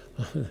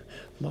the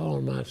law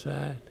on my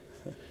side.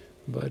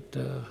 But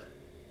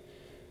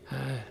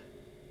I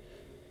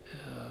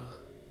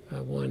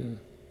won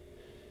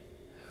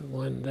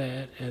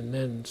that, and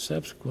then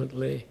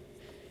subsequently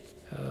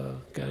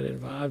got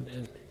involved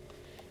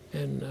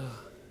and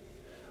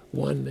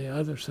won the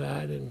other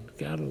side and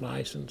got a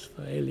license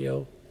for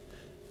Elio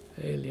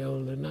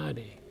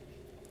Lunati.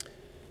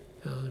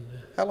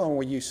 How long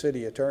were you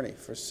city attorney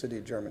for the city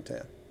of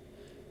Germantown?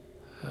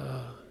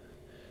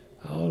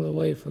 All the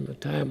way from the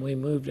time we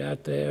moved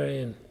out there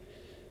in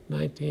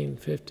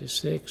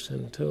 1956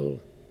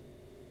 until,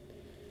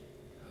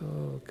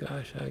 oh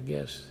gosh, I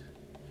guess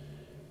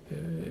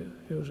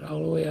it was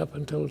all the way up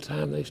until the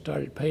time they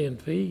started paying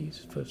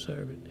fees for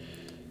serving.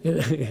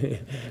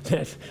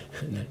 That's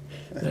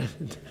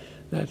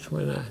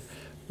when I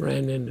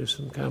ran into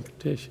some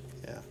competition.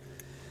 Yeah,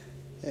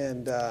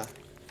 and I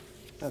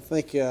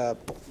think but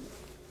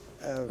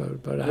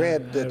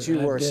read that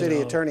you were a city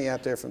all, attorney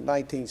out there from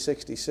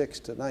 1966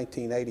 to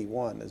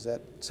 1981. Does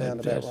that sound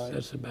about right?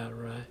 That's about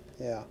right.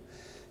 Yeah,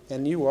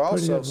 and you were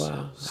also I was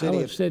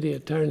city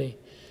attorney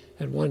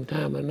at one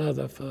time or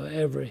another for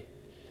every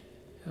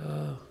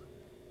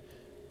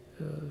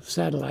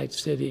satellite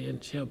city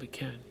in Shelby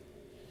County.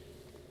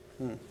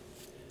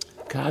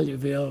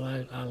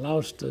 Collierville, I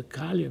lost the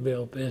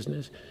Collierville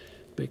business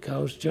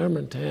because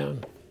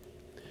Germantown,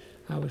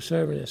 I was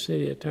serving as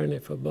city attorney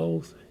for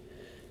both,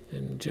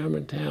 and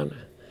Germantown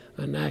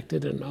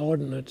enacted an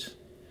ordinance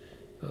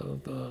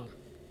of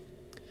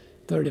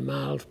 30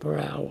 miles per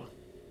hour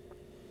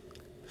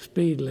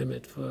speed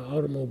limit for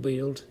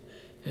automobiles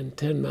and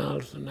 10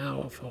 miles an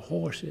hour for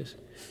horses,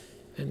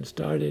 and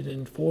started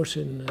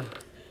enforcing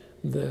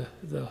the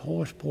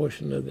horse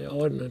portion of the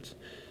ordinance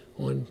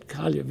on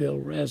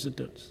Collierville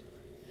residents.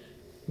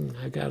 And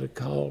I got a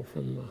call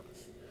from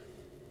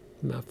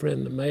my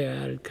friend the mayor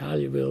out at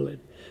Collierville that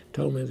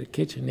told me the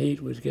kitchen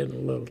heat was getting a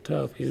little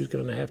tough. He was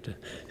going to have to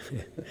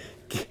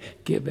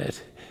give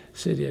that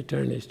city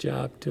attorney's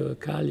job to a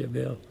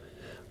Collierville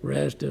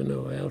resident,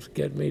 or else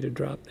get me to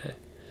drop that,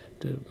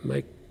 to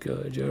make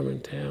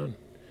Germantown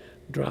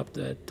drop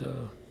that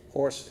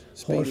horse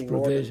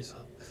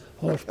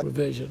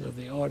provision of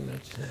the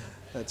ordinance.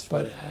 That's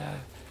funny.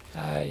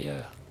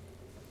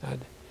 But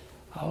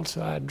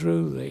I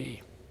drew the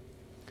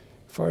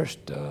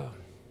first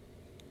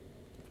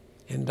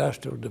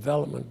Industrial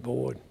Development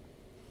Board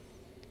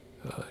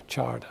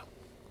charter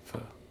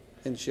for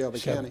in Shelby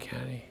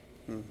County.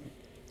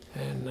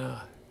 Mm-hmm.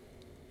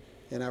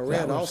 And I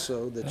read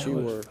also that you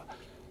were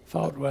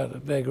fought rather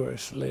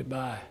vigorously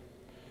by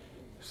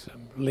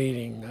some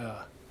leading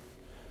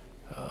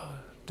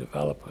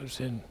developers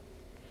in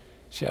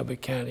Shelby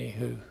County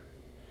who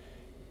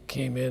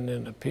came in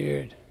and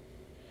appeared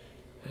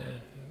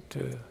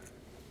to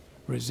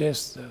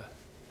resist the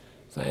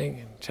thing,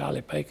 and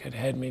Charlie Baker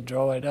had me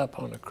draw it up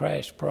on a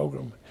crash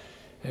program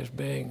as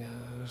being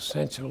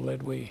essential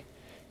that we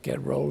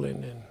get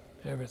rolling and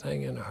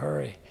everything in a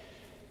hurry.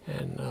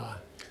 And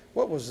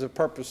what was the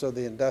purpose of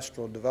the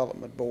Industrial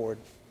Development Board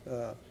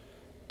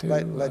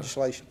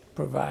legislation?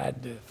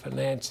 Provide the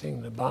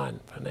financing, the bond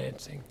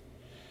financing,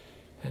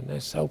 and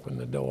this opened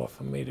the door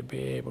for me to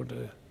be able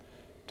to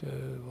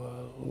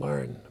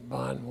learn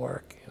bond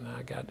work, and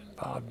I got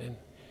involved in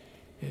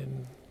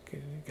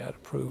got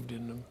approved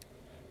in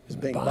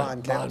the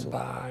bond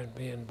buyer and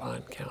being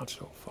bond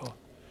counsel for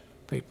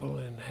people,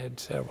 and had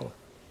several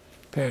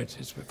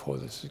appearances before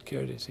the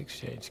Securities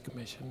Exchange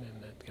Commission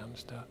and that kind of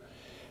stuff.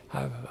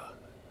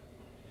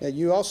 Now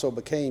you also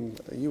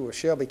you were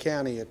Shelby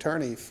County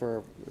attorney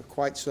for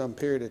quite some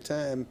period of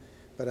time,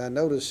 but I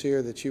notice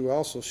here that you were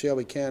also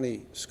Shelby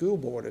County School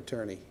Board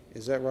attorney.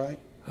 Is that right?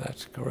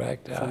 That's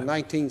correct. From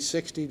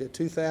 1960 to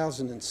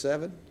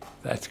 2007?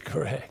 That's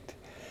correct.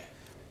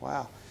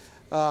 Wow.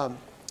 I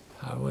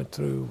went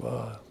through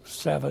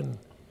 7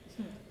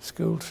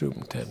 school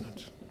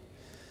superintendents.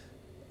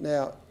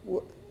 Now,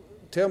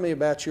 tell me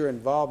about your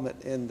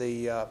involvement in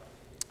the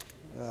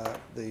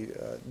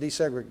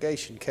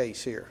desegregation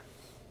case here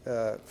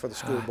for the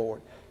school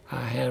board.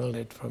 I handled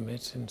it from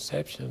its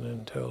inception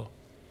until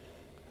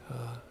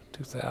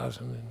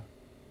 2000,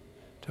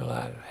 until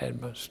I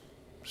had my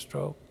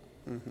stroke.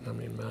 Mm-hmm. I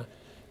mean, my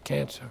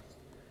cancer.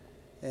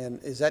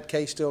 And is that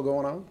case still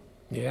going on?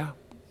 Yeah.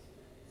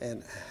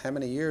 And how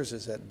many years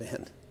has that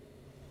been?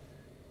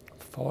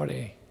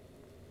 40.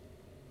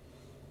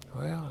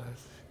 Well,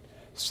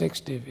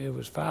 60. It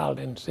was filed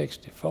in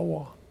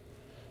 '64,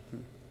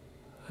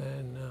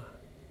 and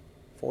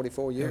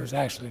 44 years. It was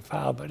actually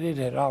filed, but it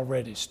had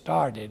already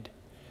started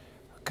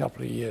a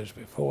couple of years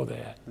before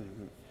that,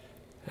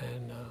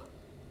 and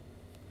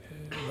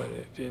but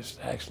it just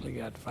actually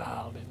got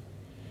filed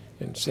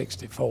in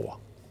 '64.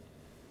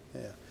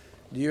 Yeah.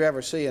 Do you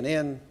ever see an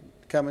end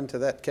coming to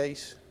that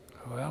case?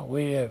 Well,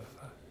 we have.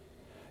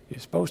 You're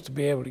supposed to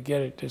be able to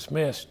get it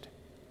dismissed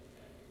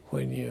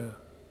when you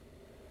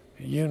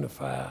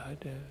unified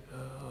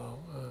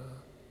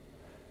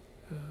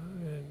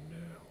and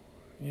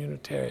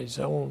unitary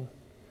zone,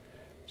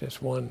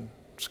 just one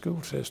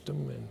school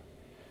system,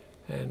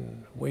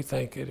 and we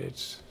think that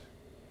it's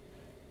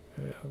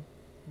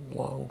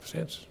long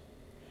since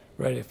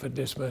ready for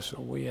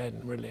dismissal. We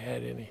hadn't really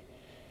had any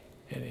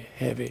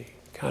heavy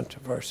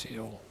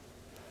controversial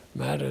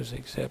matters,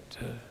 except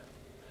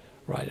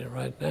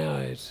right now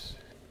it's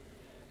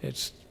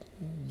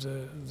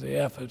the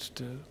efforts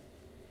to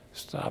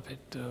stop it,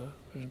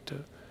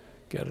 to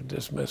get a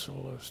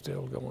dismissal are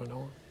still going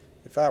on.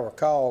 If I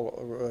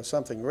recall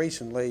something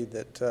recently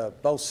that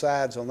both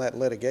sides on that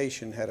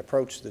litigation had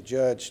approached the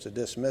judge to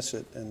dismiss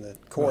it, and the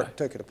court Right.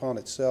 took it upon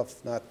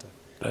itself not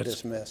to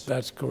dismiss.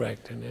 That's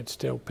correct, and it's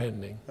still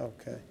pending.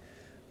 Okay.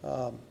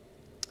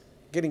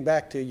 Getting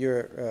back to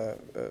your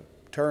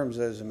terms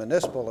as a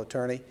municipal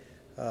attorney,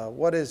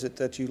 what is it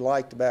that you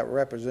liked about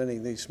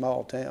representing these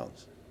small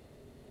towns?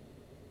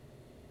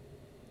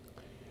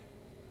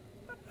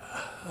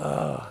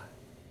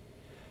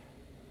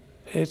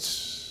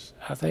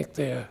 I think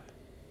they're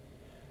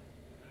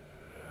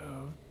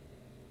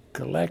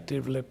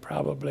collectively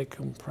probably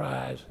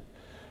comprise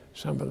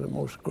some of the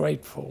most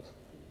grateful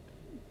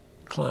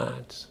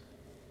clients,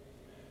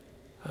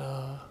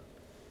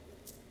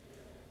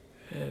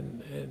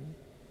 and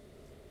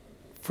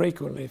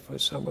frequently for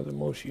some of the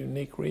most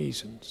unique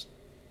reasons.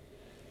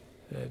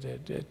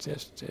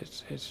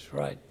 It's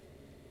right.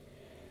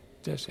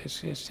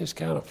 It's just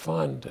kind of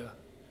fun to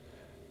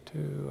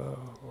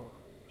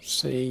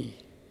see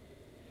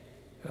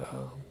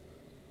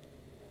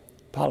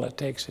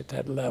politics at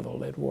that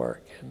level at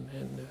work,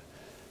 and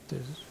to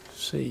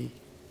see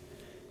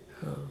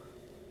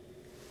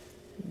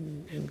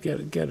and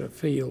get a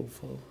feel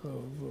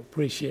of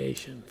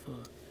appreciation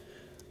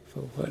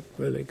for what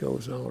really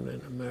goes on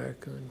in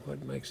America and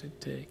what makes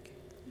it tick.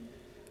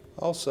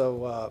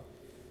 Also,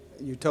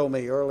 you told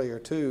me earlier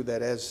too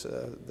that as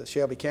the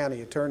Shelby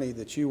County attorney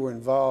that you were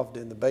involved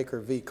in the Baker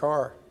v.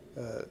 Carr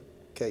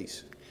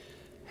case.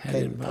 Had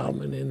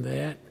involvement in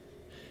that.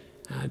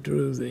 I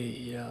drew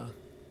the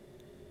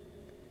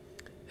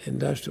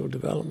Industrial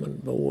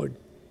Development Board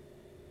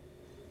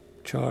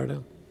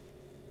charter,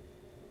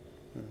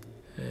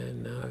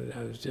 and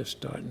I was just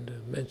starting to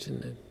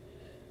mention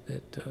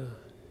that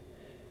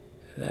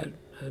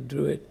I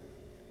drew it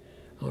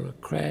on a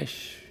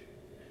crash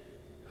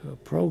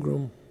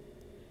program,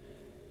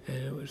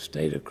 and it would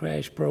stay a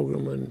crash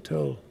program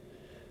until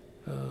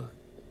a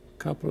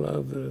couple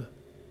of the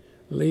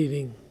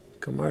leading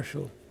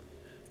commercial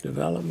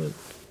development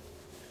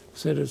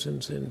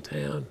citizens in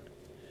town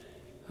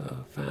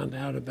found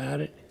out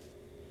about it,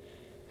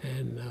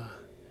 and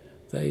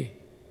they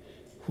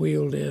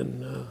wheeled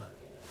in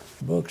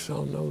books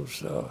on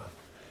those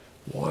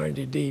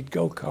warranty deed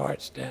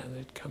go-karts down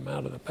that come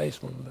out of the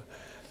basement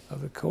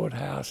of the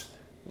courthouse.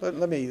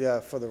 Let me,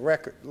 for the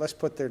record, let's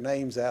put their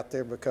names out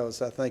there,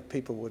 because I think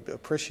people would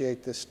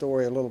appreciate this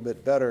story a little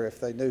bit better if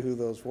they knew who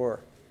those were.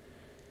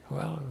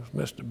 Well, it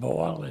was Mr.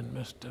 Boyle and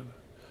Mr.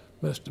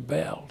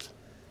 Bells.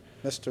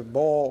 Mr.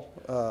 Boyle.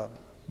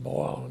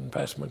 Boyle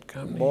Investment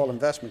Company. Boyle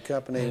Investment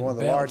Company, one of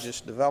the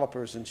largest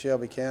developers in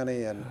Shelby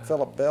County, and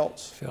Philip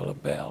Belts.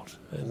 Philip Belts.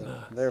 And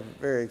they're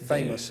very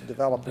famous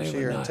developers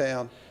here in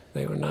town.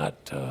 They were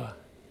not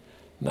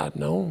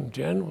known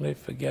generally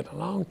for getting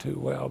along too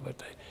well, but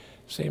they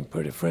seemed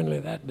pretty friendly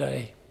that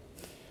day.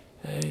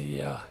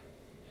 They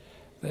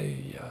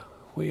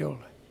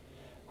wheeled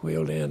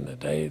in the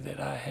day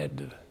that I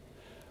had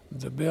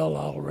the bill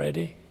all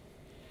ready.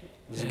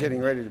 It was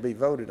getting ready to be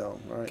voted on,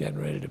 right? Getting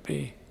ready to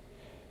be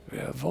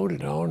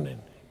voted on,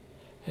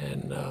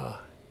 and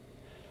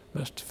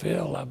Mr.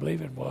 Phil, I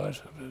believe it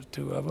was, the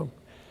two of them,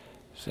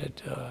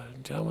 said,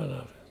 "Gentlemen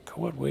of the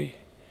court, we're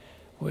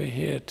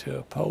here to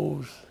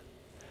oppose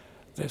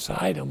this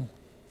item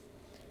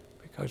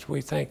because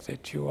we think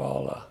that you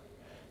all are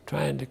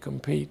trying to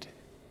compete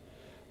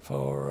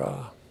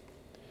for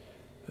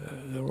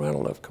the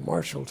rental of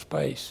commercial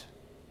space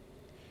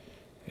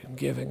and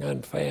giving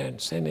unfair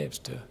incentives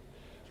to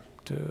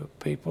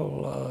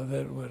people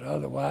that would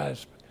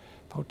otherwise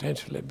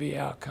potentially be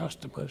our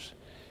customers,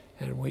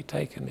 and we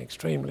take an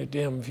extremely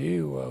dim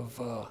view of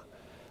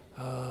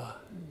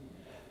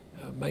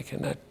making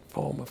that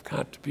form of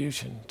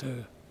contribution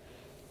to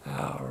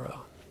our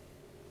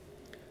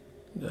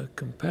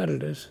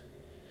competitors.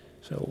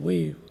 So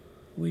we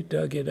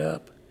dug it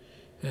up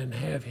and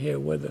have here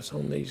with us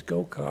on these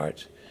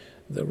go-karts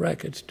the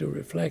records to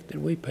reflect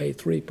that we pay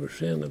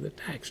 3% of the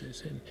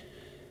taxes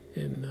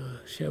in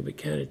Shelby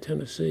County,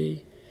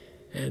 Tennessee,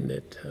 and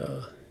that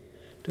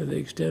to the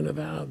extent of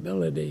our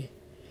ability,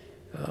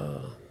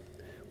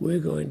 we're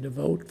going to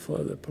vote for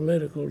the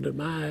political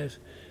demise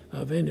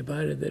of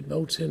anybody that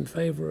votes in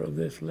favor of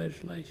this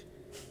legislation.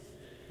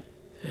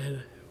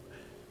 And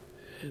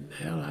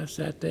hell, I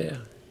sat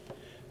there,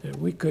 and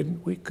we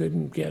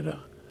couldn't get a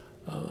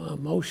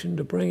motion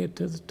to bring it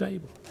to the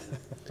table.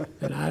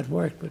 And I'd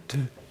worked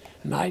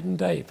night and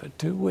day for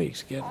 2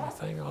 weeks getting the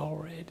thing all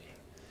ready.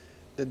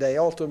 Did they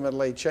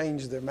ultimately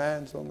change their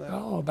minds on that?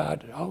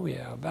 Oh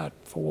yeah, about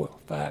 4 or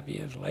 5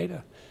 years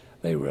later,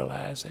 they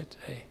realized that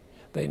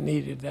they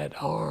needed that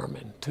arm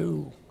and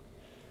tool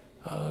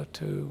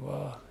to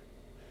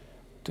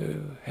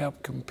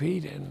help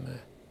compete in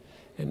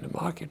the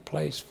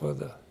marketplace for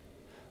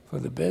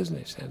the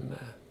business, and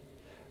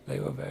they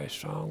were very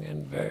strong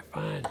and very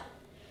fine.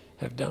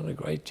 Have done a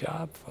great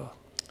job for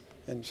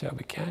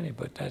Shelby County,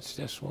 but that's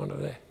just one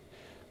of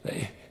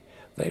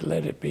they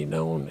let it be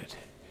known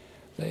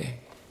that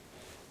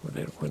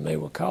when they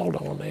were called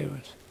on,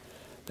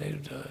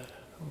 they'd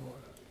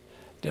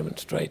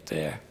demonstrate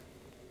their.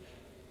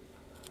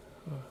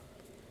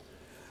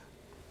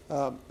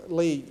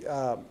 Lee,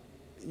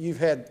 you've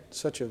had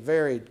such a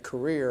varied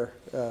career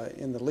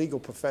in the legal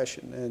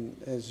profession, and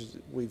as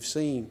we've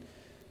seen,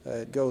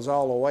 it goes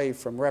all the way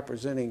from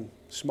representing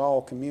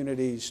small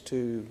communities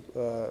to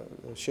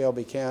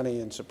Shelby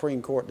County and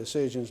Supreme Court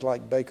decisions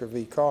like Baker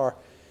v. Carr.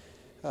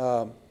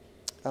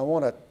 I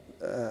want to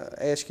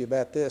ask you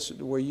about this.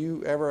 Were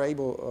you ever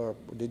able, or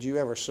did you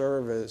ever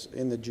serve as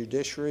in the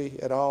judiciary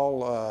at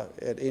all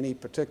at any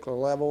particular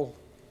level?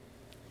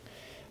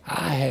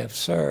 I have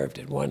served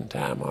at one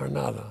time or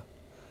another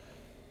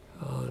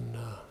on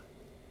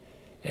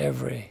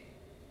every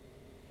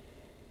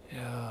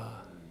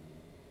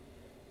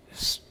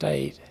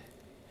state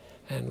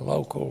and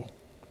local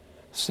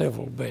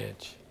civil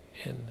bench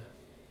in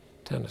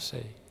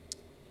Tennessee.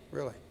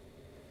 Really?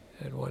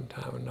 At one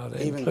time or another,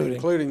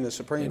 including the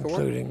Supreme Court?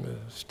 Including the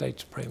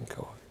state Supreme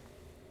Court.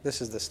 This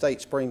is the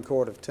state Supreme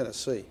Court of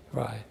Tennessee.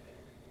 Right.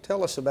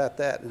 Tell us about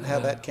that and how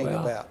that came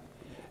about.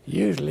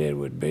 Usually it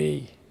would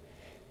be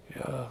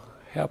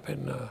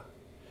helping a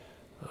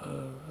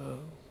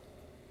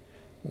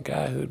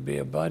guy who'd be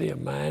a buddy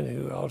of mine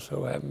who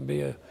also happened to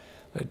be a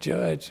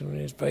judge. When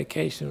his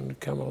vacation would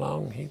come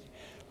along, he'd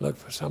look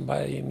for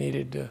somebody he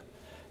needed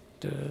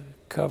to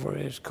cover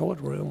his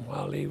courtroom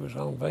while he was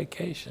on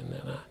vacation,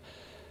 and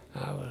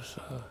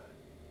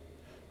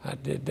I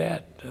did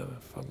that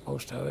for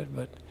most of it.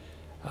 But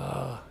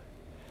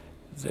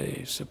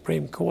the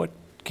Supreme Court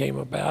came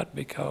about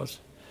because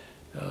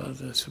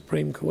the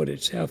Supreme Court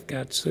itself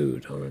got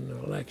sued on an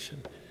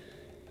election.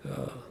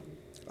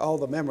 All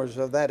the members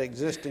of that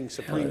existing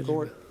Supreme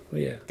Court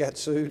got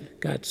sued?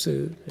 Got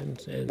sued.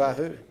 And by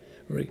who?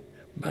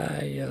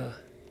 By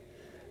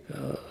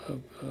a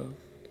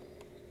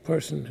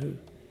person who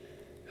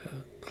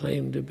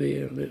claimed to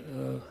be a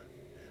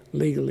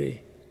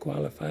legally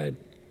qualified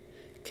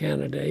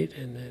candidate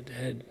and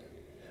had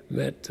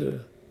met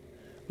the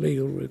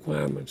legal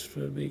requirements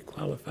to be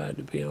qualified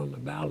to be on the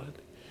ballot,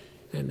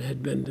 and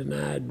had been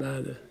denied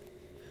by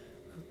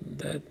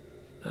that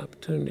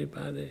opportunity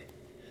by the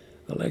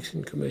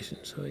election commission,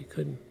 so he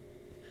couldn't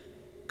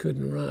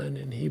run,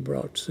 and he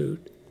brought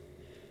suit.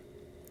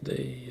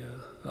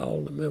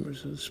 All the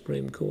members of the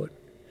Supreme Court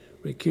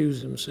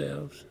recused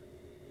themselves,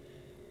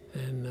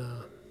 and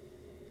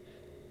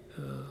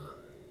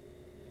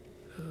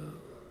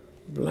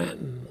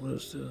Blanton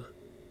was the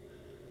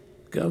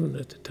governor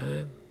at the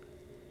time,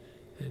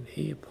 and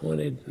he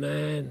appointed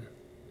 9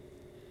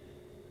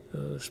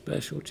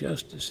 special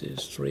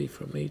justices, 3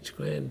 from each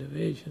grand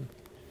division,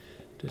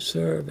 to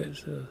serve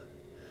as a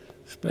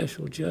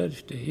special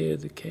judge to hear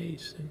the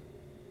case.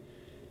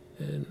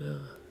 And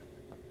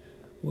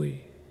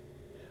we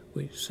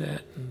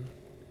sat and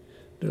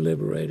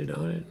deliberated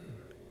on it.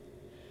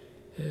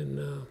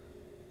 And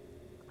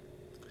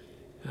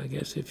I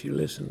guess if you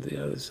listen to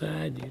the other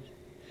side,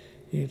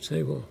 you'd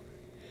say, well,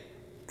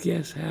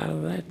 guess how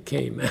that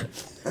came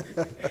out.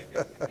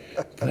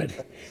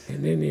 But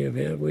in any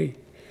event,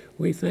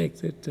 we think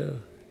that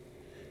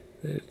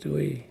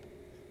we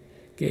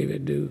gave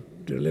it due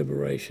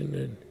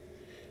deliberation,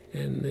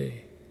 and the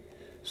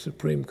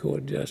Supreme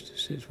Court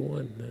justices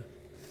won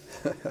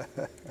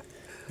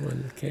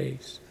the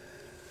case.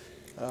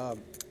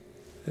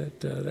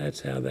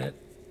 That's how that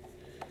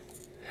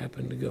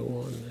happened to go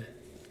on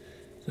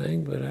the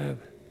thing. But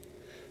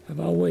I've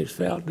always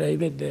felt,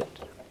 David,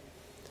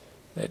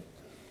 that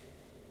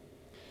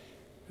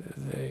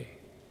the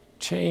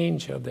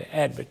change of the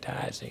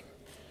advertising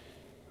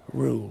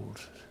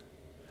rules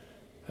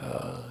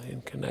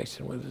in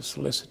connection with the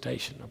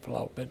solicitation of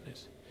law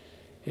business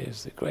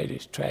is the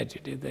greatest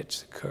tragedy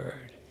that's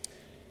occurred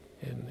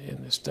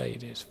in the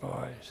state as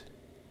far as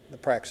the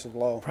practice of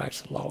law.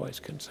 Practice of law is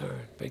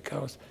concerned,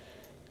 because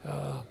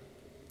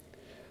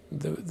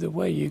the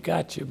way you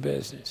got your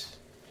business,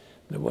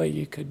 the way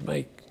you could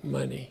make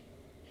money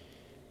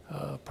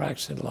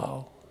practicing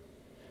law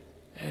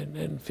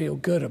and feel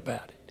good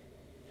about it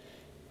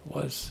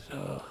was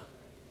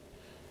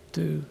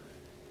to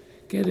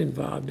get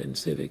involved in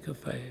civic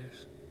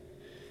affairs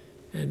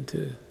and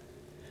to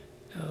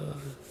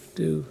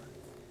do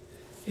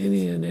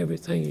any and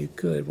everything you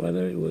could,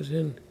 whether it was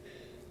in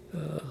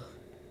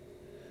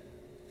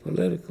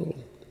political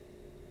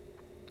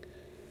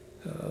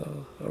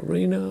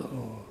arena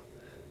or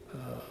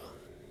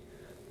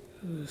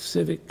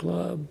civic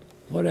club,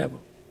 whatever.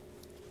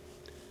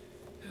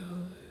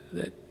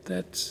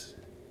 That's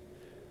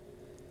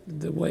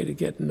the way to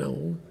get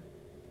known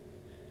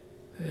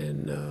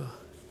and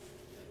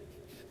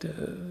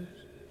to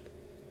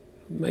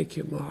make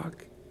your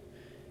mark,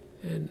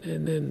 and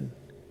then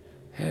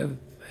have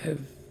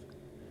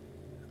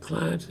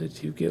clients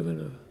that you've given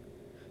a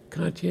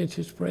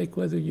conscientious break,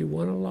 whether you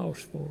won or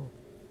lost for them.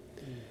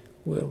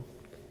 We'll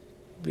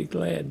be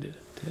glad to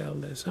tell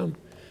that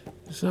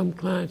some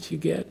clients you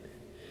get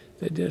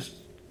that just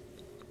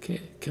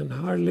can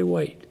hardly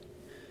wait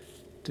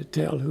to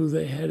tell who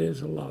they had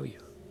as a lawyer,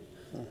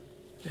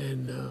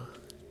 and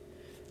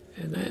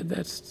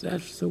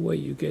that's the way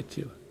you get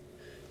your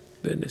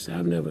business.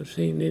 I've never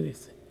seen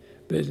anything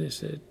business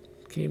that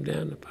came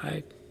down the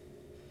pike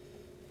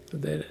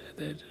that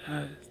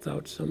I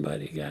thought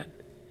somebody got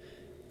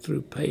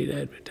through paid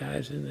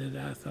advertising that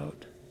I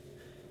thought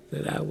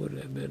that I would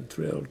have been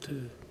thrilled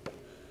to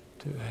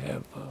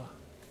have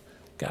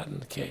gotten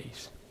the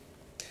case.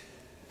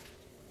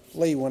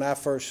 Lee, when I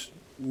first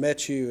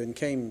met you and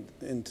came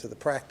into the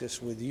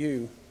practice with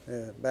you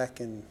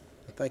back in,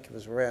 I think it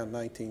was around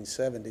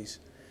 1970s,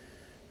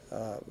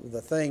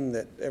 the thing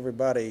that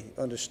everybody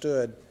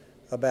understood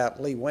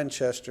about Lee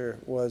Winchester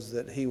was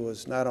that he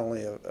was not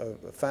only a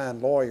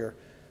fine lawyer,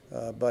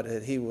 but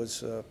that he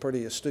was a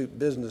pretty astute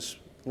business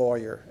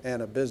lawyer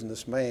and a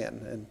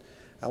businessman. And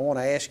I want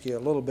to ask you a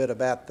little bit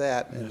about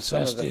that.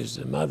 Necessity is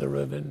the mother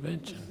of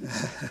invention.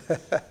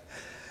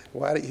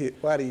 Why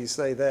do you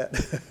say that?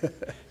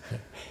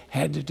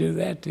 Had to do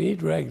that to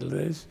eat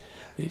regularly.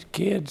 These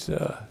kids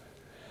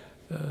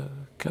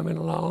coming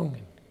along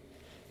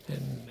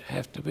and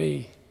have to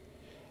be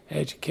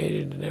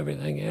educated and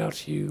everything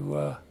else.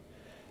 You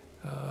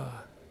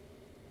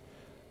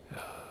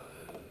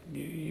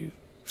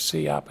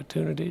see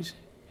opportunities.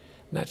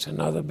 And that's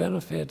another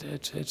benefit.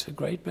 It's a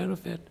great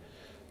benefit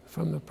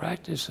from the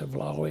practice of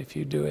law if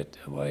you do it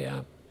the way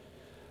I'm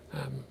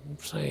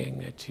saying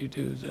that you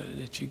do,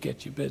 that you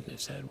get your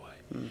business that way.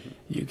 Mm-hmm.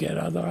 You get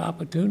other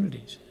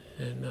opportunities,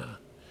 and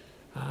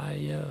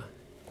I'm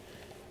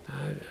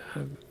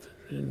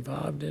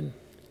involved in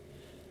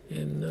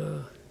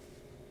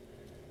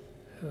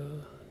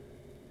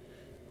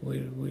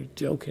we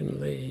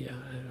jokingly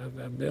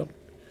I built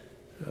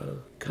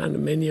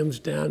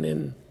condominiums down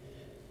in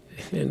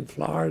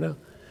Florida.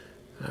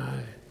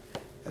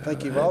 I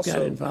think you've also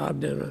got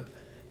involved in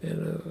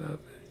a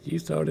you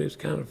thought it was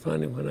kind of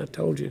funny when I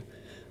told you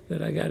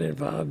that I got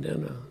involved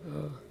in a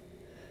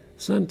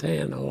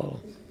suntan oil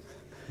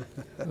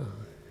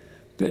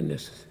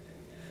business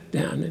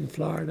down in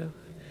Florida.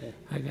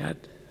 I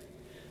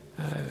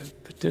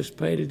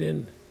participated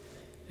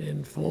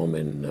in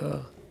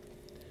forming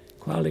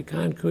quality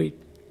concrete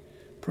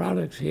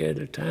products here at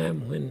a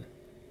time when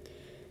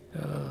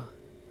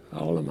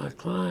all of my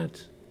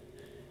clients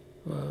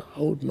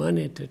owed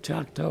money to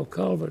Choctaw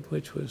Culvert,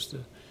 which was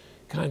the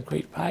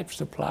concrete pipe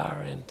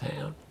supplier in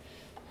town,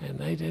 and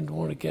they didn't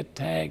want to get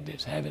tagged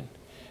as having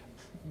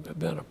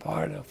been a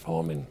part of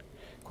forming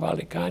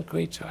quality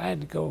concrete, so I had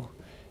to go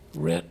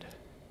rent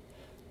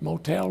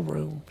motel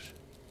rooms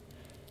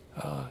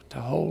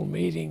to hold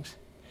meetings,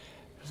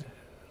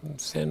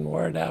 and send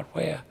word out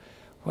where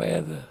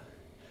the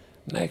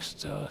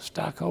next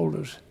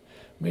stockholders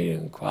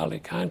meeting in quality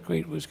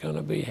concrete was going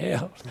to be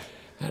held.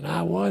 And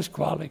I was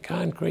quality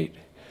concrete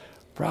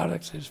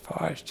products as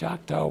far as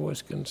Choctaw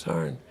was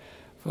concerned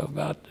for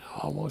about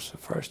almost the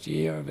first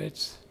year of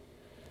its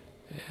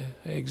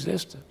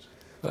existence.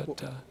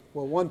 But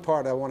well, one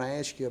part I want to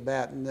ask you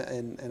about,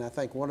 and I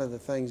think one of the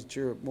things that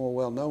you're more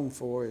well known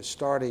for is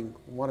starting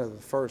one of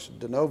the first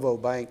de novo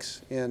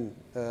banks in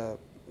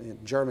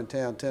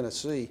Germantown,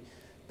 Tennessee,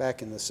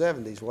 back in the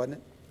 70s, wasn't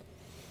it?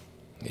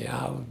 Yeah,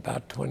 I was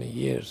about 20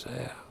 years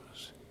there. I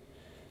was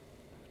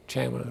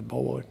chairman of the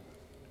board,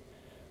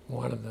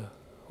 one of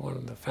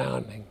the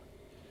founding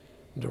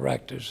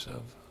directors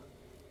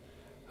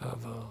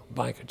of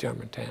Bank of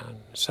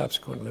Germantown,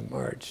 subsequently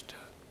merged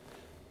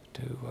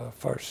to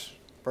First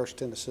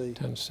Tennessee.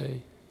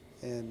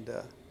 And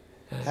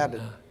how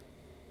did?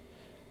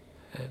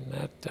 And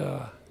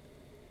that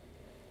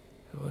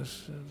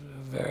was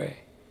very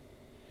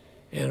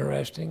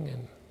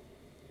interesting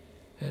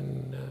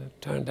and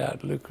turned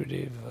out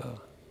lucrative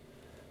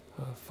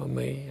for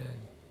me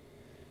and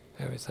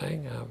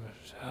everything.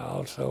 I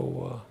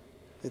also.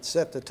 It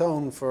set the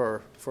tone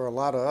for a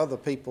lot of other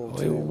people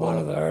we were one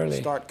of the early,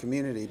 start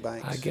community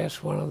banks. I guess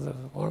there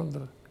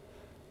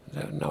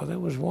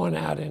was one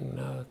out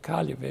in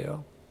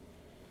Collierville.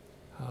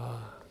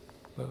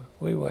 But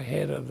we were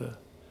head of the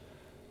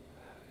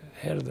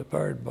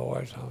Bird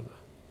Boys on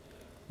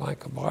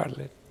Michael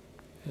Bartlett,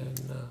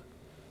 and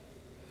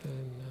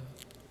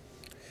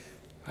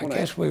I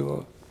guess we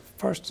were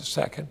first or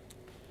second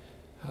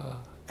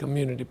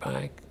community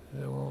bank.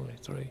 There were only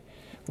three.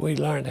 We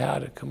learned how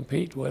to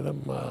compete with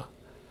them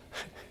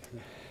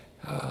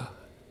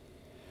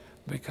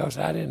because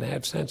I didn't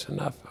have sense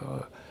enough,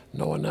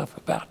 know enough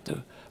about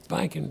the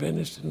banking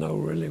business to know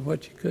really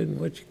what you could and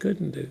what you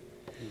couldn't do.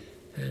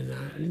 And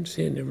I didn't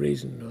see any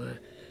reason why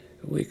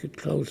we could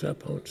close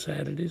up on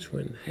Saturdays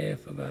when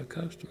half of our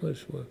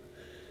customers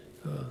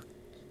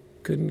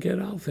couldn't get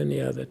off any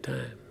other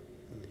time.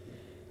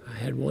 I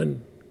had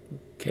one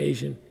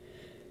occasion,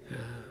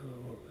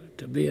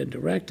 to be a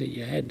director,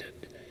 you had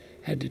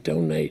to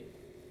donate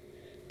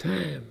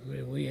time. I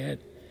mean, we had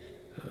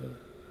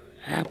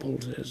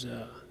apples as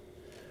a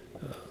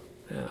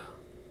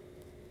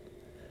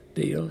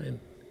deal, and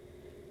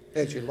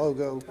As your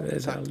logo.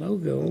 as our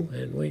logo,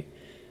 and we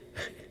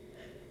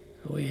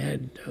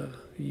had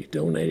you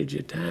donated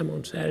your time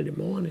on Saturday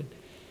morning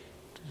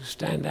to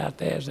stand out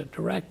there as a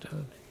director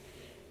and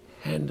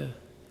hand a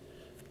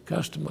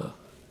customer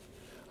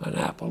an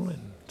apple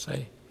and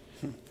say,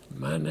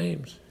 "My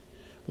name's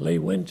Lee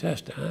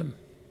Winchester. I'm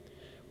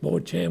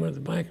board chairman of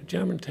the Bank of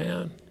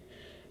Germantown,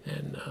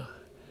 and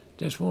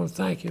just want to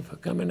thank you for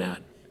coming out,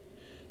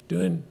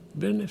 doing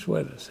business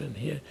with us, and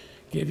here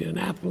give you an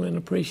apple in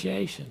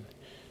appreciation."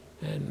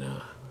 And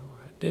I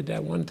did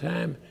that one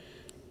time.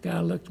 Guy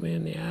looked me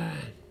in the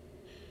eye.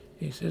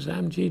 He says,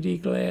 "I'm G.D.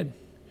 glad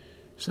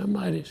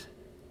somebody's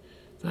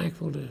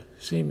thankful to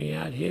see me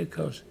out here,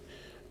 because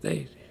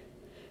they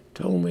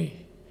told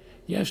me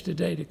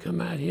yesterday to come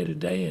out here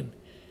today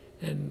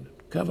and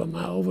cover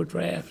my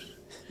overdrafts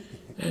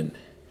and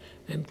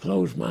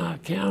close my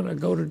account or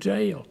go to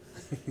jail."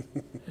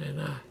 And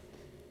I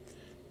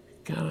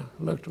kind of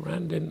looked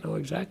around, didn't know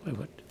exactly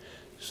what to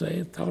say,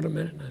 and thought a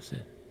minute,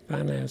 and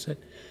finally I said,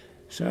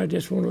 "Sir, I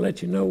just want to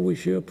let you know we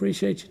sure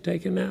appreciate you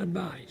taking our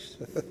advice."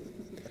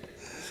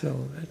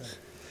 So that's,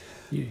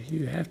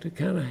 you have to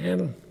kind of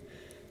handle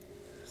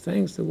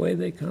things the way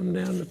they come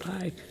down the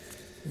pike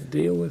and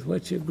deal with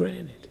what you're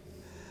granted.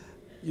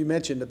 You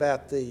mentioned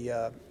about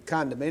the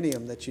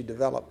condominium that you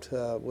developed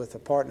with a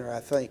partner,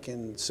 I think,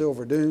 in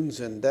Silver Dunes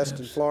in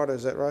Destin, Florida.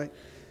 Is that right?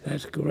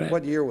 That's correct.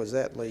 What year was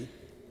that, Lee?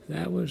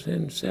 That was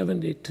in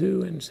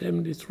 '72 and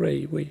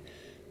 '73. We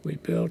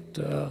built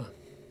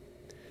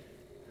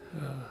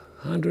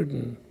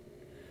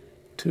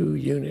 102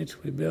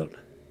 units. We built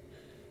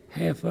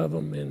half of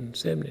them in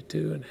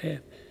 '72 and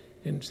half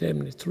in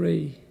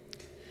 '73.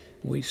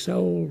 We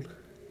sold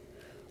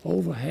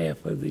over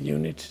half of the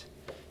units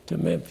to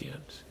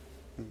Memphians.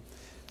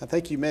 I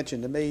think you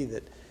mentioned to me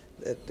that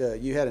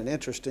you had an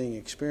interesting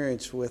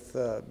experience with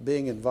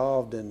being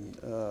involved in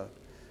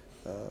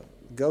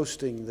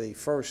ghosting the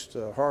first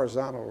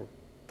Horizontal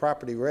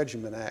Property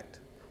Regimen Act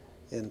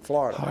in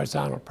Florida.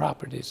 Horizontal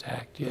Properties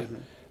Act, yeah. Mm-hmm.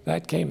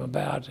 That came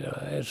about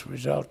as a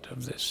result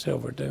of this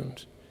Silver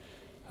Dunes,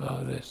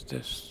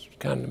 this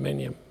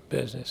condominium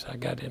business I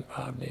got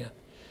involved in.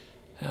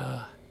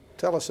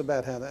 Tell us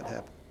about how that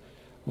happened.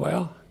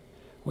 Well,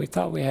 we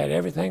thought we had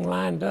everything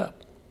lined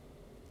up,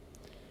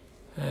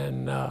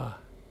 and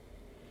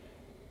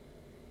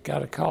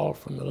got a call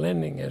from the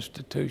lending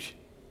institution.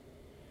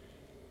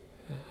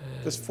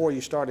 Just before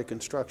you started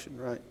construction,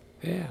 right?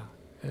 Yeah,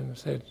 and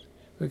said,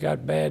 "We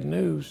got bad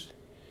news.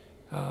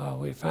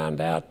 We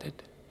found out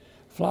that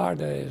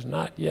Florida has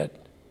not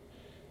yet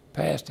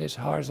passed its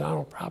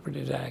Horizontal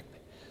Properties Act.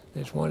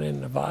 There's one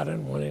in Nevada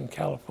and one in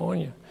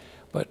California,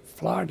 but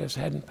Florida's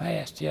hadn't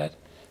passed yet,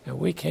 and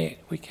we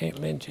can't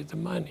lend you the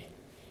money."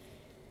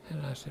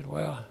 And I said,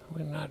 "Well,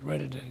 we're not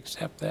ready to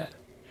accept that.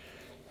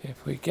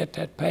 If we get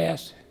that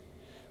passed,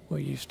 will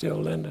you still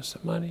lend us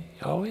the money?"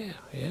 "Oh yeah,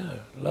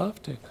 I'd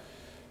love to."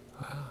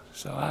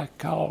 So I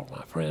called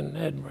my friend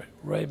Ned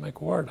Ray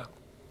McWhirter.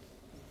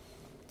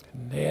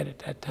 Ned at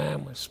that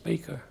time was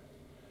speaker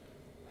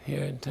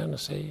here in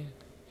Tennessee.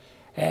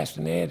 Asked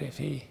Ned if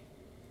he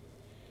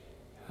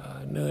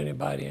knew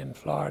anybody in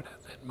Florida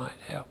that might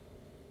help.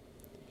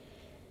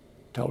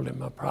 Told him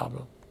my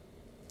problem.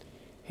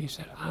 He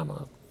said, "I'm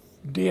a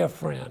dear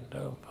friend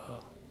of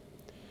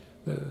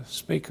the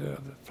Speaker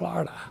of the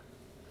Florida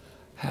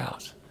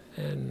House,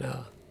 and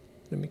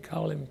let me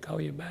call him and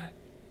call you back."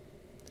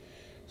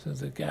 So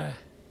the guy,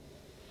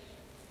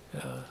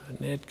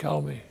 Ned,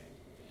 called me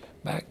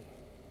back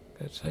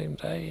that same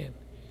day and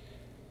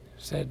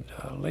said,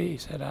 "Lee,"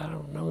 said, "I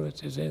don't know that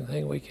there's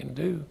anything we can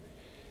do."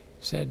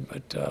 Said,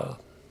 "But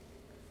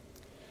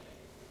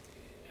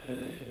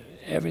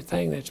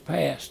everything that's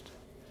passed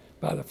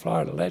by the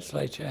Florida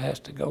legislature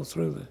has to go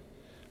through the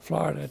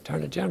Florida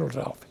Attorney General's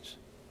office.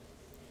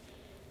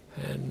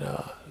 And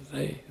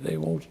they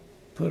won't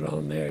put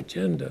on their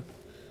agenda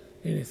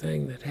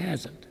anything that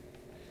hasn't."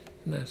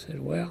 And I said,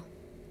 "Well,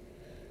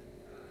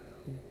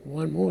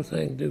 one more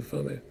thing to do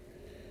for me,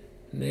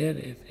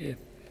 Ned.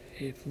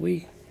 If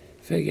we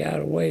figure out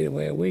a way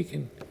where we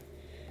can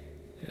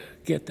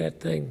get that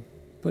thing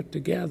put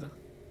together,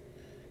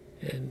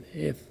 and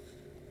if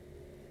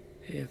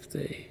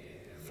the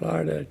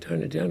Florida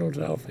Attorney General's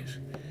office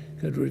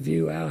could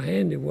review our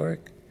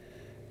handiwork,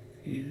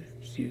 you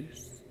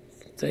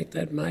think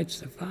that might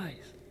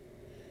suffice?"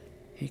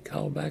 He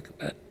called back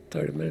about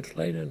 30 minutes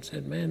later and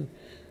said, "Man,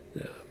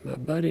 my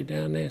buddy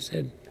down there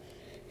said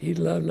he'd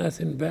love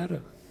nothing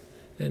better."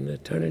 And the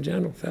Attorney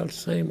General felt the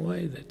same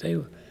way, that they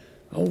were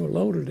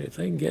overloaded. If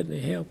they can get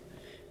any help,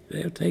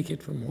 they'll take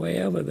it from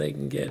wherever they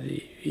can get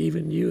it,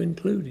 even you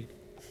included.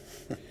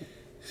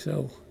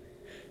 So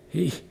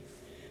we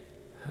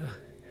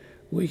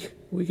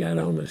got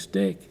on the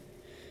stick,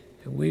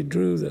 and we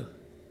drew the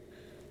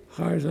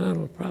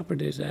Horizontal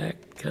Properties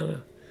Act, kind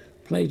of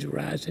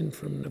plagiarizing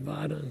from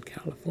Nevada and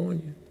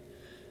California,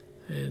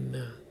 and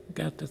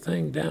got the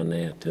thing down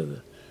there to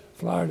the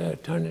Florida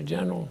Attorney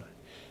General.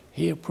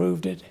 He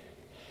approved it,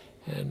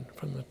 and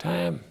from the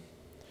time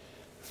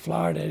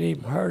Florida had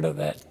even heard of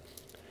that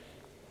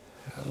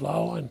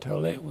law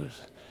until it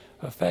was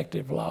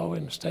effective law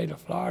in the state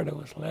of Florida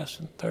was less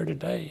than 30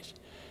 days.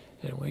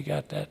 And we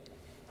got a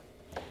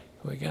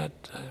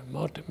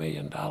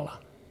multi-million-dollar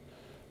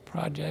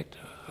project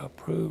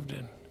approved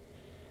and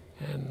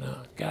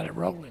got it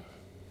rolling.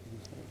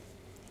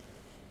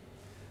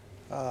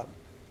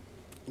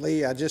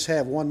 Lee, I just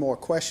have one more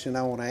question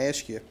I want to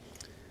ask you.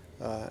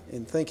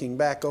 In thinking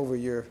back over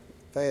your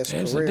vast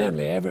career.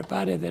 Incidentally,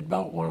 everybody that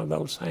bought one of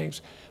those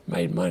things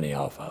made money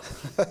off of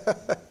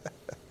it.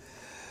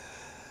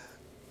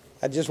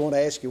 I just want to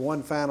ask you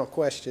one final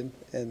question,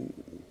 and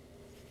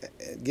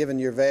given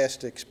your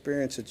vast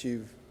experience that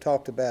you've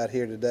talked about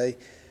here today,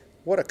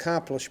 what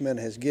accomplishment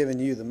has given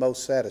you the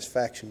most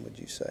satisfaction, would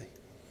you say?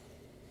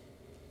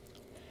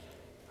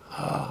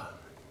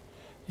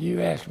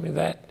 You asked me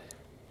that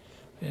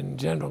in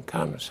general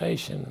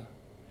conversation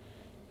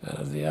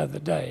the other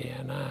day,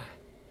 and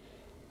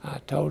I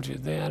told you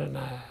then, and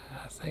I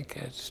think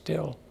it's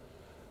still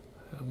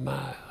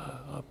my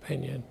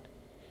opinion,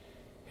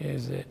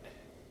 is that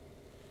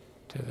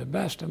to the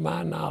best of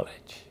my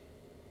knowledge,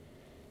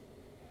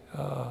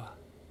 I've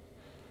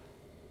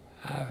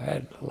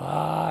had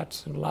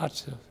lots and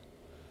lots of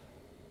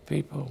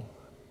people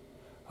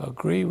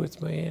agree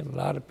with me, and a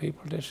lot of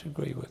people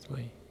disagree with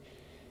me.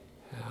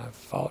 I've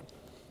fought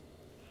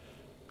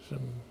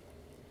some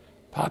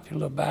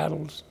popular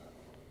battles,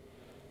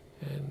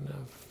 and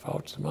I've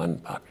fought some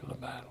unpopular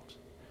battles.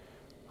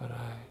 But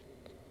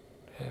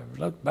I have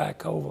looked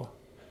back over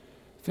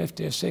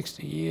 50 or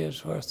 60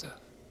 years worth of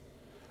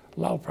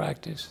law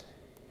practice,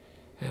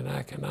 and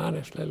I can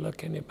honestly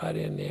look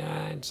anybody in the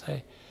eye and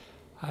say,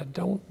 I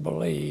don't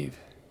believe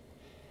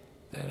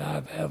that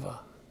I've ever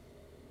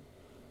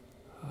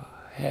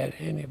had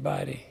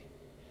anybody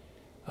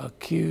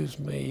accuse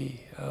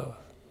me of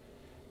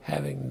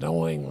having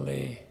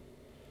knowingly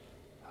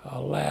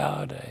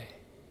allowed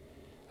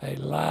a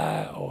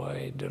lie or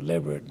a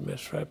deliberate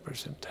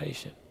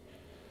misrepresentation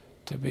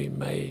to be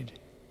made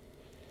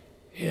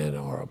in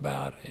or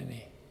about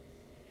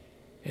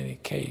any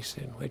case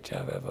in which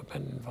I've ever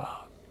been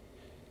involved.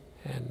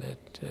 And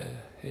that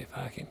if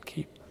I can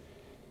keep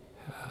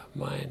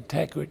my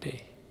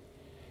integrity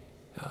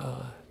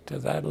to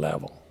that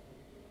level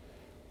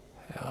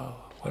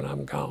when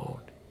I'm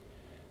gone,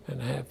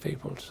 and have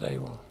people say,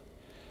 well,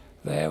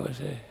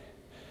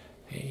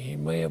 he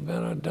may have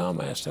been a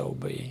dumb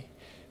SOB,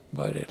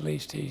 but at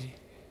least he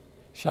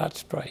shot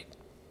straight.